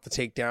stop the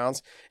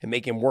takedowns and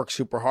make him work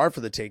super hard for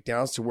the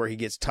takedowns to where he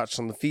gets touched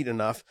on the feet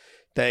enough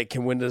that it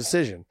can win the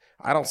decision.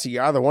 I don't see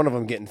either one of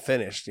them getting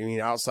finished. I mean,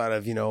 outside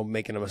of,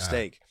 making a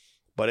mistake.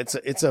 But it's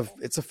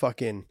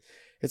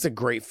a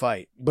great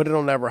fight, but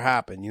it'll never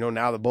happen.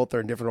 Now that both are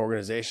in different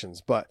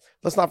organizations. But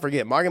let's not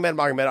forget,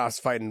 Magomedov's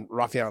fighting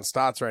Rafael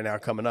Stotts right now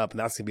coming up, and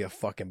that's gonna be a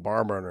fucking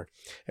bar burner.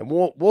 And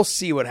we'll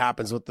see what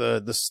happens with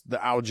the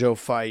Aljo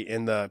fight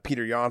and the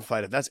Peter Yan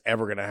fight, if that's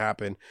ever gonna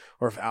happen,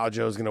 or if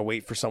Aljo is gonna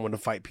wait for someone to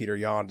fight Peter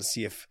Yan to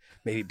see if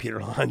maybe Peter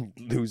Yan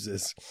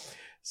loses.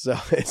 So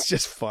it's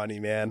just funny,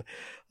 man.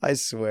 I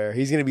swear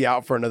he's going to be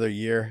out for another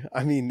year.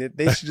 I mean,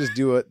 they should just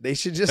do it. They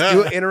should just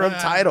do an interim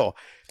title.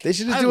 They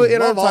should just do an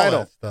interim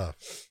title. Stuff.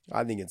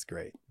 I think it's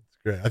great.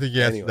 It's great. I think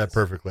you answered that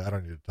perfectly. I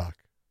don't need to talk.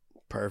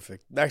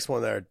 Perfect. Next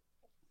one there.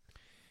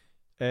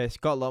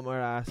 Scott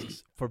Lutmer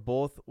asks, for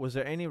both, was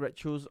there any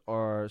rituals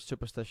or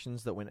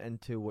superstitions that went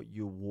into what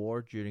you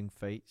wore during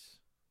fights?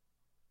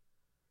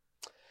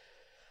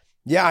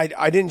 Yeah,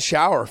 I didn't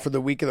shower for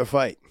the week of the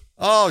fight.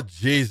 Oh,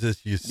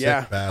 Jesus, you sick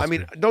bastard. I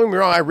mean, don't get me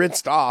wrong. I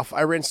rinsed off.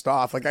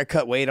 Like, I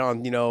cut weight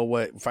on,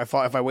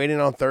 if I weighed in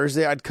on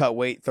Thursday, I'd cut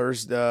weight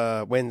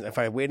Thursday. If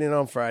I weighed in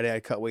on Friday,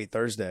 I'd cut weight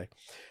Thursday.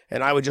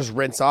 And I would just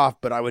rinse off,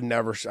 but I would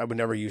never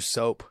use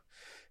soap.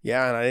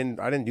 Yeah,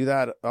 and I didn't do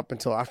that up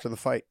until after the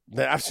fight.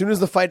 Then as soon as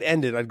the fight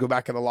ended, I'd go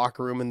back in the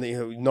locker room, and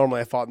normally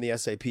I fought in the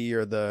SAP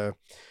or the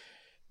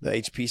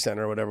HP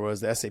Center or whatever it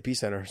was, the SAP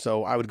Center.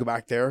 So I would go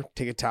back there,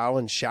 take a towel,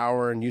 and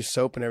shower and use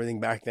soap and everything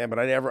back then. But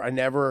I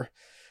never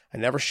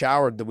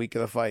showered the week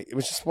of the fight. It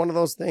was just one of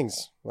those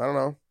things. I don't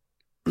know.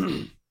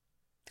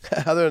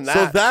 Other than that.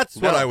 So that's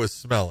what I was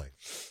smelling.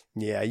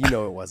 Yeah,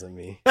 it wasn't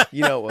me. I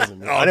didn't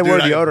wear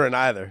deodorant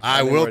either.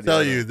 I will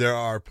tell you, there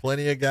are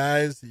plenty of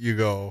guys that you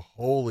go,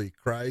 holy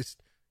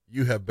Christ,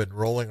 you have been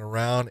rolling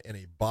around in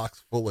a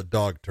box full of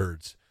dog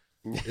turds.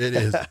 It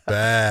is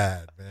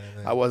bad,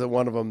 man. I wasn't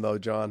one of them, though,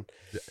 John.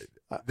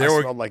 I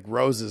smelled like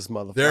roses,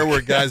 motherfucker. There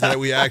were guys that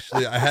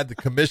I had the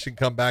commission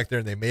come back there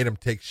and they made them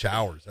take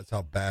showers. That's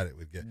how bad it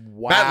would get.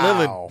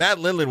 Wow. Matt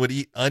Lindland would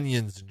eat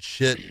onions and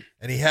shit,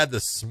 and he had the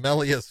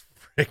smelliest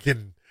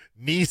freaking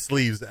knee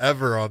sleeves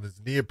ever on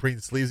his neoprene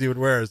sleeves he would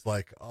wear. It's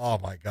like, oh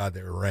my God,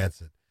 they were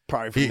rancid.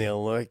 Probably from the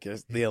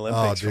Olympics.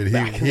 Oh, dude,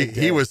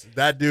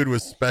 that dude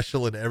was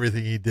special in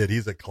everything he did.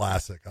 He's a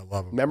classic. I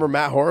love him. Remember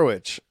Matt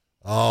Horwich?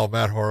 Oh,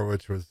 Matt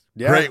Horowitz was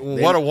great.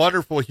 What a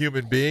wonderful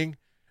human being,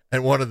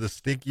 and one of the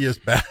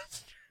stinkiest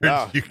bastards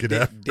you could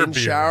ever didn't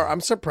be shower. around.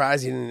 I'm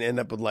surprised he didn't end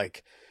up with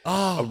like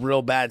a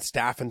real bad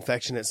staph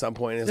infection at some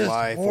point in his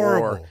life.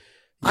 Horrible.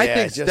 I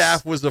think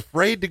staff was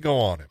afraid to go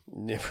on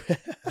him.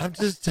 I'm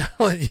just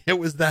telling you, it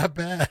was that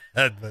bad.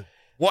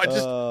 But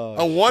just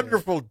a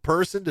wonderful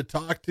person to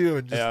talk to,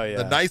 and just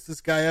the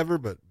nicest guy ever.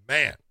 But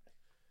man,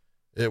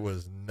 it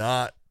was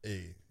not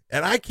a.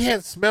 And I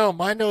can't smell.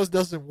 My nose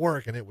doesn't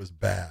work, and it was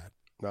bad.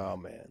 Oh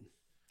man,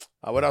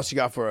 what else you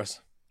got for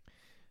us?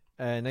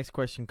 Next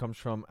question comes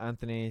from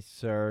Anthony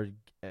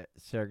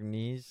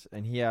Sergnes,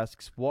 and he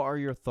asks, what are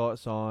your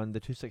thoughts on the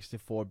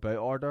 264 bout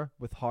order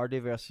with Hardy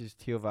versus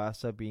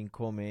Tuivasa being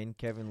co-main,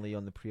 Kevin Lee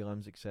on the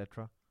prelims,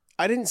 etc.?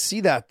 I didn't see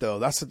that, though.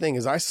 That's the thing,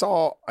 is I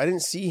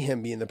didn't see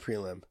him being the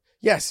prelim.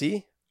 Yeah,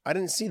 see? I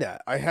didn't see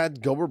that. I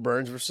had Gilbert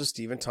Burns versus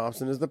Stephen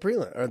Thompson as the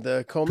prelim, or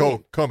the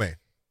co-main. Co-main.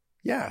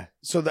 Yeah.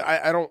 So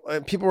I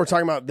don't, people were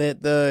talking about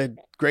that the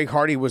Greg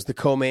Hardy was the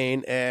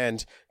co-main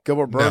and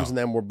Gilbert Burns and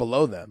them were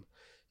below them.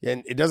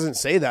 And it doesn't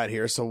say that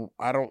here, so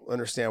I don't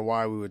understand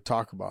why we would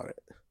talk about it.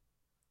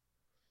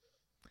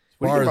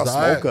 What do you think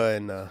about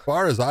Smolka? As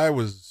far as I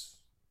was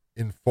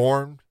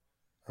informed,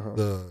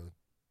 the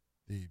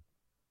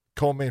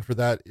co-main for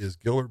that is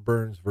Gilbert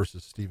Burns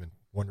versus Stephen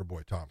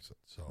Wonderboy Thompson.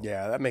 So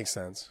yeah, that makes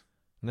sense.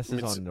 And this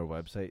is on their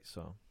website,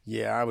 so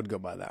yeah, I would go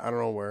by that. I don't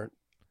know where.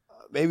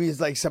 Maybe it's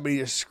like somebody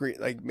just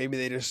maybe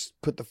they just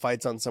put the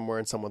fights on somewhere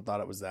and someone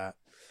thought it was that.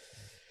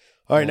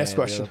 All right, next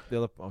question.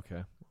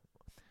 Okay.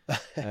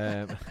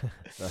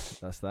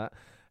 That's that.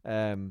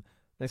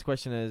 Next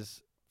question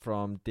is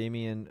from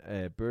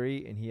Damian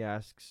Burry, and he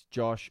asks,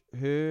 Josh,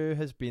 who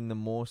has been the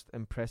most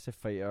impressive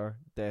fighter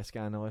desk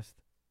analyst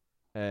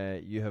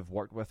you have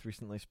worked with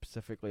recently,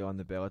 specifically on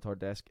the Bellator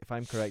desk? If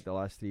I'm correct, the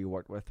last three you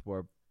worked with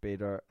were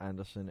Bader,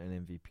 Anderson,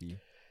 and MVP.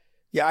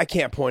 Yeah, I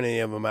can't point any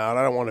of them out.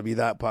 I don't want to be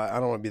that. I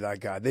don't want to be that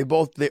guy.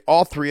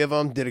 All three of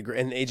them did a great.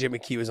 And AJ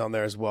McKee was on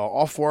there as well.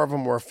 All four of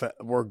them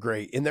were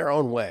great in their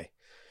own way.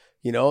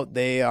 You know,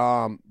 they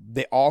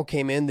all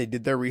came in. They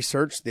did their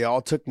research. They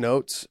all took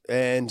notes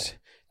and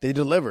they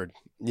delivered.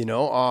 You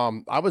know,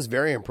 I was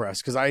very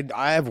impressed because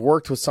I have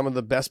worked with some of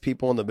the best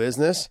people in the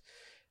business,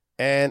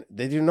 and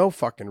they do no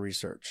fucking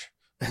research.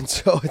 And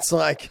so it's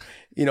like,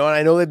 you know, and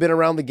I know they've been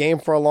around the game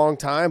for a long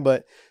time,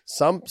 but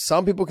some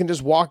people can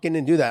just walk in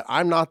and do that.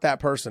 I'm not that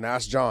person.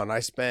 Ask John.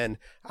 I spend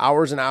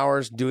hours and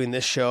hours doing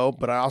this show,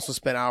 but I also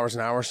spend hours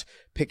and hours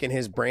picking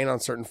his brain on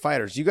certain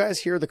fighters. You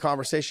guys hear the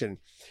conversation.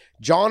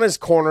 John is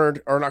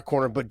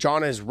but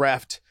John has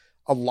reffed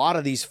a lot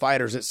of these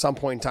fighters at some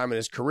point in time in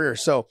his career.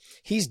 So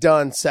he's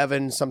done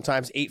 7,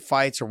 sometimes 8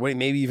 fights, or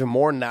maybe even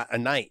more than that a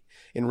night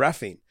in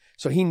reffing.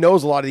 So he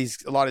knows a lot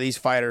of these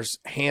fighters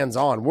hands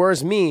on.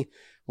 Whereas me,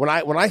 when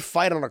I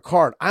fight on a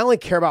card, I only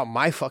care about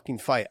my fucking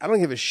fight. I don't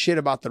give a shit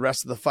about the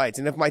rest of the fights.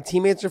 And if my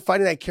teammates are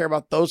fighting, I care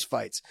about those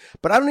fights.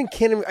 But I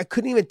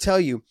couldn't even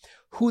tell you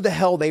who the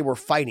hell they were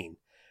fighting.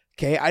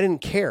 Okay, I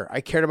didn't care.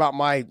 I cared about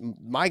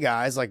my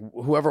guys, like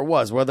whoever it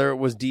was, whether it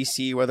was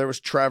DC, whether it was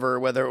Trevor,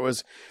 whether it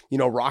was, you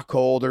know,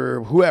 Rockhold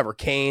or whoever,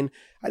 Kane.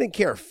 I didn't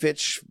care.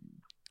 Fitch,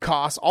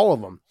 Koss, all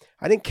of them.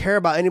 I didn't care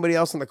about anybody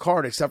else on the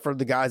card except for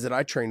the guys that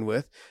I trained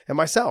with and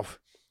myself.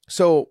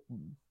 So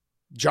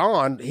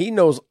John, he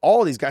knows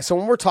all these guys. So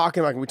when we were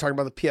talking about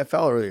the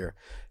PFL earlier,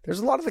 there's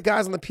a lot of the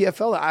guys on the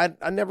PFL that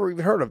I never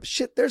even heard of.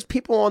 Shit, there's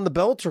people on the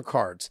Bellator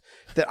cards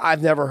that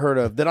I've never heard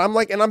of that I'm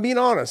like, and I'm being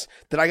honest,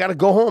 that I got to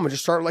go home and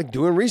just start like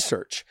doing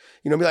research.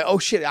 You know, be like, oh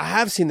shit, I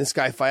have seen this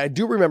guy fight. I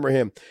do remember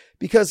him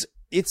because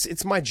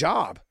it's my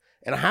job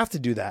and I have to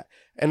do that.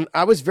 And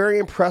I was very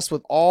impressed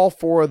with all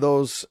 4 of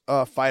those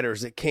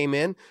fighters that came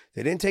in.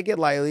 They didn't take it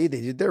lightly.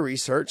 They did their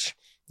research.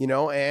 You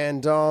know,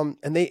 and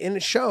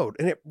it showed,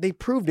 and they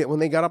proved it when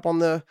they got up on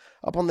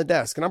the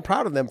desk, and I'm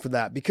proud of them for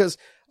that because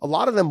a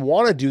lot of them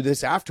want to do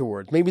this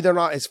afterwards. Maybe they're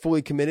not as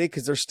fully committed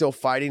because they're still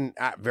fighting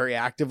very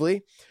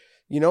actively,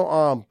 you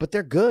know. But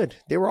they're good.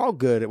 They were all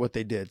good at what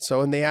they did.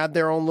 So, and they had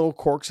their own little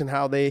quirks in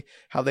how they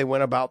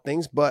went about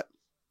things, but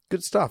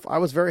good stuff. I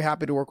was very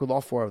happy to work with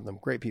all 4 of them.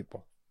 Great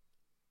people.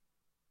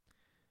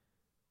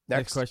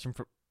 Next question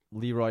from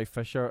Leroy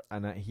Fisher,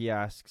 and he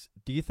asks,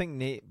 do you think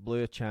Nate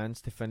blew a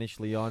chance to finish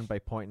Leon by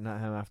pointing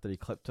at him after he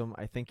clipped him?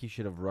 I think he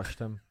should have rushed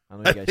him.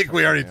 I think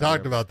we already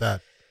talked about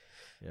that.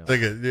 Yeah.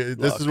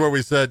 This is where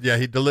we said, yeah,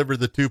 he delivered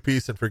the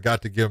 2-piece and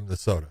forgot to give him the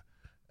soda.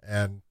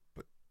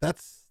 But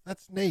that's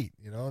Nate,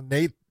 you know.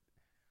 Nate,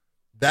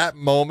 that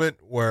moment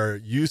where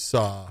you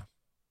saw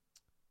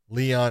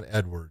Leon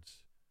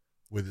Edwards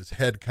with his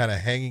head kind of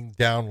hanging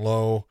down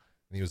low,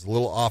 and he was a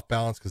little off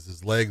balance because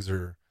his legs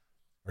are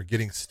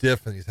getting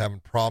stiff and he's having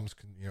problems,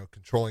 you know,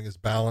 controlling his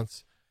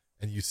balance.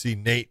 And you see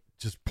Nate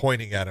just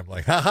pointing at him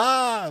like, ha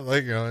ha,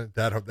 like, you know,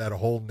 that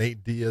whole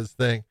Nate Diaz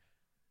thing.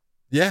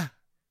 Yeah.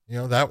 You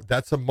know,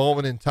 that's a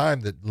moment in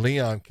time that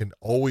Leon can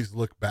always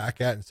look back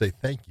at and say,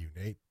 thank you,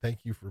 Nate.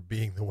 Thank you for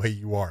being the way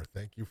you are.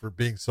 Thank you for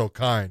being so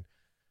kind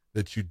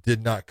that you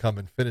did not come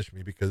and finish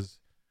me, because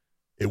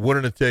it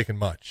wouldn't have taken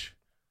much.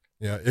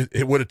 You know,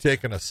 it would have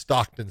taken a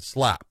Stockton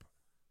slap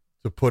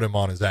to put him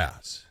on his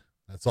ass.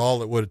 That's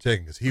all it would have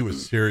taken because he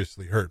was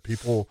seriously hurt.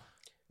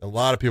 A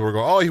lot of people were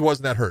going, "Oh, he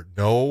wasn't that hurt."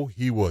 No,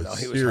 he was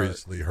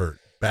seriously hurt.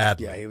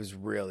 Badly. Yeah, he was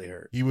really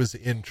hurt. He was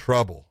in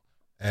trouble.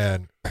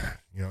 And,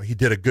 he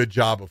did a good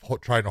job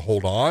of trying to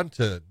hold on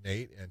to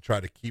Nate and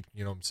try to keep,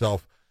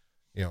 himself,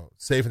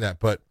 safe in that.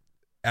 But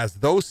as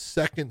those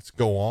seconds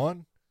go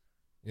on,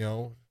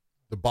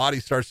 the body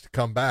starts to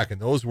come back.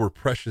 And those were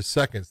precious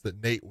seconds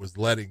that Nate was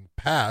letting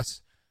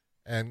pass.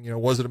 And,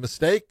 was it a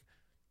mistake?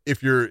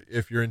 If you're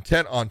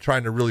intent on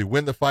trying to really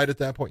win the fight at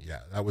that point, yeah,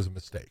 that was a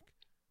mistake.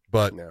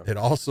 But it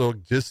also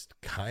just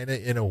kind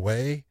of, in a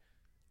way,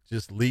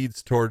 just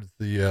leads towards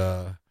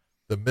the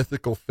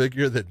mythical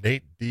figure that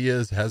Nate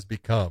Diaz has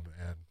become,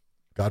 and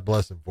God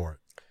bless him for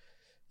it.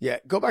 Yeah,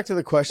 go back to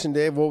the question,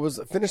 Dave.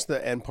 Finish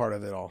the end part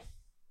of it all.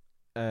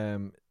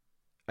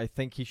 I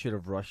think he should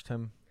have rushed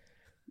him.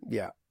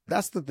 Yeah,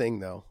 that's the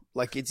thing, though.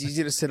 Like, it's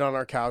easy to sit on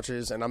our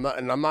couches, and I'm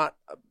not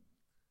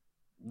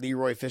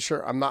Leroy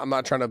Fisher. I'm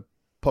not trying to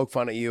poke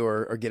fun at you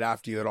or get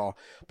after you at all.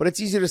 But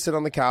it's easy to sit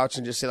on the couch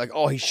and just say, like,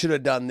 oh, he should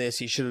have done this,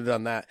 he should have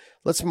done that.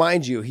 Let's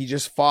mind you, he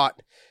just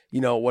fought,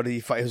 what did he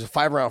fight? It was a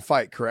 5-round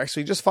fight, correct? So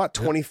he just fought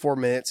 24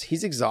 minutes.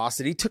 He's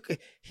exhausted.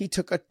 He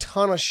took a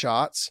ton of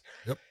shots.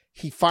 Yep.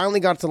 He finally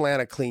got to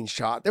land a clean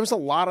shot. There was a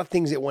lot of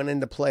things that went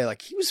into play.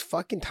 Like, he was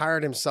fucking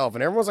tired himself.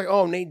 And everyone's like,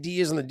 oh, Nate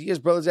Diaz and the Diaz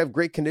brothers have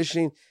great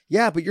conditioning.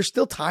 Yeah, but you're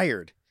still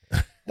tired.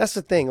 That's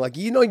the thing. Like,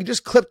 you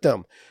just clipped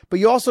them, but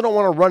you also don't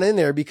want to run in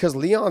there because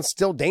Leon's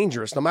still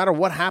dangerous. No matter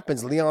what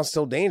happens, Leon's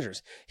still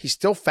dangerous. He's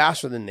still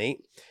faster than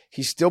Nate.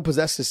 He still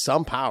possesses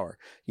some power,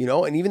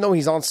 and even though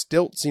he's on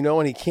stilts,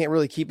 and he can't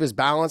really keep his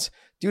balance,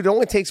 dude, it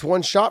only takes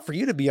one shot for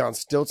you to be on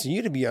stilts and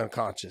you to be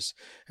unconscious.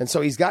 And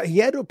so he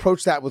had to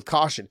approach that with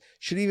caution.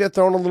 Should he have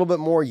thrown a little bit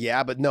more?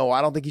 Yeah, but no,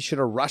 I don't think he should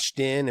have rushed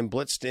in and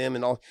blitzed him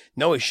and all.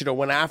 No, he should have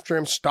went after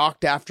him,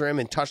 stalked after him,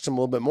 and touched him a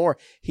little bit more.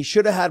 He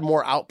should have had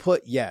more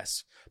output,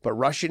 yes. But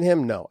rushing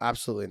him, no,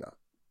 absolutely not.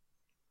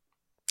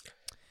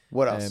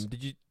 What else?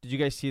 Did you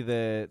guys see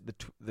the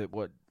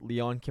what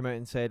Leon came out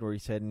and said, where he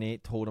said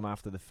Nate told him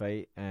after the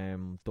fight,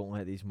 don't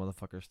let these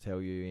motherfuckers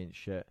tell you ain't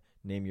shit.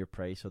 Name your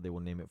price or they will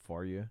name it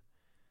for you.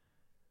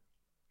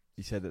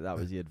 He said that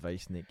was the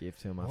advice Nate gave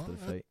to him after the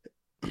fight.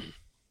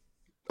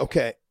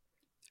 Okay,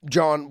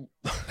 John,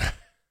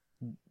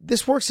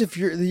 this works if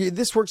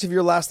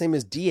your last name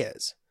is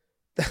Diaz.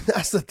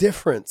 That's the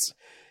difference.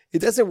 It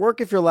doesn't work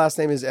if your last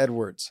name is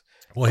Edwards.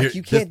 Well, here,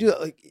 you can't do it.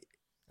 Like,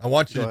 I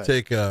want you to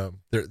take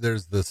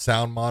there's the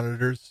sound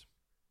monitors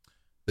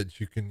that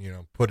you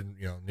can put in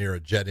near a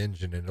jet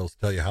engine, and it'll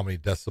tell you how many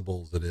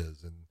decibels it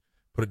is, and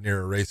put it near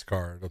a race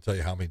car, it'll tell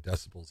you how many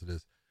decibels it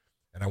is.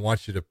 And I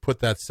want you to put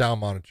that sound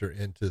monitor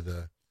into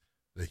the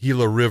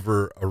Gila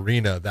River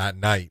Arena that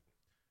night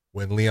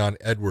when Leon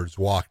Edwards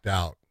walked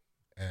out,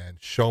 and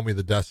show me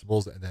the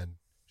decibels, and then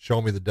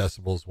show me the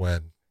decibels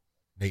when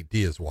Nate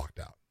Diaz walked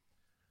out.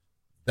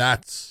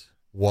 That's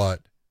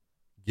what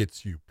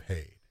gets you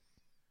paid.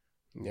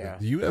 Yeah.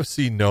 The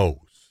UFC knows.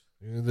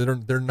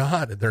 They're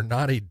not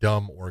a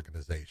dumb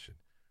organization.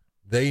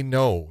 They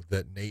know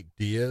that Nate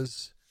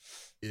Diaz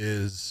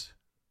is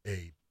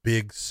a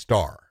big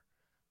star.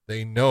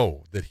 They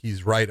know that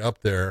he's right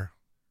up there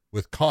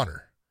with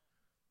Conor.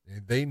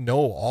 They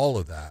know all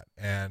of that,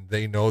 and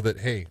they know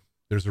that, hey,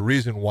 there's a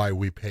reason why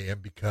we pay him,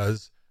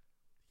 because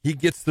he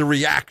gets the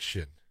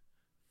reaction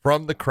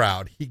from the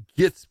crowd. He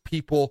gets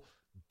people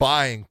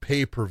buying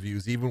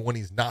pay-per-views even when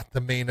he's not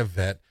the main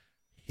event.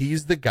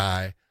 He's the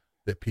guy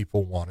that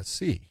people want to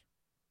see.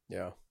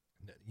 Yeah.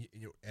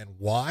 And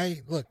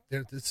why? Look,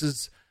 this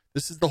is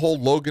the whole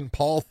Logan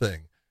Paul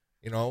thing.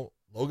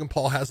 Logan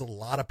Paul has a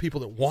lot of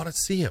people that want to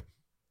see him.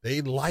 They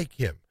like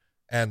him.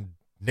 And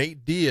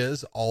Nate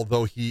Diaz,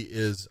 although he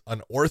is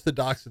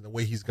unorthodox in the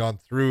way he's gone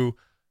through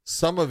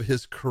some of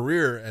his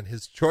career and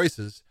his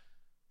choices,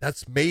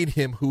 that's made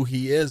him who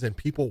he is, and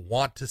people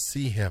want to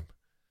see him.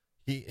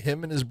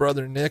 Him and his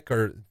brother Nick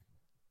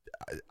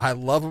I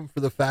love them for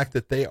the fact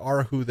that they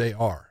are who they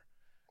are,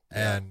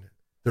 and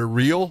they're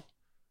real.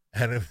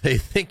 And if they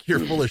think you're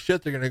full of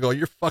shit, they're going to go,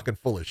 you're fucking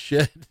full of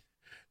shit.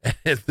 And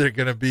if they're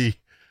going to be,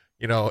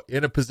 in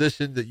a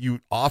position that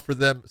you offer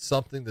them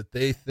something that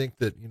they think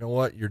that,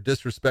 what, you're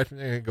disrespecting,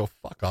 they're going to go,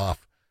 fuck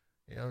off.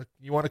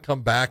 You want to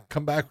come back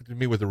to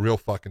me with a real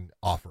fucking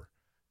offer.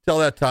 Till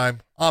that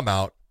time, I'm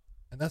out.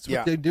 And that's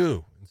what they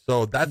do. And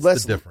so that's the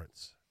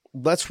difference.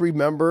 Let's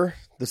remember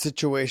the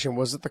situation.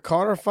 Was it the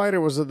Conor fight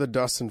or was it the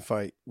Dustin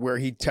fight where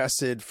he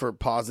tested for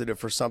positive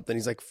for something?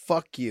 He's like,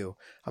 fuck you.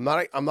 I'm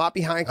not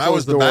behind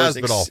closed doors. That was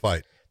the Masvidal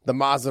fight. The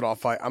Masvidal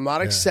fight. I'm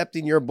not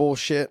accepting your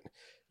bullshit.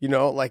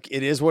 Like,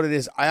 it is what it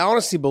is. I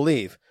honestly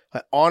believe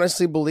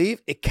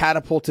it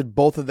catapulted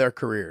both of their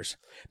careers,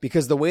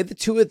 because the way the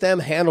two of them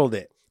handled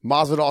it,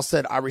 Masvidal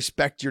said, I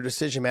respect your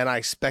decision, man. I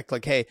expect,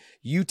 like, hey,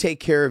 you take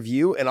care of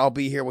you, and I'll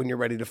be here when you're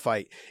ready to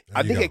fight.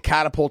 I think it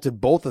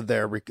catapulted both of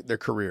their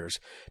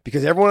careers,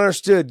 because everyone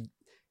understood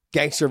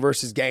gangster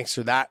versus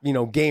gangster, that,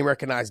 game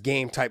recognized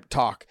game type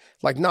talk.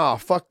 Like, nah,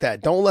 fuck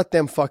that. Don't let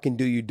them fucking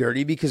do you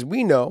dirty, because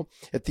we know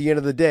at the end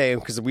of the day,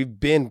 because we've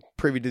been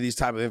privy to these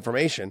type of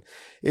information,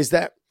 is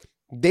that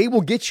they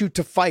will get you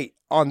to fight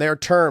on their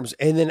terms.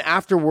 And then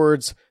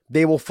afterwards,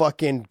 they will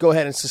fucking go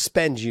ahead and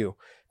suspend you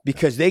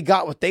because they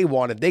got what they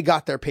wanted. They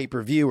got their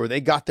pay-per-view, or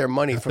they got their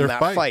money from that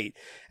fight.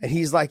 And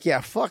he's like,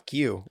 yeah, fuck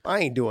you. I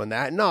ain't doing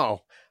that.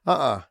 No.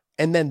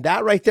 And then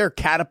that right there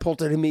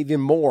catapulted him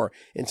even more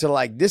into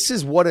like, this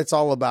is what it's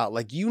all about.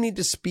 Like, you need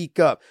to speak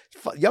up.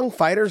 Young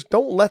fighters,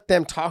 don't let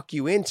them talk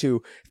you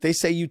into, if they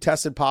say you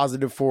tested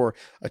positive for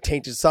a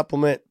tainted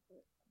supplement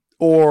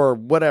or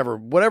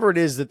whatever it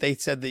is that they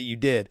said that you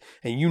did,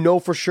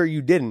 and for sure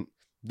you didn't,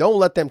 don't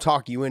let them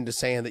talk you into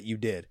saying that you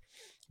did.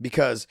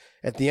 Because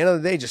at the end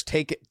of the day, just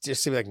take it,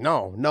 just say like,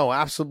 no,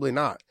 absolutely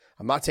not.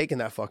 I'm not taking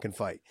that fucking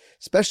fight.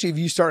 Especially if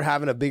you start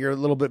having a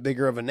little bit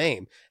bigger of a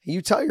name. And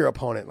you tell your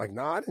opponent, like,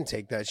 no, I didn't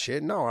take that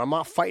shit. No, I'm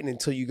not fighting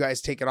until you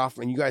guys take it off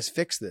and you guys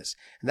fix this.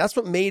 And that's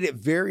what made it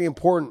very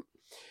important.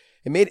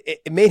 It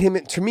made him,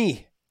 to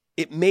me,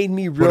 it made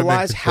me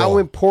realize how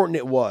important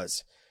it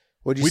was.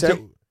 What'd you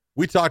say?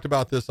 We talked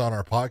about this on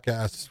our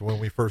podcast when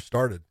we first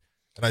started.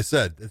 And I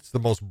said, it's the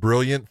most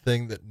brilliant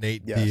thing that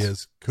Nate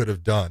Diaz could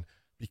have done,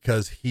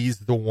 because he's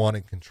the one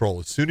in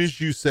control. As soon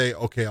as you say,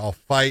 okay, I'll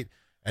fight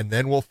and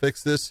then we'll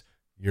fix this,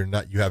 you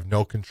have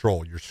no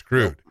control. You're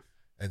screwed. Nope.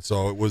 And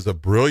so it was a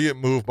brilliant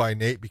move by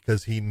Nate,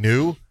 because he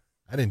knew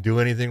I didn't do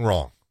anything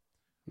wrong.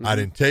 Mm-hmm. I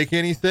didn't take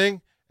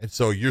anything. And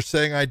so you're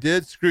saying I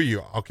did? Screw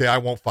you. Okay, I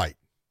won't fight.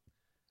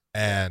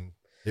 And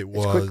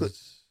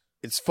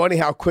it's funny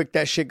how quick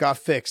that shit got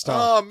fixed. Huh?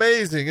 Oh,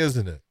 amazing,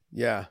 isn't it?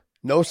 Yeah.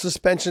 No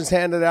suspensions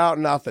handed out,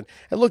 nothing.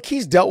 And look,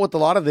 he's dealt with a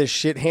lot of this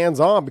shit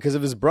hands-on because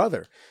of his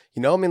brother.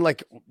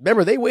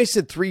 Remember, they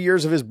wasted 3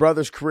 years of his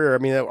brother's career. I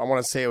mean, I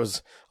want to say it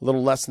was a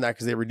little less than that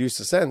because they reduced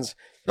the sentence.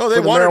 No, they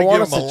wanted to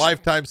give him a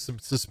lifetime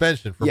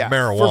suspension for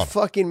marijuana.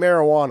 For fucking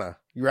marijuana,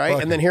 right?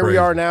 Fucking and then here we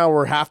are now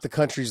where half the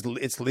country's,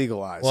 it's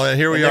legalized. Well, and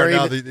here we are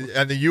now, and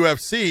the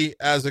UFC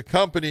as a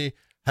company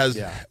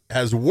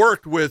has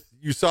worked with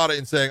USADA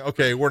in saying,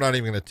 okay, we're not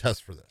even going to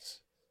test for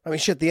this. I mean,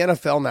 shit, the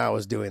NFL now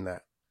is doing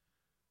that.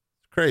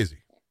 Crazy.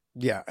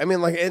 Yeah, I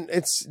mean, like, and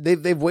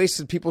they've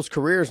wasted people's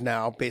careers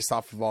now based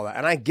off of all that.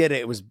 And I get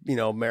it. It was,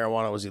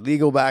 marijuana was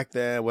illegal back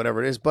then,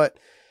 whatever it is. But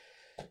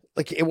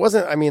like, it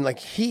wasn't. I mean, like,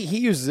 he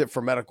uses it for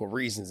medical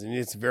reasons, and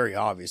it's very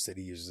obvious that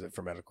he uses it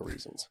for medical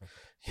reasons.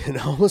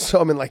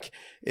 So I mean, like,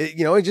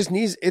 it just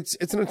needs. It's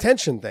an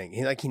attention thing.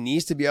 He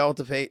needs to be able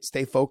to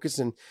stay focused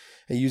and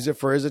use it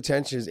for his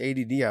attention. His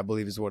ADD, I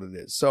believe, is what it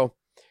is. So,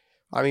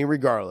 I mean,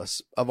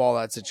 regardless of all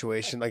that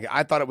situation, like,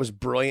 I thought it was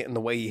brilliant in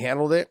the way he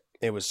handled it.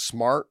 It was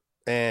smart,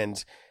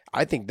 and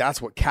I think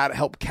that's what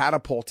helped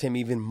catapult him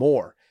even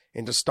more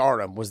into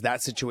stardom, was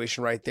that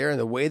situation right there. And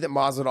the way that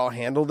Masvidal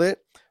handled it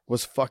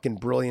was fucking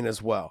brilliant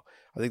as well.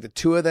 I think the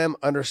two of them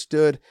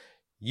understood,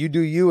 you do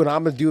you and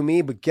I'm going to do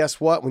me, but guess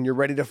what? When you're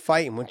ready to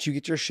fight and once you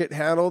get your shit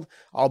handled,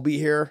 I'll be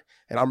here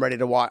and I'm ready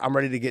to watch. I'm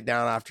ready to get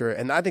down after it.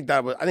 And I think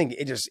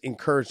it just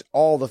encouraged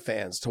all the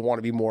fans to want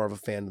to be more of a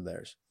fan of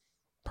theirs.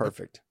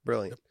 Perfect.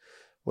 Brilliant.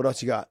 What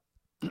else you got?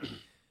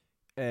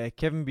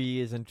 Kevin B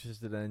is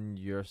interested in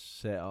your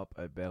setup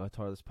at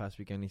Bellator this past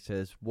weekend. He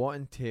says, what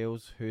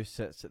entails who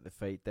sits at the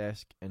fight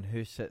desk and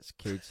who sits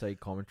cage side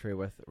commentary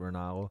with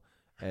Ronaldo?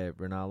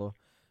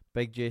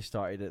 Big J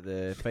started at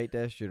the fight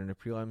desk during the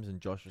prelims and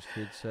Josh was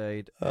cage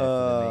side for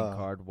the main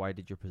card. Why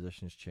did your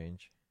positions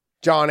change?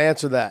 John,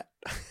 answer that.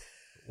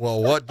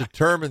 Well, what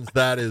determines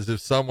that is if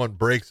someone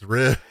breaks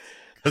rib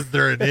because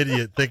they're an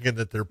idiot thinking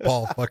that they're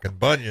Paul fucking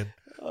Bunyan.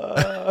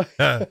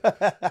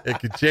 It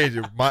could change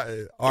it.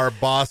 Our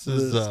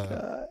bosses,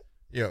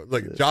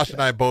 look, Josh and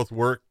I both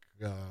work.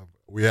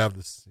 We have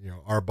this,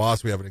 our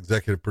boss, we have an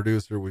executive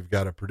producer, we've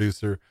got a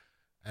producer,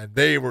 and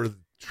they were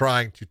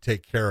trying to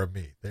take care of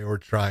me. They were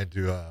trying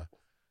to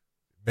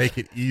make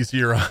it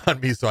easier on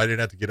me so I didn't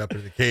have to get up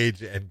in the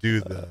cage and do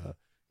the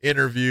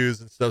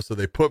interviews and stuff. So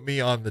they put me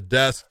on the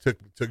desk,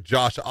 took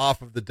Josh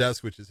off of the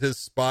desk, which is his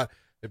spot,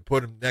 and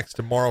put him next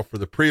to Morrow for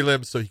the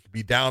prelims so he could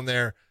be down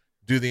there,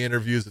 do the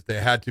interviews if they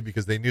had to,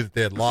 because they knew that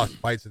they had lost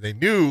fights and they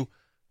knew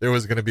there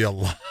was going to be a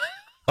lot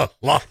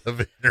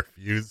of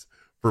interviews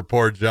for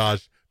poor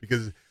Josh,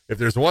 because if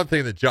there's one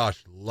thing that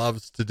Josh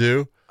loves to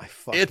do,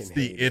 it's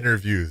the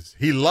interviews.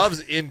 He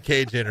loves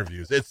in-cage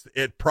interviews. It's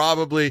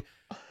probably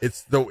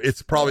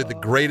the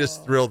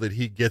greatest thrill that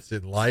he gets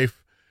in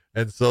life.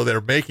 And so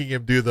they're making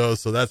him do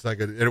those. So that's not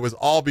good. And it was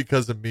all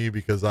because of me,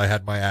 because I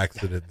had my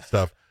accident and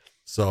stuff.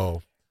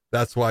 So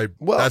that's why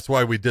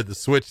we did the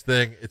switch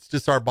thing. It's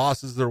just our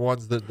bosses. They're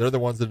the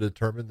ones that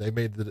determine. They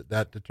made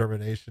that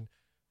determination.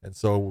 And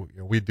so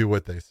we do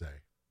what they say.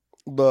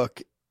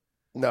 Look,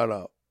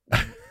 no.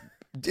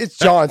 It's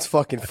John's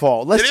fucking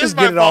fault. Let's just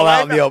get it all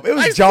out in the open. It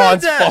was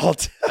John's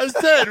fault. I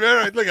said,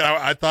 man, look,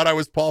 I thought I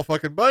was Paul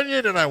fucking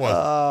Bunyan, and I wasn't.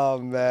 Oh,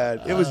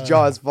 man. It was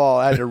John's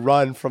fault. I had to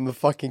run from the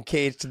fucking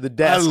cage to the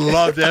desk. I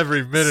loved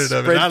every minute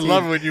of it. I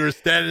love when you were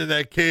standing in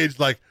that cage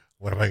like,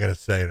 what am I going to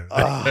say?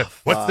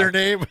 What's their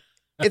name?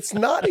 it's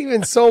not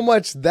even so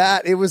much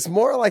that. It was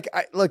more like,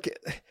 look,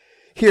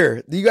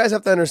 here, you guys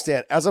have to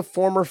understand, as a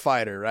former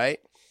fighter, right?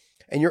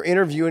 And you're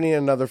interviewing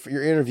another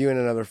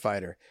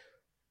fighter.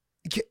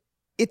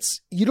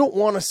 You don't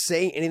want to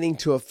say anything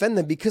to offend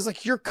them because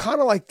like you're kind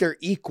of like their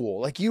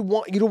equal. Like you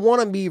don't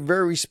want to be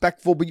very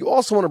respectful, but you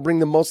also want to bring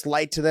the most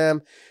light to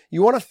them.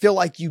 You want to feel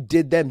like you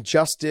did them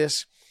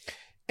justice,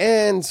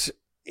 and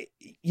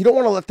you don't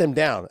want to let them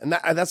down. And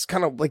that's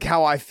kind of like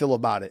how I feel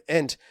about it.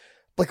 And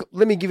like,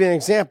 let me give you an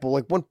example.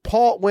 Like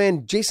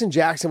when Jason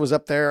Jackson was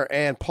up there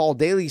and Paul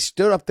Daly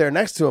stood up there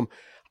next to him,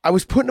 I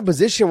was put in a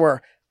position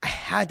where I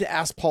had to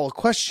ask Paul a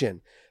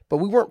question, but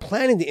we weren't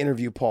planning to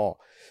interview Paul.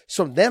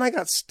 So then I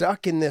got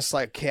stuck in this,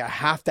 like, okay, I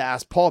have to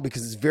ask Paul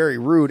because it's very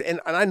rude. And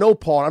I know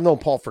Paul, and I've known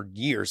Paul for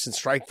years since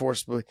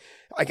Strikeforce, but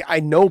like, I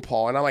know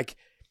Paul, and I'm like,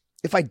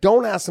 if I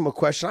don't ask him a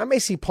question, I may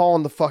see Paul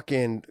in the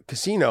fucking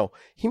casino.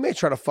 He may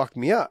try to fuck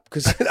me up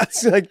because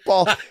that's like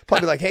Paul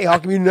probably like, hey, how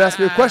come you didn't ask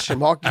me a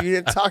question? How come you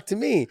didn't talk to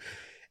me?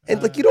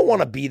 And like, you don't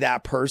want to be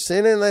that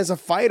person. And as a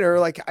fighter,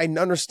 like, I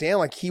understand,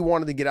 like, he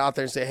wanted to get out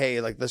there and say, hey,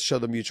 like, let's show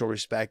the mutual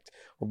respect.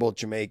 We're both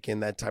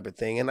Jamaican, that type of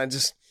thing. And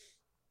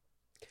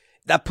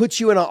that puts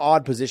you in an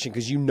odd position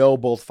because you know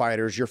both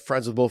fighters. You're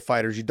friends with both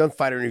fighters. You've done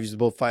fighter interviews with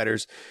both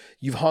fighters.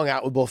 You've hung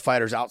out with both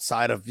fighters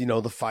outside of,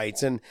 the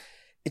fights. And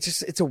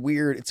it's a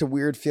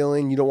weird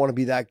feeling. You don't want to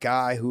be that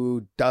guy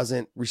who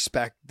doesn't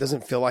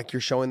feel like you're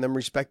showing them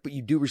respect, but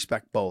you do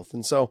respect both.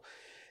 And so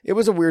it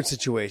was a weird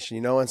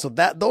situation, And so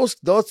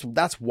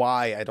that's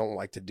why I don't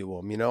like to do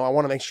them. I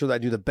want to make sure that I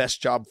do the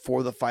best job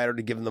for the fighter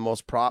to give them the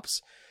most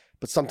props.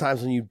 But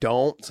sometimes when you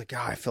don't, it's like,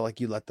 I feel like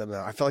you let them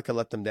down. I feel like I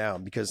let them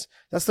down because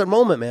that's their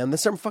moment, man.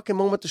 That's their fucking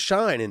moment to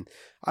shine. And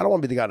I don't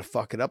want to be the guy to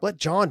fuck it up. Let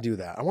John do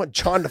that. I want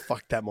John to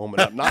fuck that moment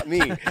up, not me.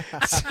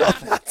 So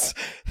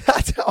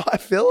that's how I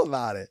feel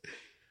about it.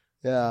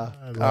 Yeah.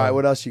 All right.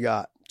 What else you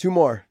got? Two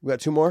more. We got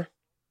two more?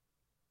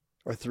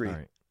 Or three? All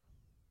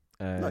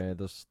right.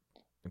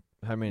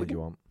 How many do you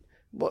want?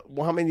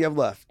 Well, how many do you have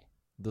left?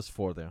 There's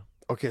 4 there.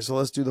 Okay, so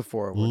let's do the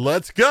 4.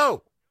 Let's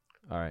go.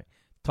 All right.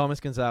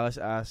 Thomas Gonzalez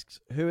asks,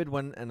 who would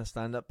win in a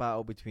stand-up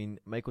battle between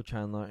Michael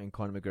Chandler and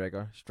Conor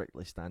McGregor?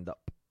 Strictly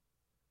stand-up.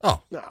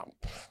 Oh. No.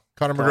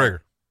 Conor McGregor.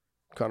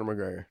 Conor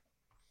McGregor.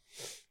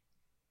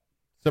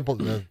 Simple.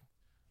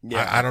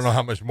 Yeah. I don't know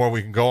how much more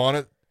we can go on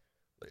it.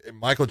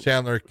 Michael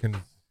Chandler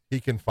can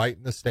fight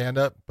in the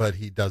stand-up, but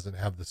he doesn't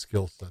have the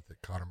skill set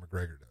that Conor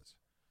McGregor does.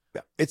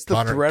 Yeah. It's the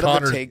threat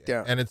of the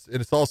takedown. And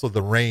it's also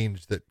the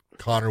range that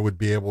Conor would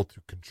be able to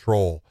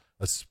control,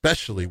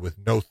 especially with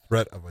no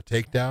threat of a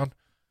takedown.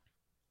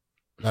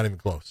 Not even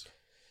close.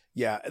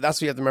 Yeah, that's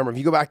what you have to remember. If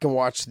you go back and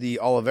watch the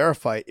Oliveira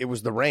fight, it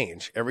was the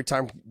range. Every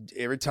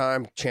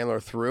time Chandler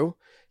threw,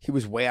 he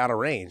was way out of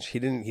range. He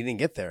didn't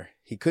get there.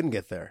 He couldn't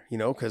get there,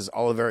 because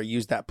Oliveira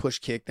used that push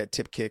kick, that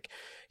tip kick.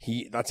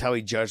 That's how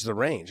he judged the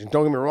range. And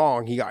don't get me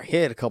wrong, he got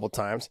hit a couple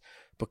times,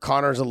 but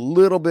Conor's a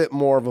little bit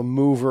more of a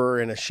mover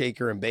and a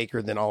shaker and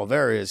baker than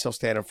Oliveira is. He'll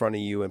stand in front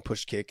of you and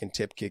push kick and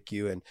tip kick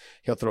you, and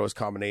he'll throw his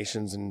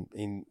combinations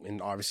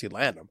and obviously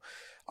land them.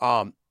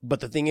 But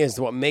the thing is,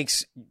 what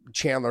makes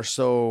Chandler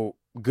so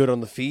good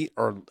on the feet,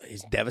 or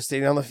he's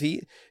devastating on the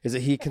feet, is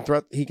that he can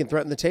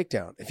threaten the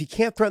takedown. If he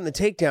can't threaten the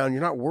takedown,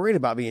 you're not worried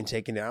about being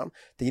taken down.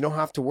 Then you don't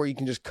have to worry. You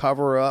can just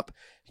cover up,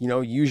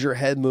 use your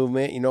head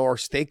movement, or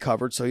stay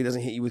covered so he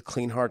doesn't hit you with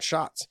clean, hard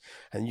shots.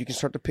 And you can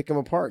start to pick him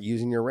apart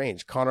using your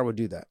range. Conor would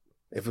do that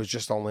if it was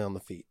just only on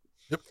the feet.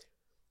 Yep.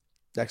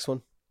 Next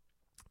one.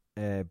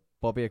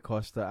 Bobby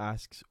Acosta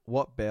asks,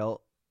 what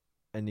belt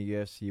in the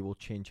UFC will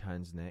change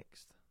hands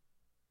next?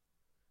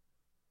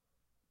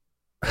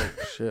 Oh,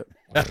 shit.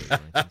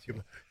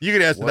 You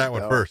can answer that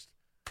one first.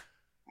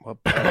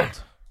 What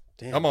belt?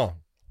 Damn. Come on.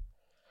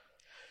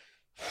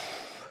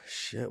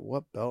 Shit,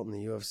 what belt in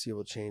the UFC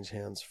will change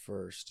hands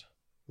first?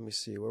 Let me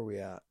see. Where are we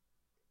at?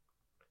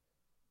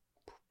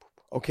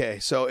 Okay,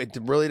 so it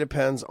really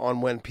depends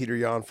on when Peter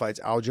Yan fights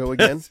Aljo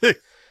again.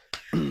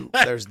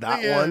 There's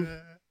that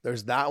one.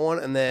 There's that one.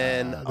 And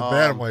then... the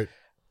bantamweight.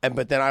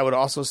 But then I would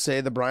also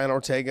say the Brian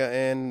Ortega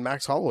and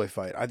Max Holloway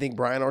fight. I think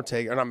Brian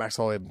Ortega and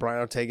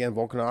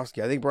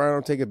Volkanovski. I think Brian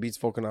Ortega beats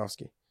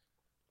Volkanovski.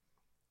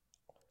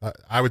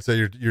 I would say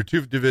your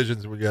two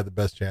divisions where you have the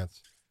best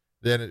chance.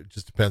 Then it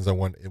just depends on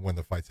when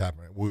the fight's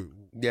happening.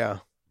 Yeah.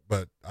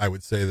 But I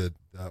would say that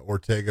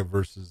Ortega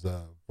versus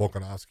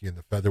Volkanovski in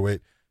the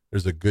featherweight,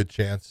 there's a good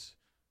chance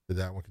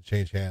that one could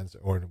change hands.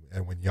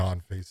 And when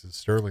Yan faces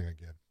Sterling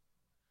again,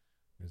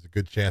 there's a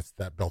good chance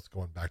that belt's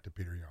going back to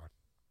Peter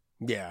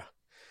Yan. Yeah.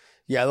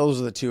 Yeah,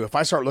 those are the two. If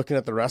I start looking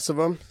at the rest of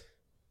them,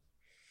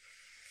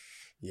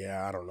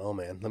 yeah, I don't know,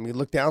 man. Let me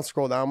look down,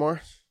 scroll down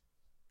more.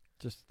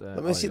 Just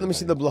let me see the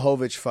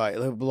Blachowicz fight.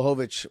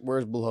 Blachowicz,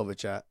 where's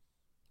Blachowicz at?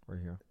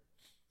 Right here.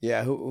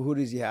 Yeah, who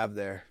does he have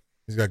there?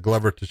 He's got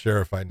Glover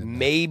Teixeira fighting.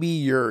 Maybe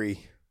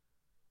Yuri.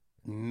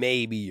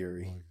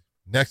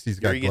 Next, he's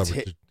got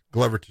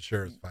Glover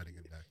Teixeira's fighting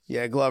him next.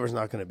 Yeah, Glover's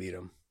not going to beat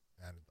him.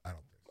 I don't think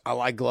so. I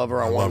like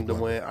Glover. I want him to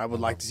win. I would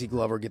like to see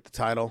Glover get the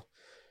title.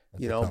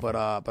 That's but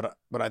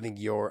I think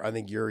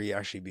Yuri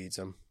actually beats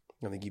him.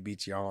 I think he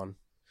beats Yan.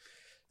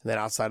 And then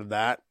outside of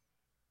that,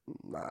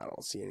 I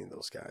don't see any of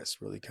those guys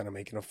really kind of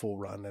making a full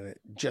run at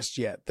it just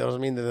yet. That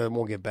doesn't mean that it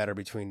won't get better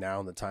between now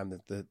and the time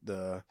that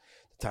the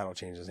title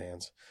changes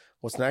hands.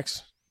 What's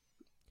next?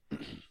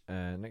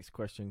 Next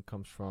question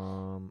comes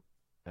from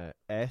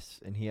S,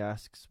 and he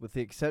asks, with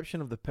the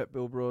exception of the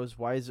Pitbull Bros,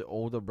 why is the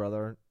older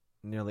brother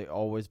nearly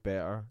always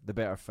the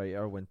better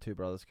fighter when two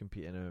brothers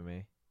compete in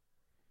MMA?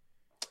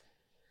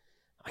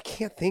 I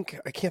can't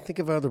think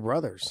of other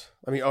brothers.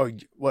 I mean,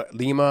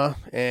 Lima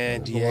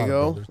and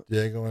Diego?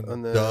 Diego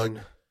and Doug,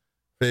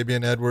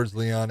 Fabian Edwards,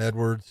 Leon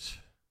Edwards,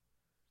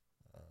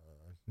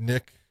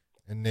 Nick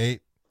and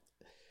Nate.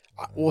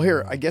 Well,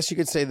 here, I guess you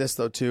could say this,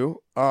 though,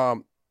 too.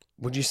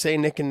 Would you say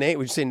Nick and Nate?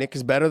 Would you say Nick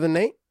is better than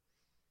Nate?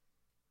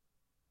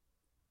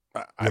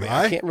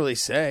 I can't really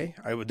say.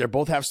 They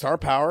both have star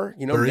power.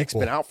 They're Nick's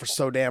equal. been out for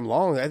so damn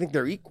long. I think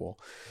they're equal.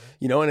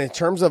 And in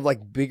terms of like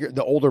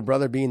the older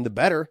brother being the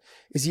better,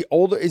 is he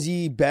older? Is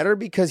he better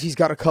because he's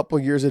got a couple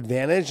years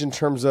advantage in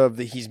terms of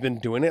that he's been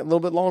doing it a little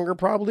bit longer,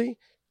 probably,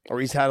 or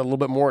he's had a little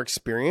bit more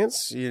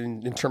experience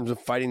in terms of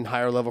fighting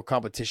higher level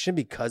competition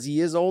because he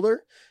is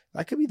older?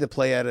 That could be the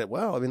play at it.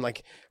 Well, I mean,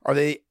 like,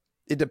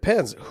 it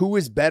depends. Who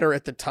is better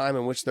at the time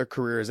in which their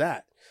career is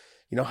at?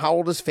 How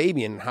old is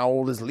Fabian? How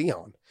old is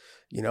Leon?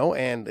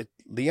 And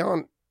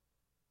Leon,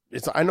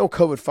 I know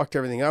COVID fucked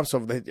everything up, so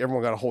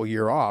everyone got a whole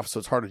year off, so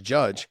it's hard to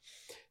judge.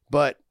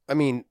 But, I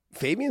mean,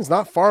 Fabian's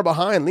not far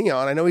behind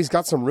Leon. I know he's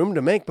got some room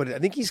to make, but I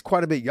think he's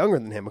quite a bit younger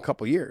than him, a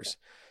couple years.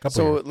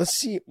 Let's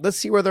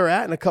see where they're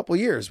at in a couple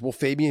years. Will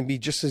Fabian be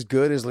just as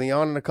good as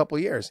Leon in a couple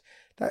years?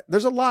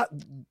 There's a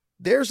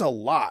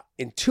lot.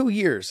 In 2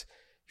 years,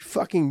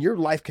 your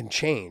life can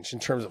change in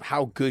terms of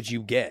how good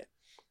you get.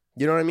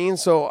 You know what I mean?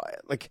 So,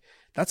 like,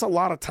 that's a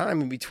lot of time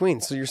in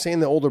between. So you're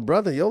saying the older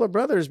brother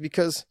is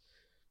because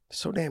they're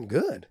so damn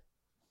good.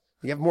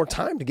 You have more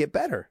time to get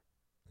better.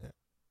 Yeah.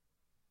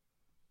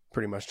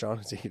 Pretty much, John.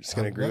 Is he just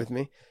going to agree with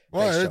me?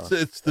 Well, Thanks,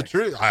 it's the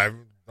truth.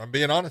 I'm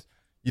being honest.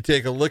 You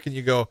take a look and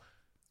you go,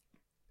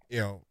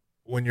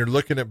 when you're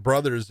looking at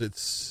brothers,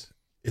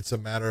 it's a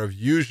matter of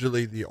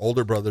usually the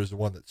older brother is the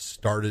one that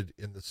started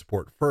in the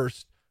sport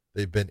first.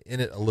 They've been in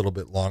it a little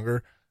bit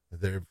longer.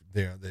 They've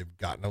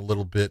gotten a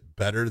little bit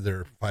better.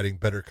 They're fighting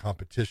better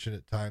competition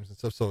at times and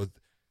stuff. So,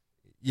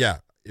 yeah,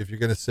 if you're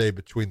going to say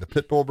between the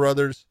Pitbull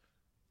brothers,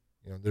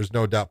 there's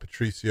no doubt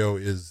Patricio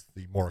is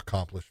the more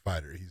accomplished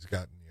fighter. He's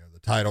gotten the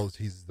titles.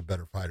 He's the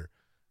better fighter.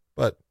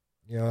 But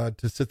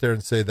to sit there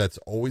and say that's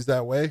always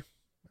that way,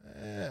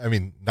 I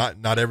mean,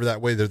 not ever that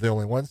way. They're the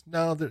only ones.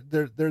 No,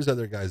 there's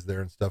other guys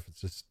there and stuff.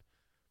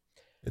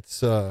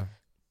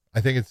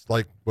 I think it's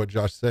like what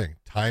Josh's saying.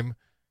 Time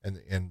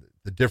and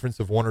the difference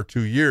of 1 or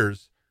 2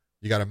 years,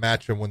 you got to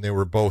match them when they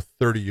were both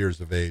 30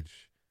 years of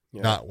age,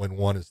 not when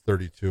one is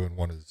 32 and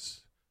one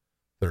is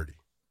 30.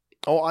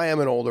 Oh, I am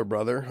an older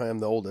brother. I am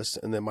the oldest.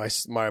 And then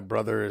my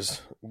brother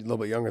is a little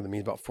bit younger than me.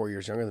 He's about 4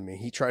 years younger than me.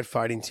 He tried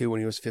fighting too when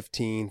he was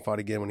 15, fought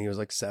again when he was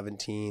like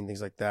 17,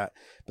 things like that.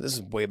 But this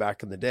is way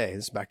back in the day.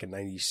 This is back in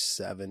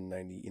 97,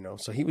 90,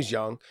 so he was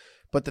young.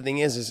 But the thing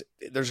is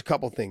there's a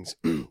couple things.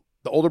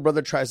 The older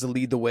brother tries to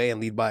lead the way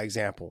and lead by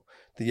example.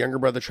 The younger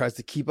brother tries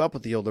to keep up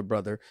with the older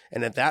brother.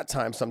 And at that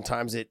time,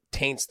 sometimes it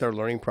taints their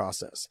learning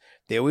process.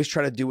 They always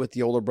try to do what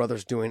the older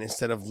brother's doing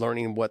instead of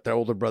learning what their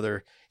older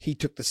brother, he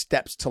took the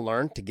steps to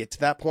learn to get to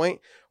that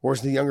point. Whereas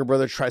the younger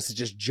brother tries to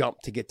just jump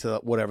to get to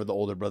whatever the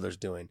older brother's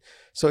doing.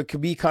 So it could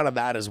be kind of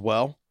that as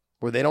well,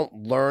 where they don't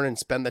learn and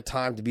spend the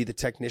time to be the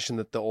technician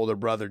that the older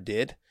brother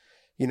did.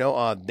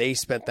 They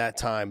spent that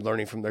time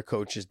learning from their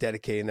coaches,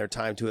 dedicating their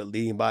time to it,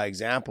 leading by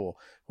example.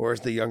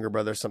 Whereas the younger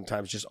brother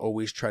sometimes just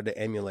always tried to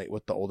emulate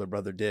what the older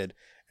brother did,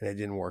 and it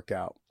didn't work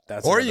out.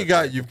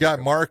 You've got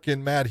Mark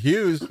and Matt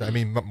Hughes. I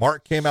mean,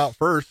 Mark came out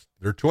first.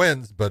 They're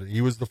twins, but he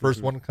was the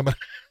first one to come out.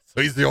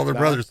 So he's the older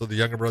brother, so the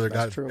younger brother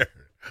got it. True.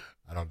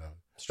 I don't know.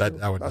 That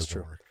one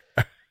doesn't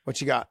work.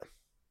 What you got?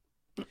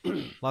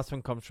 Last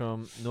one comes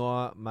from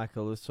Noah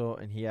Macaluso,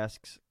 and he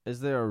asks, is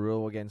there a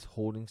rule against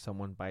holding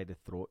someone by the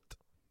throat?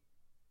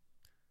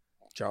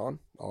 John,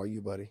 all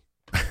you, buddy.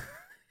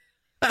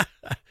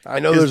 I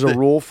know there's a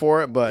rule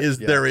for it, but is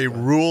there a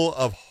rule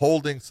of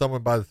holding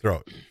someone by the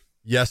throat?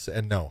 Yes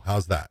and no.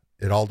 How's that?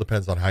 It all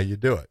depends on how you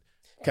do it.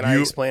 Can I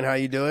explain how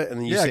you do it, and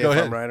then you say if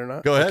I'm right or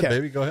not? Go ahead,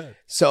 baby. Go ahead.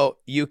 So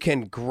you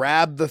can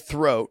grab the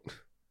throat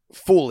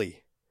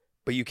fully,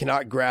 but you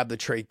cannot grab the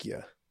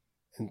trachea.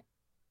 And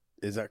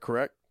is that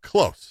correct?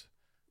 Close.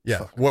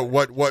 Yeah.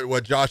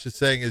 What Josh is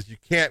saying is you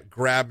can't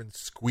grab and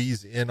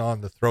squeeze in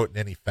on the throat in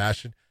any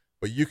fashion,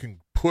 but you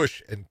can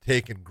push and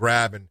take and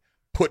grab and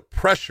put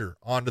pressure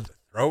onto the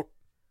throat,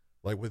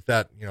 like with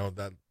that,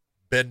 that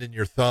bend in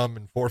your thumb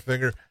and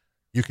forefinger.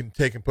 You can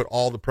take and put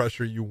all the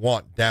pressure you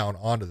want down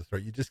onto the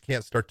throat. You just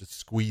can't start to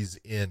squeeze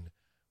in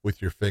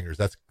with your fingers.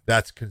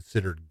 That's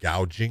considered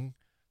gouging.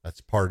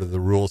 That's part of the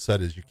rule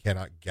set, is you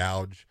cannot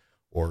gouge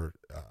or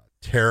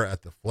tear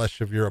at the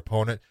flesh of your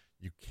opponent.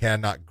 You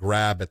cannot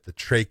grab at the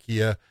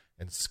trachea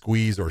and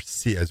squeeze or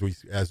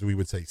as we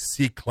would say,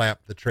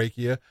 C-clamp the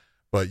trachea.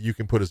 But you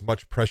can put as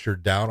much pressure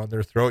down on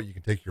their throat. You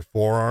can take your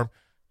forearm,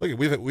 Look,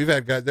 we've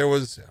had guys. There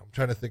was, I'm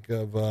trying to think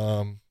of,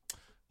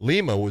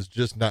 Lima was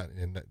just not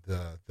in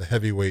the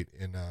heavyweight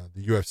in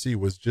the UFC,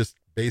 was just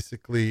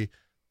basically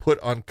put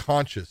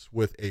unconscious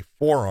with a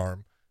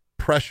forearm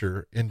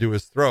pressure into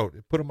his throat.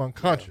 It put him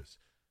unconscious.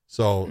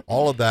 So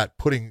all of that,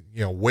 putting,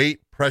 weight,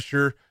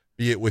 pressure,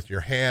 be it with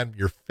your hand,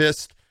 your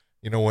fist,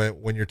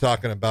 when you're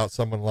talking about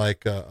someone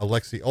like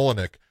Alexei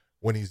Olenek,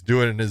 when he's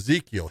doing an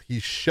Ezekiel,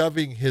 he's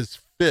shoving his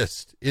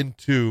fist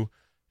into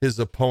his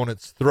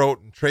opponent's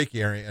throat and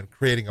trachea area and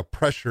creating a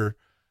pressure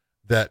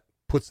that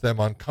puts them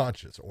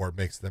unconscious or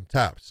makes them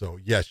tap. So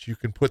yes, you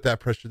can put that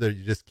pressure there.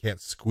 You just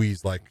can't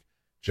squeeze, like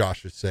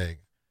Josh is saying.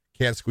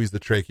 Can't squeeze the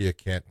trachea,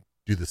 can't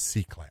do the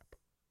C-clamp.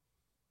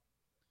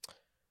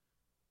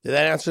 Did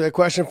that answer the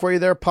question for you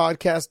there,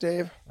 Podcast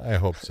Dave? I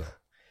hope so.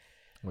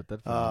 What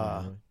that?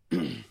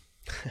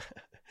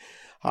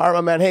 All right,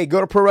 my man. Hey,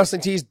 go to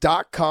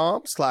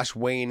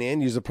ProWrestlingTees.com/weighing in.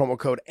 Use the promo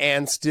code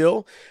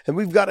ANDSTILL. And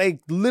we've got a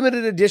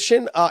limited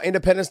edition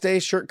Independence Day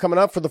shirt coming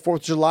up for the 4th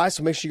of July.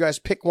 So make sure you guys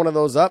pick one of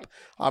those up.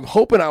 I'm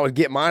hoping I would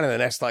get mine in the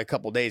next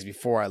couple days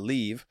before I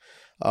leave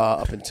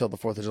up until the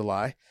 4th of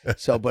July.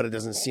 But it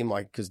doesn't seem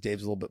like, because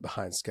Dave's a little bit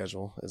behind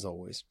schedule as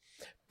always.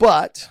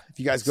 But if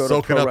you guys go to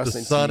Soaking Pro up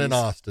Wrestling the sun Tees, in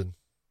Austin.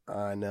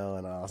 I know,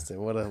 in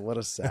Austin. What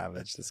a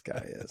savage this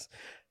guy is.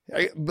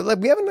 But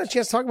we haven't had a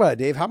chance to talk about it,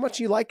 Dave. How much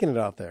are you liking it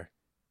out there?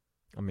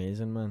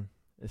 Amazing, man.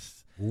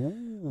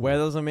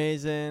 Weather's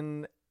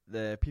amazing.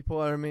 The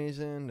people are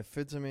amazing. The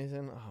food's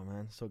amazing. Oh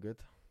man, so good.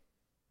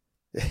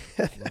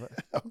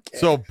 Okay.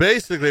 So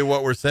basically,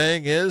 what we're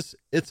saying is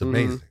it's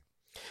amazing.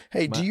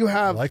 Hey, do you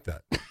have? I like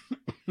that.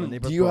 Do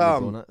you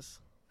have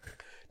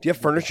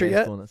furniture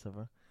yet? Donuts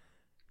ever.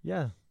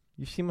 Yeah,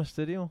 you see my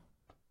studio.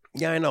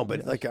 Yeah, I know,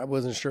 but I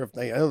wasn't sure if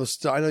I know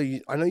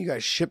I know you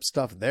guys ship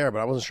stuff there, but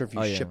I wasn't sure if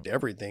you shipped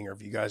everything or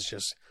if you guys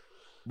just.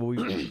 Well,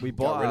 we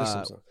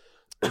bought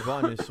we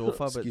bought a new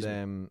sofa,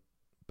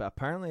 but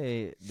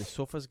apparently the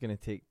sofa's going to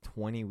take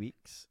 20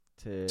 weeks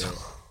to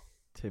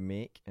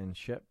make and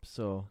ship.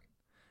 So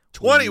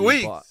 20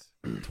 weeks.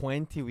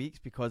 20 weeks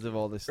because of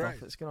all the stuff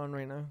that's going on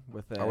right now.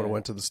 I would have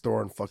went to the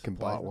store and fucking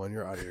bought one.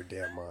 You're out of your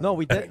damn mind. No,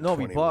 we did. No,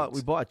 we bought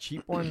a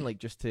cheap one,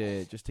 just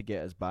to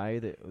get us by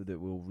that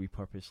we'll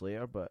repurpose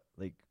later. But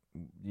we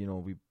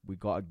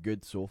got a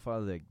good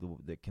sofa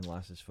that can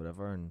last us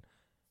forever, and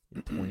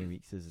 20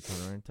 weeks is the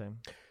turnaround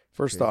time.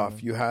 First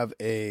off, you have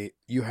a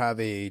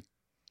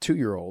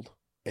 2-year-old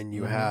and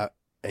you have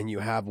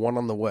one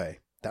on the way.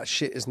 That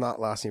shit is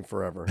not lasting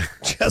forever.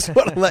 Just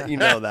want to let you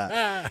know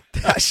that.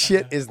 That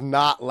shit is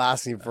not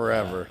lasting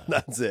forever.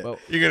 That's it. Well,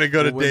 you're going to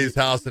go to Dave's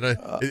house, and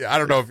I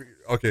don't know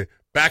if,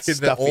 back in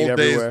the old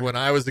days when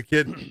I was a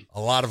kid,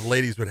 a lot of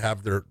ladies would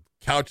have their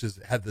couches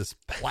had this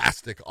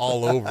plastic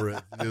all over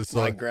it.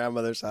 My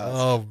grandmother's house.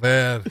 Oh,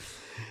 man.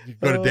 You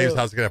go to Dave's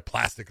house, you're going to have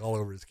plastic all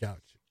over his couch.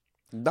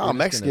 No,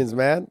 Mexicans,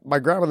 man. My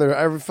grandmother,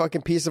 every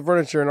fucking piece of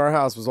furniture in our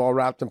house was all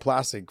wrapped in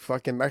plastic,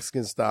 fucking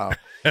Mexican style.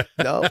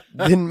 No,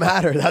 didn't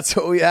matter. That's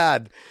what we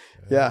had.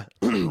 Yeah,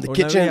 the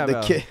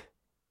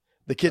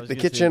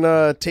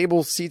kitchen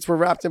table seats were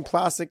wrapped in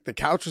plastic. The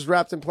couch was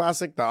wrapped in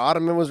plastic. The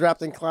ottoman was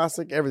wrapped in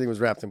plastic. Everything was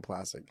wrapped in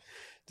plastic.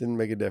 Didn't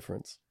make a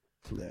difference.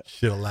 Yeah.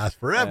 Shit'll last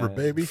forever,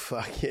 baby.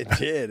 Fuck, it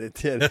did,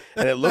 and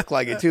it looked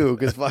like it too,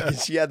 because fucking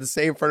she had the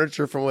same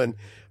furniture from when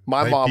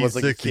my mom was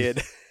like a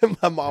kid.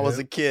 My mom was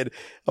a kid.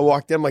 I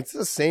walked in, I'm like, this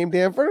is the same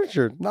damn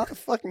furniture. Not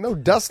fucking no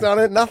dust on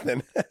it,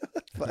 nothing.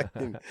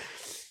 Fucking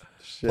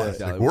shit.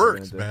 Plastic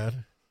works,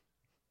 man.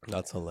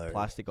 That's hilarious.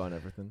 Plastic on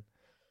everything.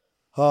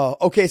 Oh,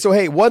 okay. So,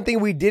 hey, one thing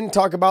we didn't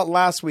talk about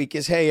last week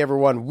is, hey,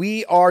 everyone,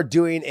 we are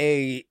doing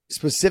a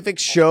specific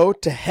show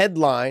to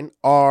headline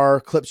our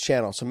Clips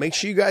channel. So make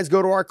sure you guys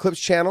go to our Clips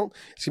channel.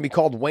 It's going to be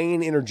called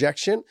Wayne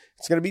Interjection.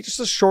 It's going to be just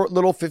a short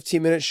little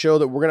 15-minute show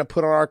that we're going to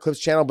put on our Clips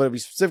channel, but it'll be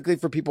specifically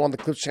for people on the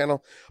Clips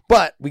channel.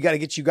 But we got to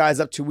get you guys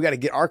we got to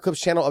get our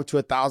Clips channel up to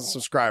 1,000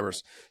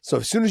 subscribers. So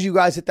as soon as you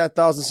guys hit that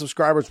 1,000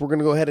 subscribers, we're going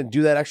to go ahead and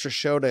do that extra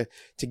show to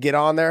get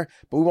on there.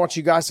 But we want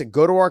you guys to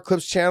go to our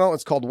Clips channel.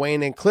 It's called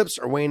Wayne in Clips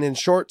or Wayne in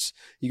Shorts.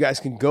 You guys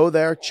can go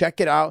there,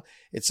 check it out.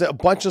 It's a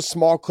bunch of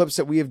small clips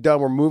that we have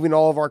done. We're moving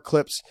all of our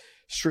clips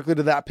strictly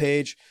to that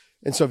page.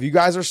 And so if you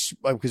guys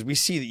are, because we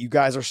see that you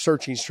guys are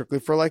searching strictly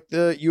for like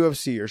the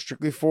UFC or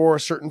strictly for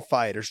a certain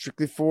fight or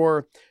strictly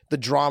for the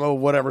drama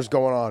of whatever's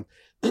going on,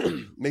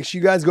 make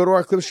sure you guys go to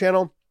our Clips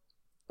channel.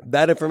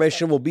 That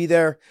information will be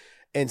there.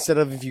 Instead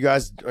of, if you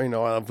guys,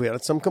 if we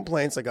had some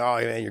complaints like, oh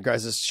man, your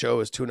guys'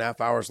 show is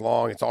 2.5 hours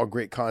long. It's all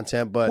great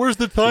content, but where's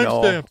the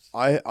timestamps?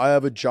 I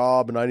have a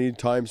job and I need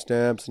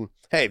timestamps. And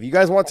hey, if you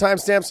guys want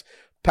timestamps,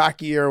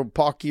 Packy or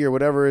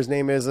whatever his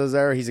name is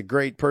there. He's a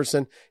great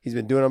person. He's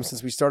been doing them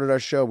since we started our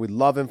show. We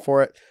love him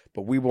for it,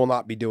 but we will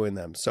not be doing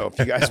them. So if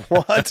you guys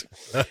want,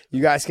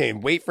 you guys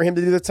can wait for him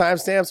to do the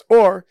timestamps,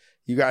 or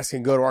you guys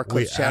can go to our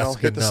Clips channel,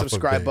 hit the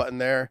subscribe button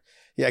there.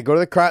 Yeah, go to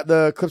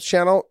the Clips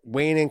channel,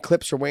 Wayne in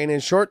Clips or Wayne in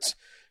Shorts.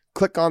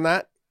 Click on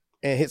that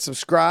and hit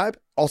subscribe.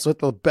 Also hit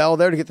the bell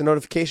there to get the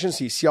notifications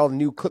so you see all the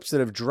new clips that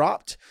have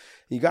dropped.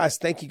 You guys,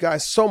 thank you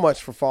guys so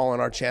much for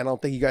following our channel.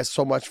 Thank you guys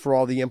so much for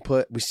all the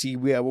input.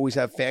 We always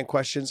have fan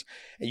questions,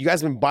 and you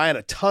guys have been buying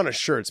a ton of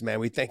shirts,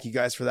 man. We thank you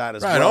guys for that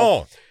as well. Right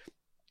on.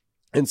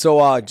 And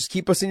so just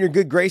keep us in your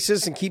good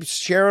graces and keep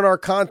sharing our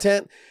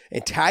content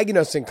and tagging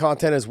us in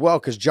content as well,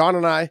 because John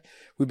and I,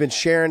 we've been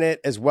sharing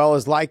it as well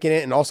as liking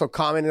it and also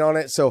commenting on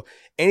it. So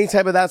any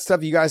type of that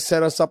stuff, you guys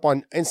set us up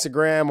on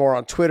Instagram or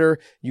on Twitter,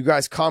 you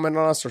guys comment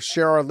on us or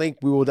share our link,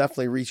 we will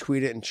definitely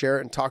retweet it and share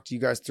it and talk to you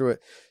guys through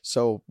it.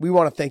 So we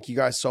want to thank you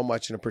guys so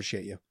much and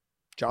appreciate you.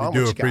 John,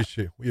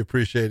 We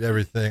appreciate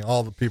everything.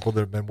 All the people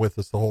that have been with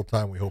us the whole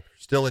time. We hope you're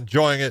still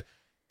enjoying it.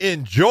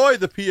 Enjoy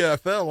the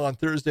PFL on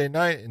Thursday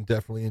night and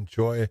definitely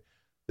enjoy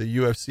the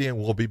UFC. And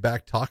we'll be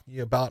back talking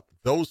about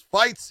those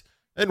fights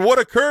and what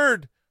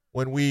occurred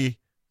when we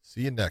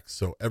see you next.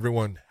 So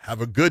everyone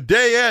have a good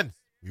day and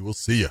we will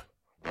see you.